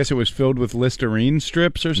would. I guess it was filled with Listerine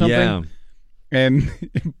strips or something. Yeah. And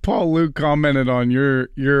Paul Luke commented on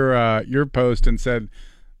your post and said,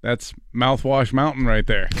 "That's Mouthwash Mountain right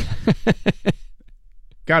there."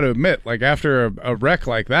 Got to admit, like after a wreck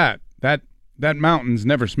like that mountain's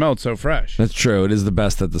never smelled so fresh. That's true. It is the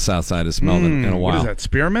best that the South Side has smelled in a while. What is that,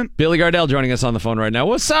 spearmint? Billy Gardell joining us on the phone right now.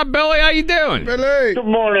 What's up, Billy? How you doing? Billy. Good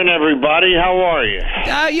morning, everybody. How are you?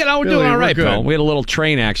 We're doing all right, Bill. We had a little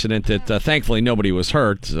train accident that thankfully nobody was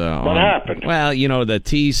hurt. What happened? Well, the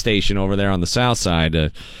T station over there on the South Side,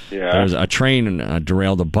 there was a train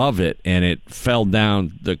derailed above it, and it fell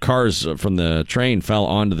down. The cars from the train fell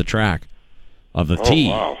onto the track of the T.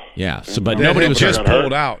 Wow. Yeah, but nobody was just hurt.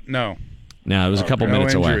 pulled out. No, it was a couple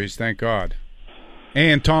minutes away. No away. injuries, thank God.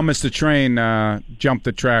 And Thomas the Train jumped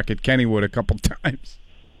the track at Kennywood a couple times.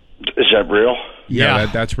 Is that real? Yeah,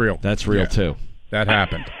 that's real. That's real, too. That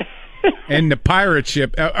happened. And the pirate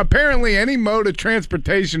ship, apparently any mode of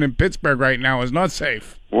transportation in Pittsburgh right now is not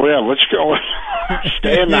safe. Well, yeah, let's go.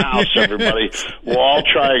 Stay in the house, everybody. We'll all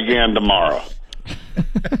try again tomorrow.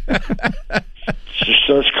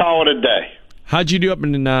 Let's call it a day. How'd you do up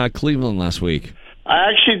in Cleveland last week?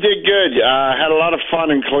 I actually did good. I had a lot of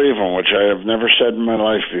fun in Cleveland, which I have never said in my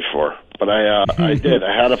life before. But I did.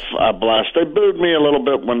 I had a blast. They booed me a little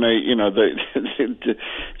bit when they,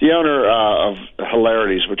 the owner of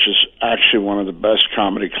Hilarities, which is actually one of the best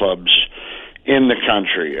comedy clubs in the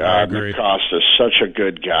country. Nick Costa's such a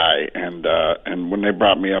good guy, and when they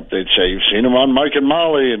brought me up, they'd say, "You've seen him on Mike and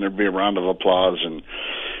Molly," and there'd be a round of applause, and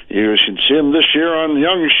you should see him this year on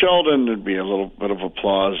Young Sheldon. There'd be a little bit of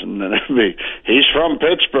applause, and then it'd be, "He's from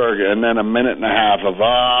Pittsburgh," and then a minute and a half of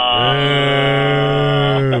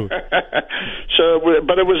So,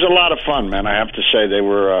 but it was a lot of fun, man. I have to say they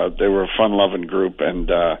were a fun-loving group, and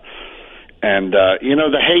the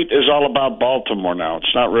hate is all about Baltimore now.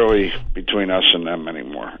 It's not really between us and them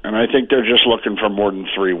anymore, and I think they're just looking for more than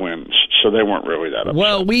 3 wins, so they weren't really that upset.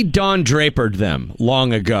 Well, we Don Drapered them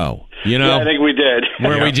long ago. Yeah, I think we did.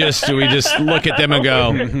 Where we just look at them and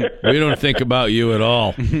go, "We don't think about you at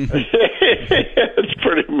all." That's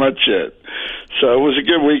pretty much it. So it was a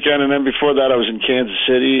good weekend, and then before that I was in Kansas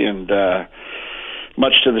City, and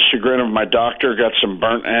much to the chagrin of my doctor, got some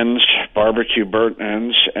burnt ends, barbecue burnt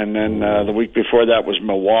ends, and then the week before that was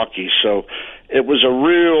Milwaukee. So it was a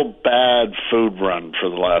real bad food run for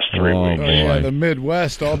the last 3 weeks. Oh, yeah, the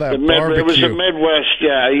Midwest, all that barbecue. It was the Midwest,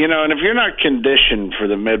 yeah. And if you're not conditioned for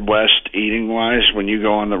the Midwest eating-wise when you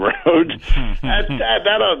go on the road,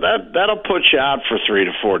 that'll put you out for 3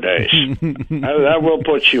 to 4 days. That will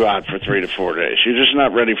put you out for 3 to 4 days. You're just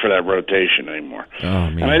not ready for that rotation anymore.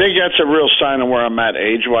 Oh, man. And I think that's a real sign of where I'm at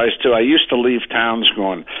age-wise, too. I used to leave towns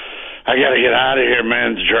going, "I got to get out of here,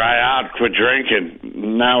 man, to dry out, quit drinking."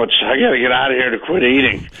 Now it's, "I got to get out of here to quit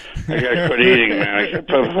eating. I got to quit eating, man. I got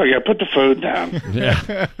to put the food down."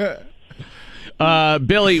 Yeah.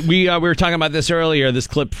 Billy, we were talking about this earlier, this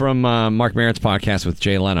clip from Mark Maron's podcast with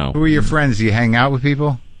Jay Leno. Who are your friends? Do you hang out with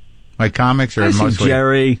people? Like comics or I see mostly?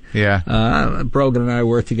 Jerry. Yeah. Brogan and I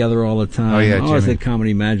work together all the time. Oh, yeah, I was Jimmy. at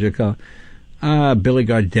Comedy Magic. Billy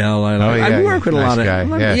Gardell. I work with a nice lot of guy.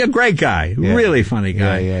 Yeah, great guy. Yeah. Really funny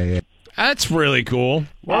guy. Yeah. That's really cool.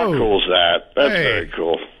 How cool is that? That's very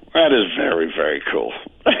cool. That is very, very cool.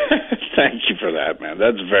 Thank you for that, man.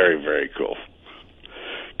 That's very, very cool.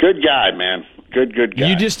 Good guy, man. Good guy.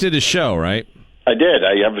 You just did a show, right? I did.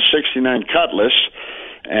 I have a 69 Cutlass,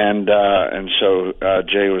 and so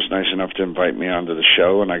Jay was nice enough to invite me onto the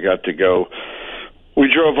show, and I got to go. We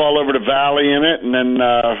drove all over the valley in it, and then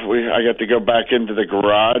I got to go back into the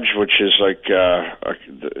garage, which is like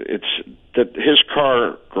his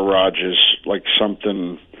car garage is like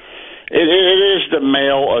something. It is the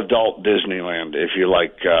male adult Disneyland if you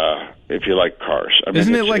like cars. I mean,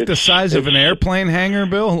 isn't it like the size of an airplane hangar,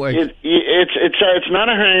 Bill? Like it's not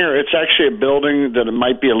a hangar. It's actually a building that it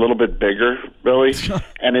might be a little bit bigger, Billy.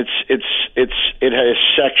 And it has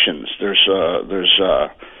sections. There's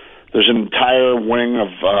an entire wing of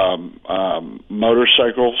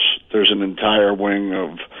motorcycles. There's an entire wing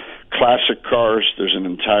of classic cars. There's an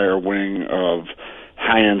entire wing of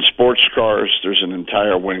high-end sports cars. There's an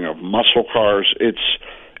entire wing of muscle cars. It's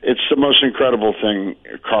the most incredible thing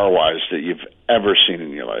car-wise that you've ever seen in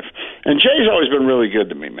your life. And Jay's always been really good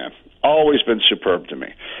to me, man. Always been superb to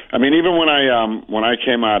me. I mean, even when I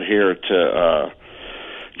came out here to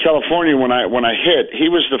California, when I hit, he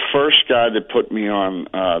was the first guy that put me on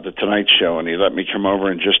the Tonight Show, and he let me come over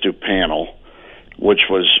and just do panel, which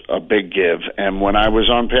was a big give. And when I was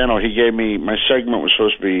on panel, he gave me, my segment was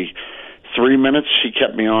supposed to be 3 minutes. He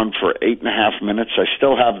kept me on for 8.5 minutes. I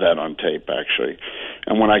still have that on tape, actually.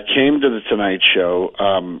 And when I came to the Tonight Show,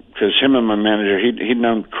 because him and my manager, he'd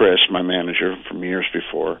known Chris, my manager, from years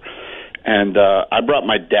before. And I brought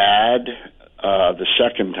my dad the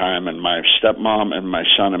second time, and my stepmom, and my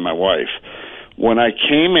son, and my wife. When I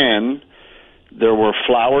came in, there were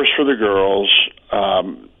flowers for the girls.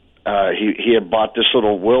 He had bought this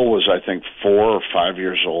little, Will was, I think, 4 or 5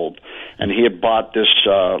 years old, and he had bought this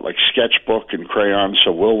like sketchbook and crayons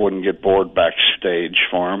so Will wouldn't get bored backstage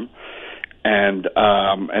for him. And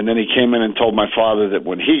then he came in and told my father that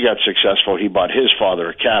when he got successful, he bought his father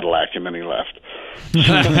a Cadillac, and then he left. He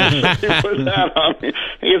put that on me.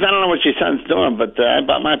 He goes, I don't know what your son's doing, but I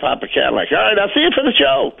bought my pop a Cadillac. All right, I'll see you for the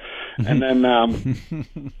show. And then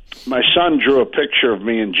my son drew a picture of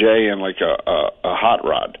me and Jay in like a hot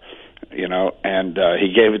rod, you know, and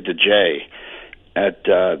he gave it to Jay at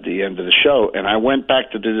the end of the show. And I went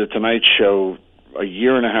back to do the Tonight Show a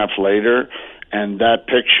year and a half later, and that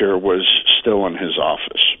picture was still in his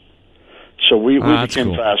office. So we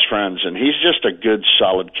became fast friends, and he's just a good,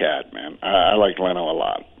 solid cat, man. I like Leno a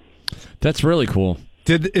lot. That's really cool.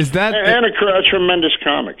 And a tremendous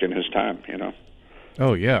comic in his time, you know.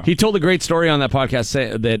 Oh, yeah. He told a great story on that podcast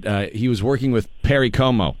that he was working with Perry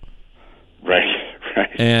Como. Right.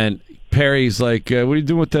 And Perry's like, what are you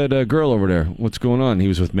doing with that girl over there? What's going on? He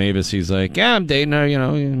was with Mavis. He's like, yeah, I'm dating her, you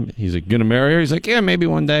know. He's like, gonna marry her? He's like, yeah, maybe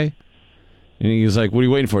one day. And he's like, what are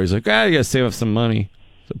you waiting for? He's like, you gotta save up some money.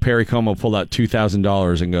 So Perry Como pulled out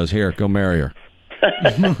 $2,000 and goes, here, go marry her.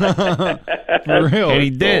 For real? And he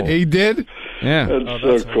did. He did? Yeah.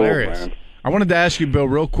 That's so hilarious. Cool, man. I wanted to ask you, Bill,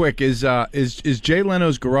 real quick: is Jay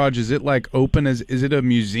Leno's garage? Is it like open? Is it a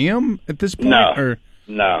museum at this point? No.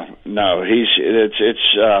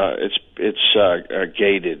 It's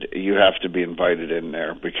gated. You have to be invited in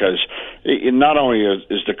there because not only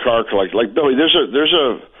is the car collected, like Billy,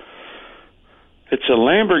 it's a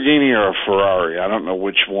Lamborghini or a Ferrari. I don't know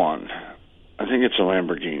which one. I think it's a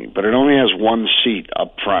Lamborghini, but it only has one seat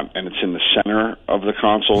up front, and it's in the center of the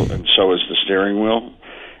console, and so is the steering wheel.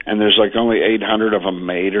 And there's like only 800 of them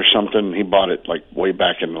made or something. He bought it like way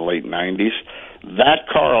back in the late 90s. That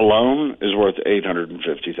car alone is worth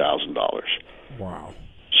 $850,000. Wow.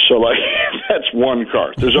 So like that's one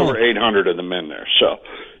car. There's over 800 of them in there. So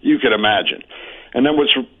you can imagine. And then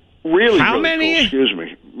what's really many? Cool, excuse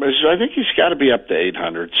me. I think he's got to be up to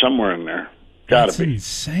 800 somewhere in there. Got to be.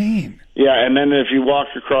 Insane. Yeah, and then if you walk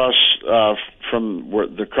across from where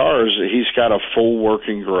the cars, he's got a full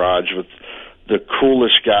working garage with the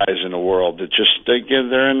coolest guys in the world that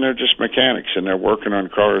they're in there just mechanics and they're working on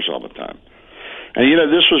cars all the time. And you know,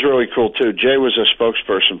 this was really cool too. Jay was a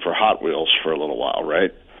spokesperson for Hot Wheels for a little while,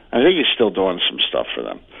 right? I think he's still doing some stuff for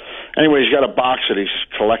them. Anyway, he's got a box of these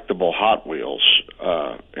collectible Hot Wheels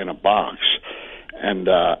in a box, and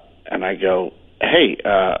I go, hey,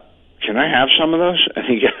 can I have some of those? And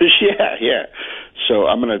he goes, yeah. So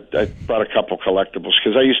I brought a couple collectibles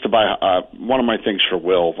because I used to buy one of my things for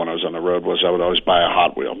Will when I was on the road was I would always buy a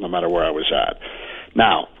Hot Wheel no matter where I was at.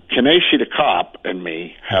 Now, Canacey the cop and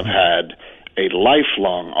me have had a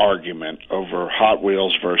lifelong argument over Hot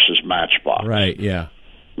Wheels versus Matchbox. Right, yeah.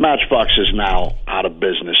 Matchbox is now out of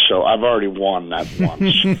business, so I've already won that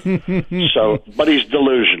once. But he's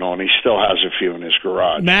delusional, and he still has a few in his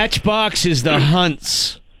garage. Matchbox is the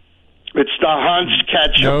Hunts. It's the Hunts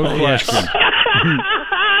ketchup. No question.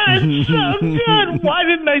 It's so good. Why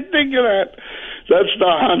didn't I think of that? That's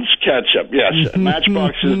the Hunts ketchup. Yes,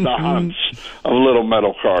 Matchbox is the Hunts of little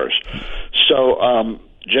metal cars. So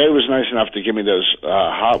Jay was nice enough to give me those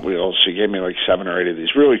Hot Wheels. He gave me like 7 or 8 of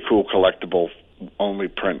these really cool collectible only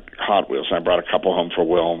print Hot Wheels. And I brought a couple home for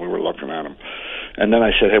Will, and we were looking at them. And then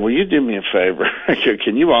I said, hey, will you do me a favor?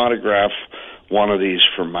 Can you autograph one of these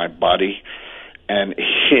for my buddy? and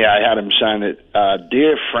I had him sign it.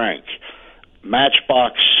 Dear Frank,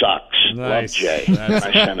 Matchbox sucks. Love, Jay. I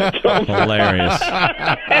sent it to him. Hilarious.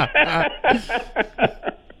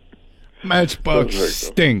 Matchbox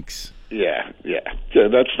stinks. Yeah.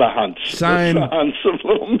 That's the Hunts. Sign That's the Hunts of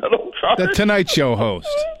Little Metal Cars. The Tonight Show host.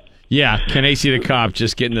 Yeah, Canacey the Cop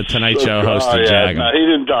just getting the Tonight Show host to jag him. No, he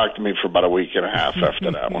didn't talk to me for about a week and a half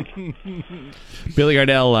after that one. Billy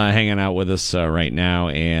Gardell hanging out with us right now,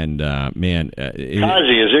 and man,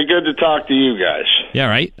 Kazi, is it good to talk to you guys? Yeah,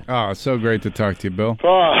 right. Oh, so great to talk to you, Bill.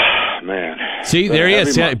 Oh man, see, there he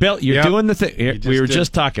is. Yeah, Bill, you're doing the thing. We were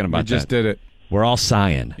just talking about that. You just did it. We're all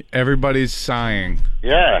sighing. Everybody's sighing.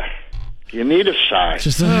 Yeah, you need a sigh.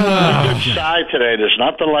 Just a good sigh today. There's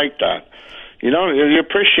nothing like that. You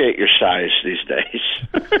appreciate your sighs these days.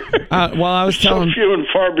 Well, I was telling so few and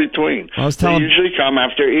far between. They usually come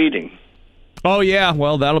after eating. Oh yeah,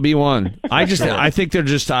 well that'll be one. I think they're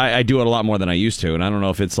just I do it a lot more than I used to, and I don't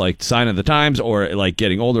know if it's like sign of the times or like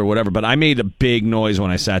getting older or whatever. But I made a big noise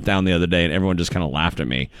when I sat down the other day, and everyone just kind of laughed at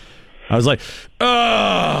me. I was like,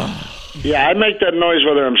 ugh. Yeah, I make that noise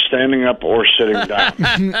whether I'm standing up or sitting down.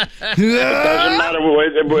 It doesn't matter.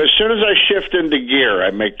 As soon as I shift into gear,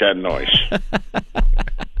 I make that noise.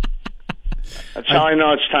 That's how I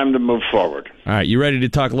know it's time to move forward. All right, you ready to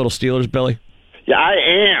talk a little Steelers, Billy? Yeah, I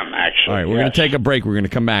am, actually. All right, we're going to take a break. We're going to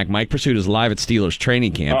come back. Mike Pursuit is live at Steelers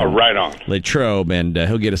training camp. Oh, right on. Latrobe, and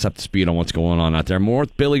he'll get us up to speed on what's going on out there. More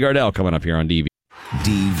with Billy Gardell coming up here on DVE.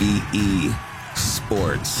 DVE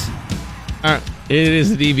Sports. All right, it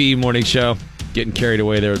is the DVE Morning Show. Getting carried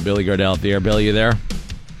away there with Billy Gardell at the air. Billy, you there?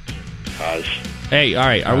 Hey, all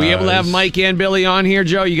right. Are we able to have Mike and Billy on here,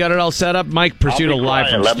 Joe? You got it all set up? Mike Pursuit live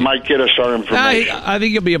from Let Mike get us our information. I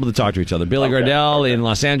think you'll be able to talk to each other. Billy Gardell in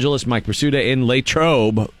Los Angeles, Mike Pursuta in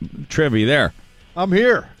Latrobe. Trivia there. I'm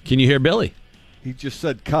here. Can you hear Billy? He just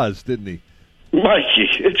said cuz, didn't he? Mikey,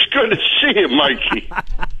 it's good to see you, Mikey.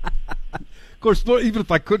 Of course, even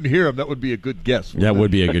if I couldn't hear him, that would be a good guess. That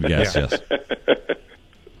would be a good guess, yes.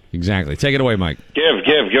 Exactly. Take it away, Mike. Give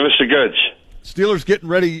us the goods. Steelers getting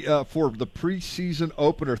ready for the preseason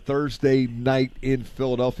opener Thursday night in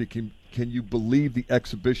Philadelphia. Can you believe the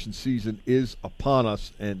exhibition season is upon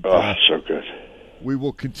us? And so good. We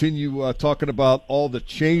will continue talking about all the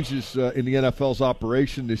changes in the NFL's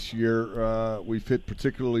operation this year. We've hit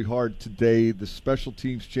particularly hard today. The special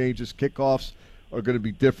teams changes, kickoffs are going to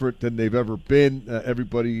be different than they've ever been.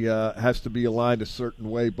 Everybody has to be aligned a certain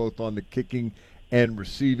way, both on the kicking and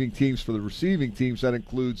receiving teams. For the receiving teams, that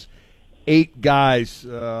includes 8 guys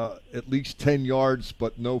at least 10 yards,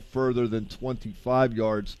 but no further than 25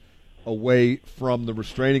 yards away from the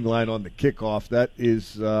restraining line on the kickoff. That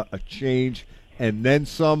is a change. And then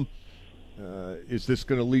some. Is this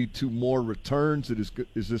going to lead to more returns?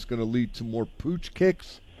 Is this going to lead to more pooch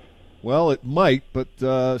kicks? Well, it might, but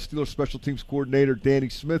Steelers special teams coordinator Danny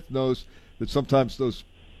Smith knows that sometimes those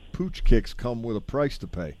pooch kicks come with a price to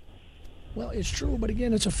pay. Well, it's true, but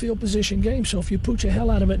again, it's a field position game, so if you pooch the hell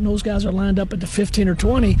out of it and those guys are lined up at the 15 or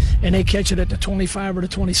 20 and they catch it at the 25 or the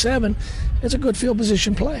 27, it's a good field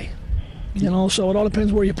position play. So it all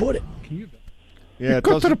depends where you put it. Yeah, it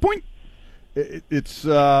got to the point. It's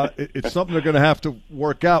something they're going to have to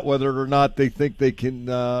work out, whether or not they think they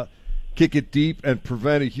can kick it deep and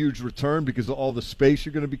prevent a huge return because of all the space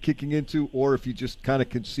you're going to be kicking into, or if you just kind of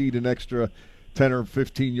concede an extra 10 or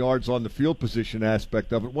 15 yards on the field position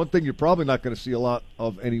aspect of it. One thing you're probably not going to see a lot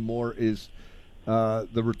of anymore is the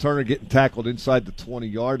returner getting tackled inside the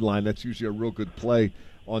 20-yard line. That's usually a real good play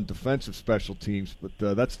on defensive special teams,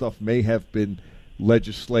 but that stuff may have been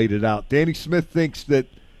legislated out. Danny Smith thinks that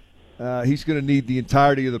he's going to need the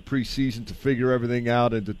entirety of the preseason to figure everything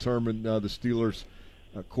out and determine the Steelers'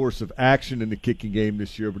 course of action in the kicking game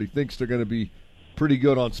this year, but he thinks they're going to be pretty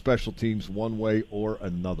good on special teams one way or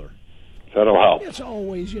another. That'll help. It's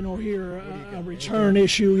always, here a return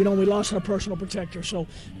issue. We lost our personal protector, so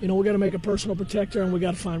we got to make a personal protector, and we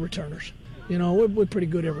got to find returners. We're pretty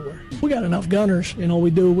good everywhere. We got enough gunners. We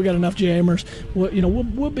do. We got enough jammers.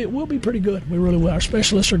 We'll be pretty good. We really will. Our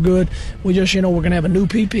specialists are good. We just, we're going to have a new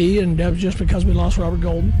PP, and that was just because we lost Robert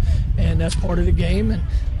Golden, and that's part of the game.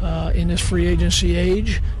 And in this free agency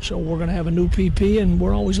age, so we're going to have a new PP, and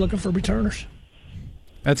we're always looking for returners.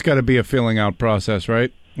 That's got to be a filling out process,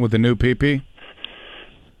 right? With the new PP?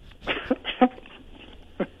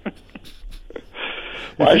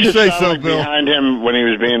 Well, I just sound like behind him when he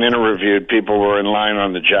was being interviewed, people were in line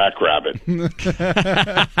on the Jackrabbit.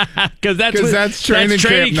 Because that's training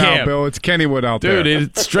camp now, Bill. It's Kennywood out there. Dude,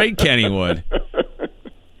 it's straight Kennywood.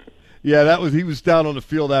 Yeah, he was down on the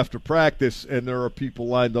field after practice, and there are people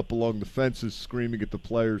lined up along the fences screaming at the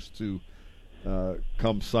players to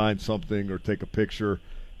come sign something or take a picture.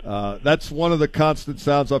 That's one of the constant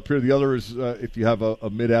sounds up here. The other is if you have a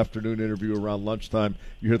mid-afternoon interview around lunchtime,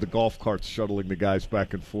 you hear the golf carts shuttling the guys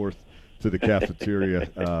back and forth to the cafeteria.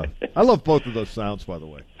 I love both of those sounds, by the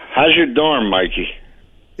way. How's your dorm, Mikey?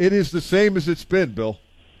 It is the same as it's been, Bill.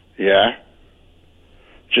 Yeah?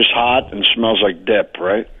 Just hot and smells like dip,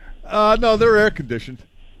 right? No, they're air-conditioned.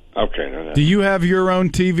 Okay. Do you have your own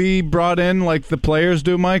TV brought in like the players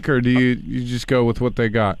do, Mike, or do you just go with what they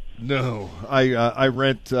got? No, I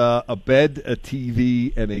rent a bed, a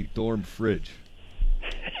TV, and a dorm fridge.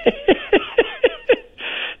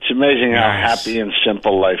 It's amazing how happy and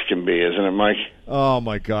simple life can be, isn't it, Mike? Oh,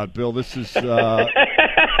 my God, Bill, this is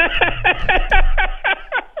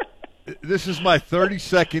this is my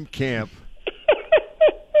 32nd camp.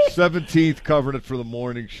 17th covering it for the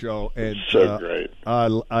morning show, and so great.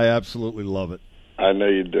 I absolutely love it. I know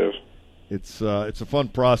you do. It's a fun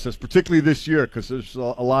process, particularly this year because there's a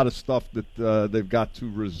lot of stuff that they've got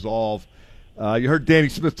to resolve. You heard Danny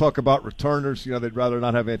Smith talk about returners. You know, they'd rather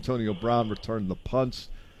not have Antonio Brown return the punts.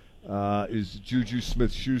 Is Juju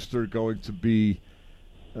Smith-Schuster going to be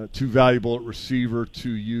too valuable at receiver to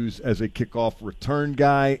use as a kickoff return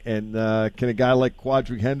guy? And can a guy like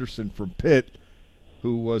Quadri Henderson from Pitt,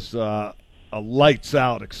 who was a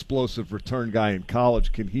lights-out, explosive return guy in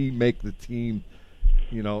college, can he make the team,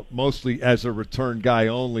 you know, mostly as a return guy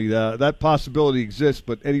only? That possibility exists,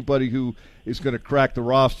 but anybody who is going to crack the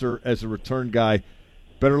roster as a return guy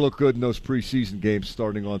better look good in those preseason games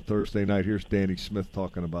starting on Thursday night. Here's Danny Smith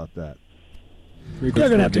talking about that. They're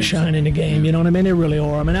going to have to shine in the game, you know what I mean? They really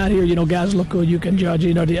are. I mean, out here, you know, guys look good. You can judge,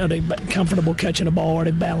 you know, are they comfortable catching the ball? Are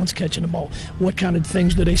they balanced catching the ball? What kind of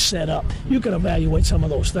things do they set up? You can evaluate some of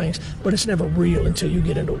those things, but it's never real until you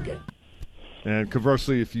get into a game. And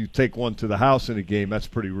conversely, if you take one to the house in a game, that's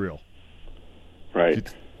pretty real. Right.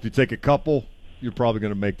 If you take a couple, you're probably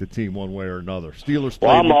going to make the team one way or another. Steelers. Well,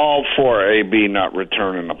 I'm all for AB not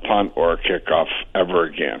returning a punt or a kickoff ever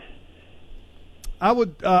again. I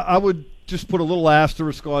would just put a little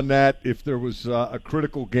asterisk on that. If there was a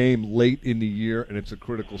critical game late in the year and it's a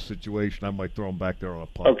critical situation, I might throw him back there on a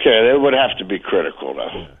punt. Okay, it would have to be critical,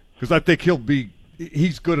 though. Because I think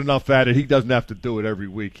he's good enough at it. He doesn't have to do it every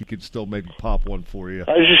week. He could still maybe pop one for you.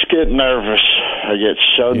 I just get nervous. I get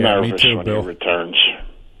so nervous me too, when Bill. he returns.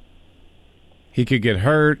 He could get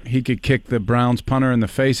hurt. He could kick the Browns punter in the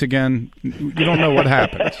face again. You don't know what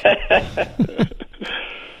happens.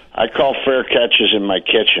 I call fair catches in my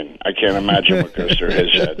kitchen. I can't imagine what goes through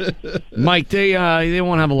his head. Mike, they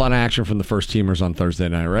won't have a lot of action from the first teamers on Thursday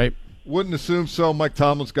night, right? Wouldn't assume so. Mike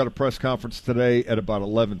Tomlin's got a press conference today at about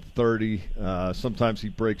 11:30. Sometimes he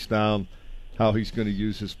breaks down how he's going to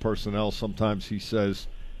use his personnel. Sometimes he says,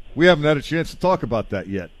 we haven't had a chance to talk about that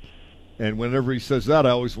yet. And whenever he says that,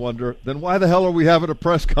 I always wonder, then why the hell are we having a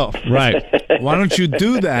press conference? Right. Why don't you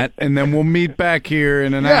do that, and then we'll meet back here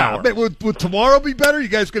in an hour. Would tomorrow be better? You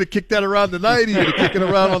guys going to kick that around tonight? Are you going to kick it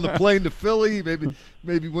around on the plane to Philly?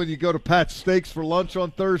 Maybe when you go to Pat's Steaks for lunch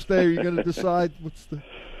on Thursday, are you going to decide what's the...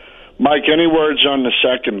 Mike, any words on the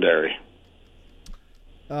secondary?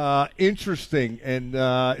 Interesting, and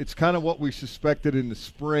it's kind of what we suspected in the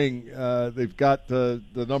spring. They've got the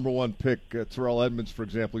number one pick, Terrell Edmonds, for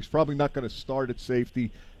example. He's probably not going to start at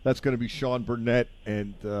safety. That's going to be Sean Burnett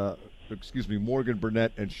and Morgan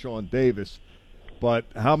Burnett and Sean Davis. But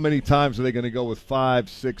how many times are they going to go with 5,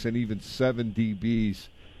 6, and even 7 DBs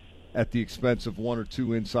at the expense of 1 or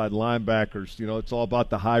 2 inside linebackers? You know, it's all about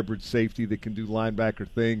the hybrid safety that can do linebacker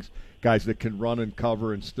things, guys that can run and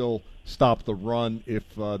cover and still stop the run if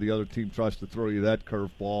the other team tries to throw you that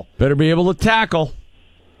curveball. Better be able to tackle.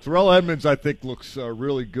 Terrell Edmonds, I think, looks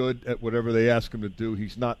really good at whatever they ask him to do.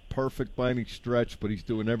 He's not perfect by any stretch, but he's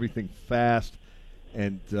doing everything fast,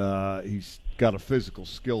 and he's got a physical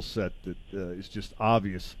skill set that is just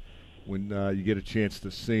obvious when you get a chance to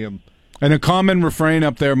see him. And a common refrain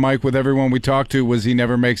up there, Mike, with everyone we talked to was he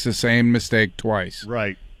never makes the same mistake twice.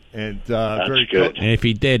 Right. And That's very good. And if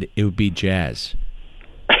he did, it would be Jazz.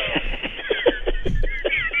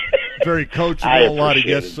 Very coachable. A lot of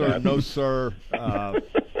yes sir, no sir.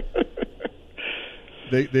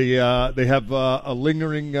 They have a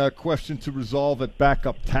lingering question to resolve at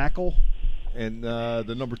backup tackle, and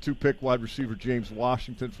the number 2 pick, wide receiver James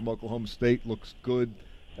Washington from Oklahoma State, looks good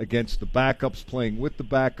against the backups, playing with the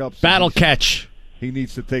backups. Battle catch. He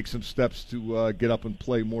needs to take some steps to get up and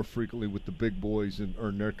play more frequently with the big boys and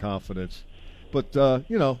earn their confidence. But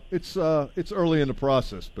it's early in the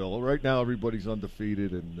process, Bill. Right now, everybody's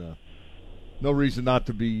undefeated, and no reason not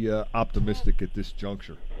to be optimistic at this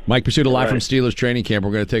juncture. Mike Pursuta live from Steelers training camp.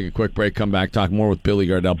 We're going to take a quick break, come back, talk more with Billy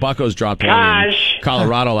Gardell. Buccos dropped one in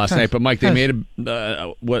Colorado last night, but Mike, they made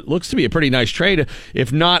what looks to be a pretty nice trade,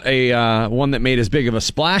 if not a one that made as big of a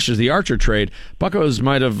splash as the Archer trade. Buccos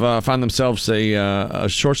might have found themselves a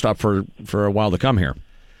shortstop for a while to come here.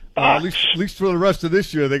 At least for the rest of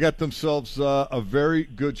this year, they got themselves a very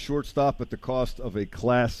good shortstop at the cost of a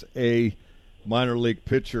Class A minor league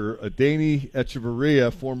pitcher. Adeiny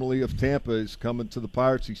Echeverria, formerly of Tampa, is coming to the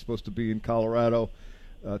Pirates. He's supposed to be in Colorado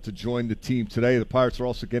to join the team today. The Pirates are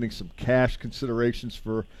also getting some cash considerations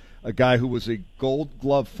for a guy who was a Gold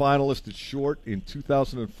Glove finalist at short in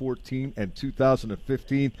 2014 and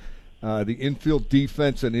 2015. The infield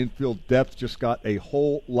defense and infield depth just got a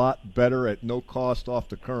whole lot better at no cost off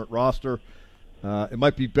the current roster. It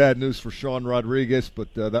might be bad news for Sean Rodriguez,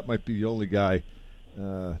 but that might be the only guy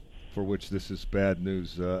for which this is bad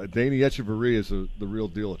news. Adeiny Echeverria is the real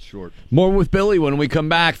deal at short. More with Billy when we come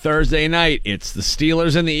back Thursday night. It's the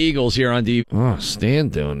Steelers and the Eagles here on D. Oh, Stan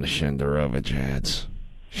doing the Shenderovich ads.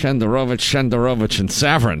 Shenderovich, and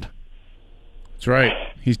Savrin. That's right.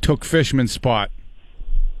 He took Fishman's spot.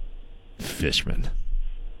 Fishman.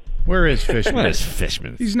 Where is Fishman? Where is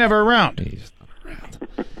Fishman? He's never around. He's not around.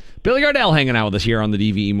 Billy Gardell hanging out with us here on the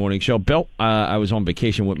DVE Morning Show. Bill, I was on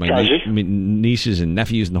vacation with my nieces and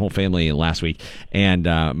nephews and the whole family last week, and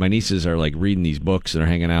my nieces are like reading these books and they're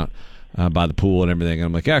hanging out by the pool and everything. And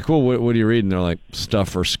I'm like, yeah, cool. What are you reading? They're like, stuff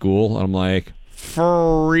for school. And I'm like,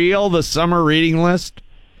 for real? The summer reading list?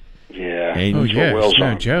 Yeah. And Will's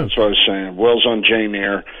on. That's what I was saying. Will's on Jane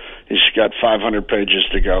Eyre. He's got 500 pages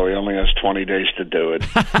to go. He only has 20 days to do it.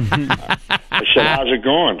 I said, how's it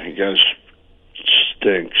going? He goes,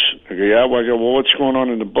 stinks. I go, yeah? I go, well, what's going on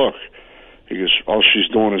in the book? He goes, all she's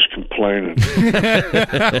doing is complaining.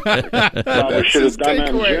 Probably should have done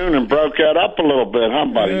that in June and broke that up a little bit, huh,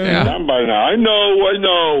 buddy? Yeah. By now. I know,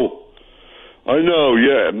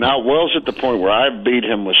 yeah. Now, Will's at the point where I beat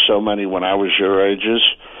him with so many when I was your ages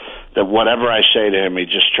that whatever I say to him, he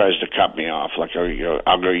just tries to cut me off. Like I'll go,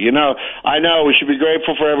 I know we should be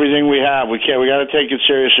grateful for everything we have. We got to take it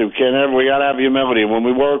seriously. We got to have humility. And when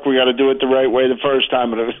we work, we got to do it the right way the first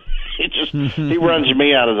time. But he runs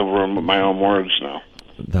me out of the room with my own words now.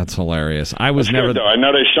 That's hilarious. I was never. Good, though. I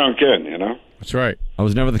know they sunk in. You know. That's right. I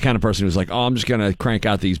was never the kind of person who's like, oh, I'm just gonna crank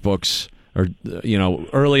out these books. Or,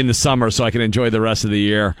 early in the summer so I can enjoy the rest of the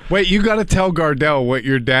year. Wait, you got to tell Gardell what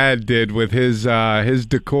your dad did with his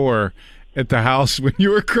decor at the house when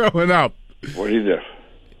you were growing up. What did he do?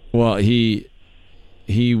 Well, he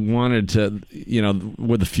wanted to,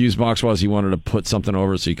 where the fuse box was, he wanted to put something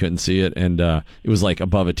over it so you couldn't see it, and it was like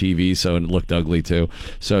above a TV, so it looked ugly too.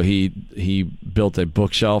 So he built a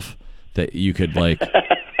bookshelf that you could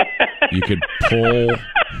pull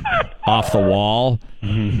off the wall,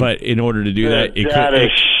 but in order to do that,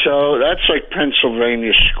 that's like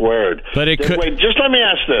Pennsylvania squared. But wait, just let me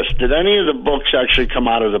ask this: did any of the books actually come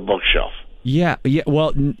out of the bookshelf? Yeah,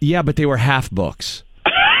 but they were half books.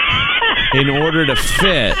 In order to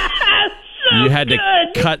fit, you had to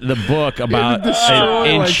cut the book about an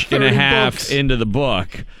inch and a half into the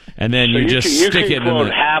book. And then you just stick it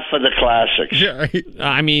in half of the classics. Yeah,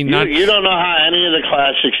 I mean, you don't know how any of the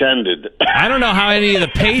classics ended. I don't know how any of the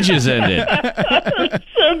pages ended.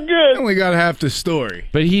 So good. Only got half the story.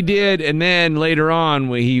 But he did, and then later on,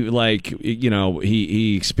 when he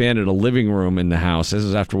expanded a living room in the house. This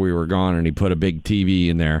is after we were gone, and he put a big TV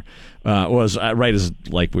in there. Was right as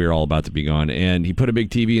like we were all about to be gone, and he put a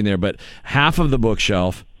big TV in there. But half of the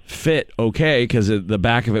bookshelf fit okay because the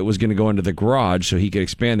back of it was going to go into the garage so he could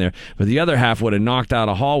expand there, but the other half would have knocked out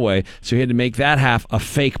a hallway, so he had to make that half a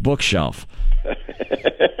fake bookshelf.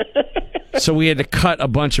 So we had to cut a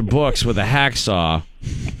bunch of books with a hacksaw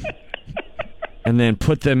and then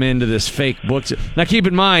put them into this fake book. Now keep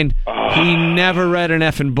in mind, he never read an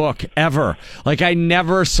effing book, ever. Like, I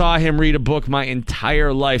never saw him read a book my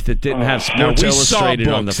entire life that didn't have Sports Illustrated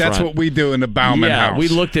on the front. That's what we do in the Bauman house. Yeah, we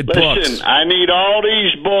looked at books. Listen, I need all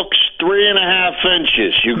these books 3.5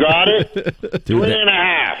 inches. You got it?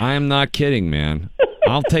 3.5. I am not kidding, man.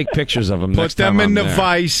 I'll take pictures of them next time Put them in I'm the there.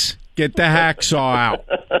 vise. Get the hacksaw out.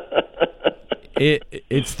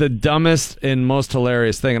 It's the dumbest and most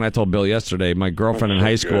hilarious thing, and I told Bill yesterday, my girlfriend in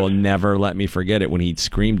high school never let me forget it when he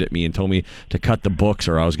screamed at me and told me to cut the books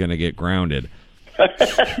or I was going to get grounded.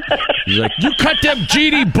 He's like, you cut them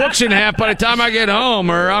GD books in half by the time I get home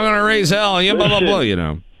or I'm going to raise hell, blah, blah, blah,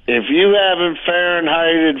 If you haven't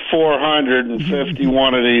Fahrenheited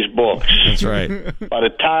 451 of these books. That's right. By the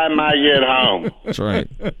time I get home. That's right.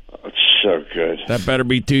 It's so good. That better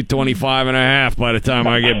be 225 and a half by the time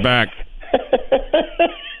I get back.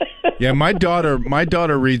 Yeah, my daughter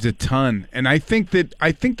reads a ton, and I think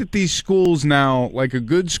that these schools now, like a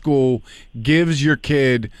good school, gives your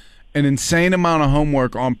kid an insane amount of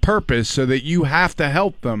homework on purpose so that you have to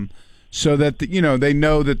help them, so that they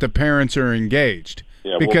know that the parents are engaged.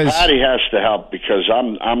 Yeah, because well, Patty has to help because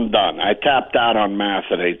I'm done. I tapped out on math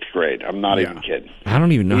at 8th grade. I'm not even kidding. I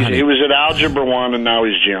don't even know. He was at Algebra 1, and now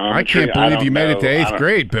he's geometry. I can't believe you made it to 8th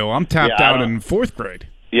grade, Bill. I'm tapped out in 4th grade.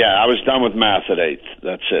 Yeah, I was done with math at 8th.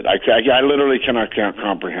 That's it. I literally cannot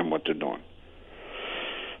comprehend what they're doing.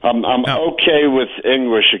 I'm okay with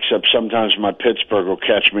English, except sometimes my Pittsburgh will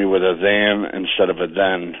catch me with a than instead of a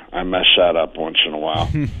then. I mess that up once in a while.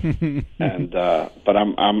 But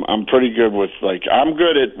I'm pretty good with I'm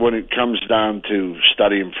good at when it comes down to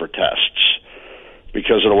studying for tests.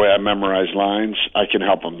 Because of the way I memorize lines, I can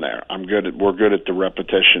help them there. We're good at the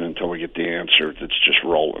repetition until we get the answer that's just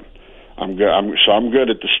rolling. I'm good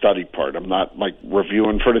at the study part. I'm not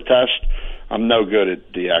reviewing for the test. I'm no good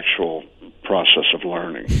at the actual process of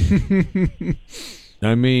learning.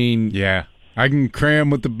 I mean, yeah, I can cram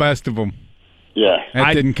with the best of them. Yeah,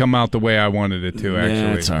 that didn't come out the way I wanted it to.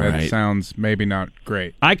 Actually, that's all right. That sounds maybe not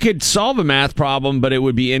great. I could solve a math problem, but it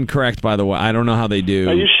would be incorrect. By the way, I don't know how they do.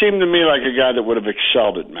 Now, you seem to me like a guy that would have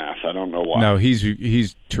excelled at math. I don't know why. No,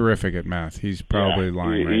 he's terrific at math. He's probably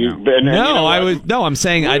lying right now. No, I'm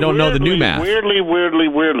saying I don't know the new math.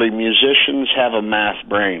 Weirdly, musicians have a math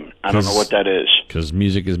brain. I don't know what that is. Because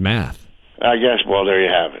music is math. I guess. Well, there you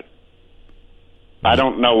have it. I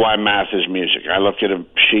don't know why math is music. I look at a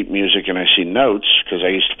sheet music and I see notes because I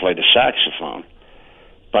used to play the saxophone,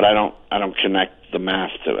 but I don't connect the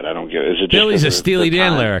math to it. I don't get. Is it just Billy's a Steely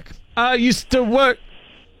Dan lyric? I used to work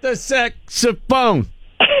the saxophone.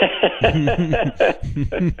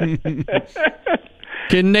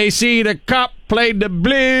 Can they see the cop play the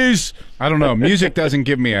blues? I don't know. Music doesn't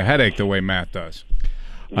give me a headache the way math does.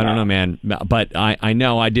 I don't know, man, but I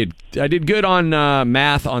know I did good on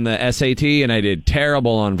math on the SAT, and I did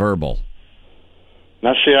terrible on verbal.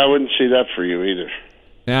 Now, see, I wouldn't see that for you either.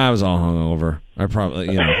 Yeah, I was all hungover. I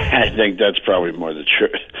probably, I think that's probably more the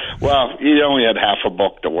truth. Well, you only had half a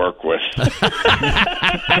book to work with.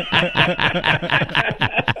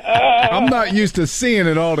 I'm not used to seeing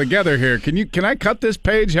it all together here. Can I cut this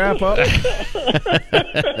page half up?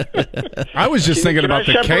 I was just thinking about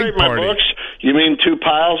the cake party. Books? You mean two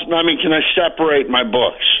piles? No, I mean, can I separate my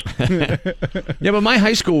books? Yeah, but my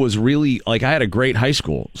high school was really, I had a great high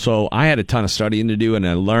school, so I had a ton of studying to do, and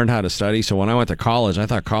I learned how to study, so when I went to college, I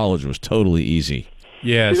thought college was totally easy.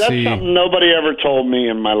 Yeah, that's something nobody ever told me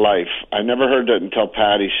in my life. I never heard that until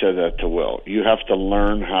Patty said that to Will. You have to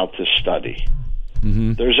learn how to study.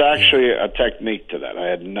 Mm-hmm. There's actually a technique to that. I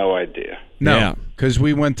had no idea. No, because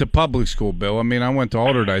we went to public school, Bill. I mean, I went to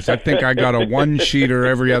Alderdice. I think I got a one-sheeter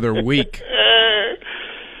every other week.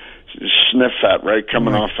 Sniff that, right?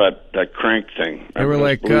 Coming off that crank thing. They were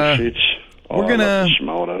like, we're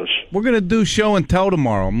gonna do show and tell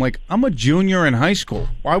tomorrow. I'm like, I'm a junior in high school.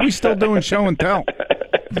 Why are we still doing show and tell?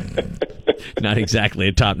 Not exactly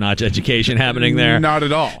a top-notch education happening there. Not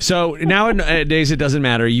at all. So nowadays it doesn't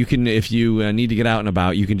matter. You can, if you need to get out and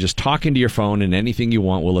about, you can just talk into your phone and anything you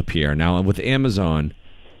want will appear. Now with Amazon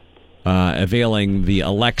availing the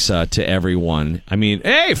Alexa to everyone, I mean,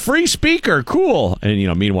 hey, free speaker, cool.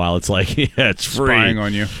 And meanwhile it's like, yeah, it's free. Spying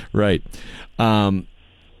on you. Right. Do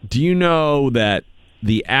you know that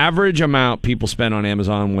the average amount people spend on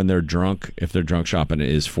Amazon when they're drunk, if they're drunk shopping,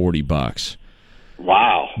 is $40?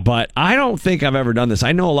 Wow. But I don't think I've ever done this.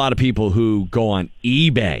 I know a lot of people who go on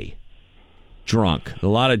eBay drunk. A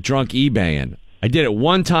lot of drunk eBaying. I did it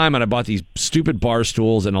one time, and I bought these stupid bar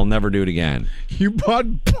stools, and I'll never do it again. You bought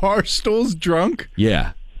bar stools drunk?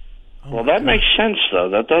 Yeah. Well, that makes sense, though.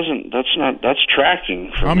 That's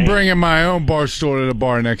tracking for me. I'm bringing my own bar stool to the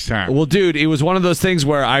bar next time. Well, dude, it was one of those things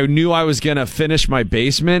where I knew I was going to finish my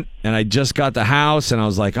basement, and I just got the house, and I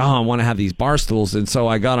was like, oh, I want to have these bar stools. And so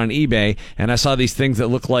I got on eBay, and I saw these things that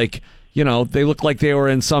look like, they look like they were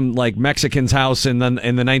in some, Mexican's house in the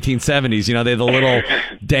 1970s. They had the little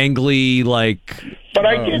dangly, But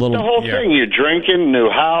I get the whole thing. You're drinking, new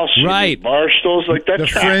house, right? Bar stools, that. The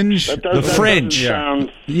fringe. The fringe.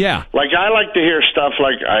 Sound, yeah. I like to hear stuff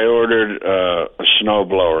like I ordered a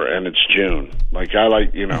snowblower and it's June. That's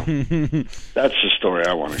the story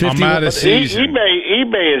I want to hear. I'm out of season.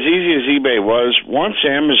 eBay, as easy as eBay was, once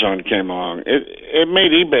Amazon came along, it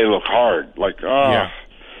made eBay look hard.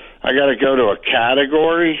 I got to go to a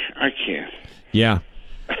category. I can't. Yeah.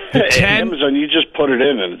 Amazon, you just put it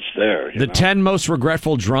in and it's there. The 10 most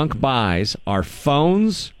regretful drunk buys are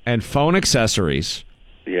phones and phone accessories.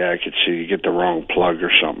 Yeah, I could see you get the wrong plug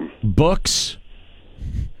or something. Books,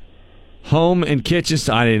 Home and kitchen.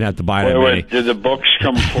 I didn't have to buy that many. Wait, did the books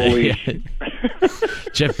come fully?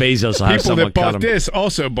 Jeff Bezos will have People someone that bought cut 'em. this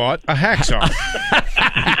also bought a hacksaw.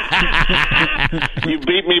 You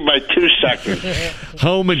beat me by 2 seconds.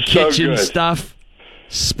 Home and So kitchen good. stuff.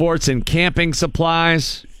 Sports and camping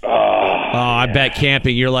supplies. I bet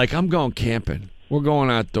camping. You're like, I'm going camping. We're going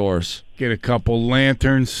outdoors. Get a couple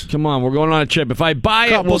lanterns. Come on, we're going on a trip. If I buy it,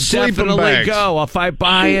 Couple we'll sleeping definitely bags. go. If I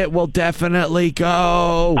buy it, we'll definitely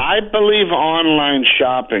go. I believe online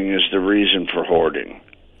shopping is the reason for hoarding.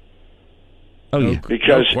 Oh, yeah.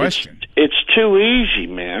 Because No question. it's too easy,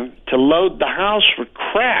 man, to load the house with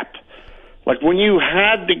crap. Like when you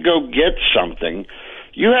had to go get something,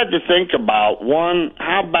 you had to think about, 1,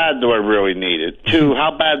 how bad do I really need it? 2,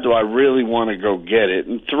 how bad do I really want to go get it?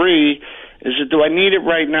 And 3, is it, do I need it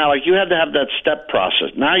right now? Like you had to have that step process.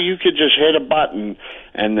 Now you could just hit a button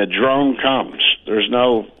and the drone comes. There's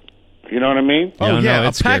no, you know what I mean? Oh, yeah. A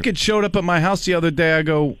it's good. package showed up at my house the other day. I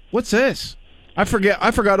go, what's this? I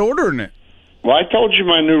forgot ordering it. Well, I told you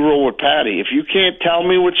my new rule with Patty. If you can't tell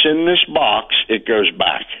me what's in this box, it goes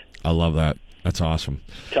back. I love that. That's awesome.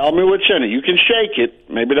 Tell me what's in it. You can shake it.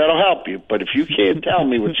 Maybe that'll help you. But if you can't tell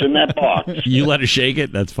me what's in that box, You let her shake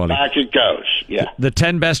it? That's funny. back it goes. Yeah. The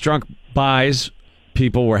 10 best drunk buys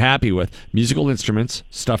people were happy with: musical instruments,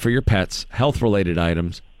 stuff for your pets, health-related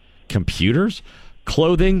items, computers,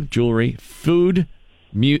 clothing, jewelry, food.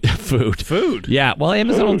 Food. Yeah, well,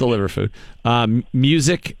 Amazon will deliver food.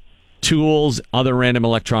 Music, tools, other random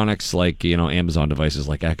electronics like, Amazon devices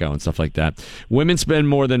like Echo and stuff like that. Women spend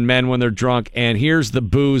more than men when they're drunk, and here's the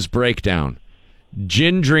booze breakdown.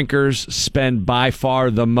 Gin drinkers spend by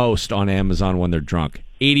far the most on Amazon when they're drunk.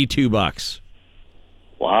 $82.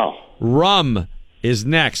 Wow. Rum is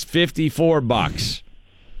next, $54.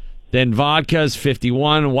 Then vodka's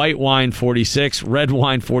 $51, white wine $46, red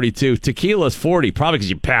wine $42, tequila's $40. Probably because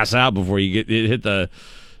you pass out before you hit the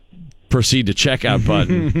proceed to checkout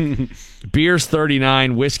button. Beer's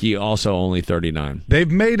 $39, whiskey also only $39. They've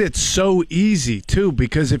made it so easy, too,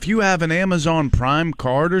 because if you have an Amazon Prime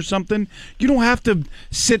card or something, you don't have to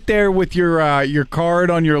sit there with your card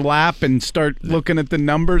on your lap and start looking at the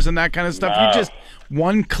numbers and that kind of stuff. No. You just,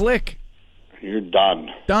 one click. You're done.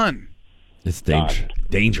 Done. It's dangerous.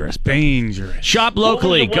 Dangerous. Dangerous. Shop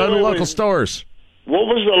locally. Go to local stores. What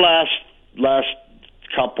was the last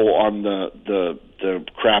couple on the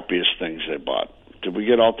crappiest things they bought? Did we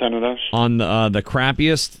get all 10 of those? On the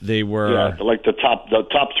crappiest, they were like the top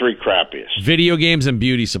 3 crappiest. video games and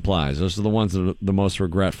beauty supplies. Those are the ones that are the most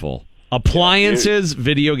regretful. Appliances,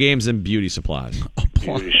 video games, and beauty supplies.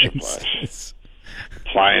 Beauty supplies.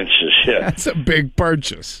 Appliances, yeah. That's a big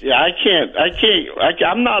purchase. Yeah,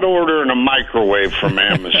 I'm not ordering a microwave from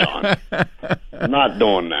Amazon. I'm not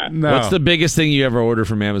doing that. No. What's the biggest thing you ever ordered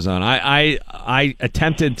from Amazon? I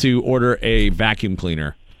attempted to order a vacuum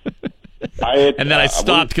cleaner. And then I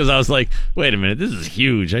stopped because I was like, wait a minute, this is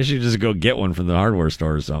huge. I should just go get one from the hardware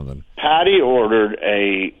store or something. Patty ordered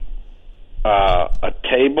a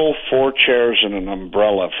table, 4 chairs, and an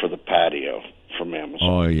umbrella for the patio from Amazon.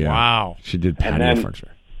 Oh, yeah. Wow. She did patio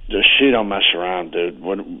furniture. She don't mess around, dude.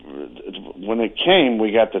 When it came,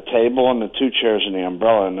 we got the table and the 2 chairs and the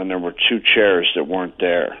umbrella, and then there were 2 chairs that weren't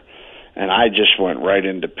there. And I just went right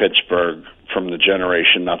into Pittsburgh from the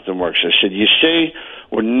generation Nothing Works. I said, you see,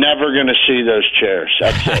 we're never going to see those chairs.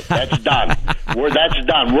 That's it. That's done. That's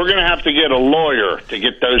done. We're going to have to get a lawyer to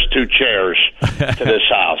get those 2 chairs to this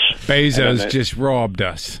house. Bezos just robbed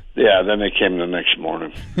us. Yeah, then they came the next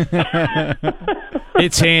morning.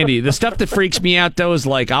 It's handy. The stuff that freaks me out, though, is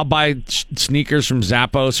like I'll buy sneakers from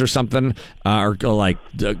Zappos or something, or like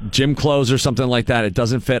gym clothes or something like that. It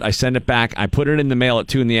doesn't fit. I send it back. I put it in the mail at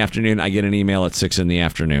 2 in the afternoon. I get an email at 6 in the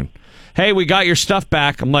afternoon. Hey, we got your stuff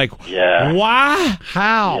back. I'm like, yeah. Why?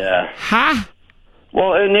 How? Yeah. Huh?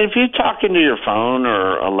 Well, and if you're talking to your phone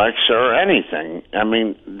or Alexa or anything, I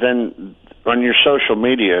mean, then on your social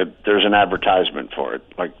media, there's an advertisement for it,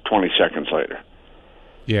 like 20 seconds later.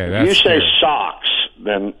 Yeah, if that's you say scary. socks,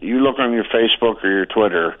 then you look on your Facebook or your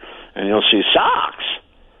Twitter, and you'll see socks.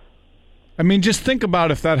 I mean, just think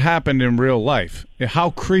about if that happened in real life. How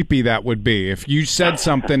creepy that would be if you said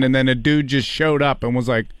something and then a dude just showed up and was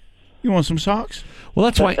like, you want some socks? Well,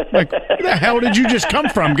 that's why. Like, where the hell did you just come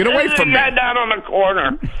from? Get away from me. Guy down on the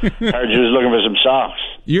corner. Heard you was looking for some socks.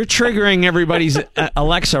 You're triggering everybody's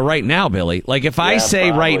Alexa right now, Billy. Like if I say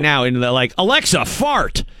probably. right now, and they're like, Alexa,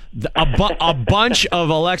 fart. A bunch of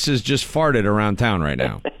Alexas just farted around town right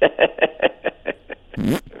now.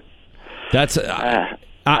 That's. I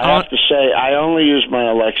have to say, I only use my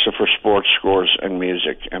Alexa for sports scores and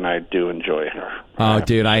music, and I do enjoy her. Oh,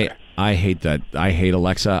 dude, I hate that. I hate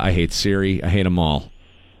Alexa. I hate Siri. I hate them all.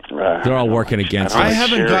 They're all working against I us.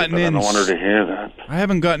 haven't gotten in. I don't want her to hear that. I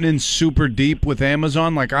haven't gotten in super deep with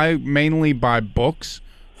Amazon. Like, I mainly buy books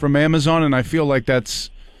from Amazon, and I feel like that's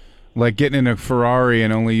like getting in a Ferrari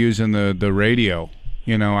and only using the radio.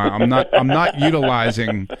 You know, I'm not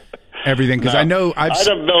utilizing everything because I know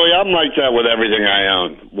Billy, I'm like that with everything I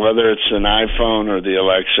own, whether it's an iPhone or the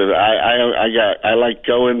Alexa. I like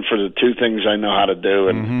going for the two things I know how to do,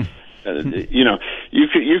 and you know, you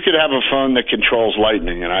could have a phone that controls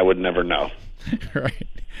lightning, and I would never know. Right.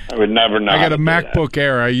 I would never know. I got a MacBook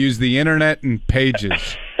Air. I use the internet and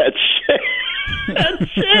Pages. That's it.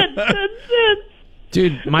 That's it.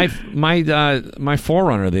 Dude, my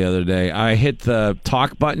Forerunner the other day, I hit the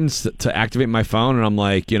talk buttons to activate my phone, and I'm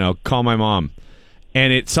like, you know, call my mom.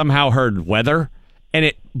 And it somehow heard weather, and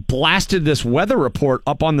it blasted this weather report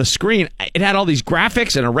up on the screen. It had all these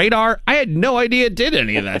graphics and a radar. I had no idea it did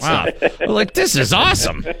any of that stuff. I was like, this is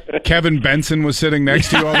awesome. Kevin Benson was sitting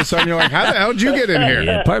next to you all of a sudden. You're like, how the hell did you get in here?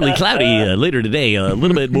 Yeah, partly cloudy later today, a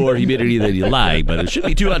little bit more humidity than you like, but it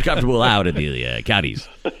shouldn't be too uncomfortable out in the counties.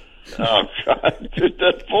 Oh, God.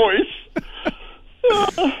 That voice.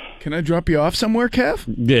 Can I drop you off somewhere, Kev?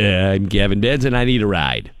 Yeah, I'm Kevin Benson. I need a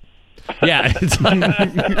ride. Yeah.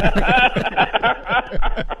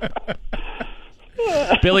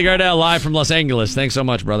 Billy Gardell live from Los Angeles. Thanks so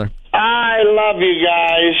much, brother. I love you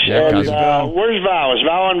guys. Yeah, and, where's Val? Is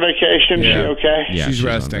Val on vacation? Yeah. She okay? Yeah, she's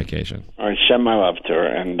resting. on vacation. All right, send my love to her.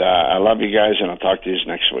 And I love you guys, and I'll talk to you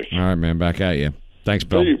next week. All right, man. Back at you. Thanks,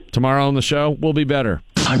 Bill. Tomorrow on the show, we'll be better.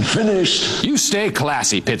 I'm finished. You stay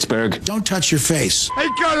classy, Pittsburgh. Don't touch your face. I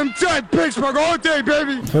got him tight, Pittsburgh, all day,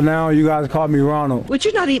 baby. For now, you guys call me Ronald. Would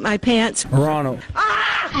you not eat my pants? Ronald.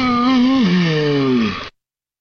 Ah!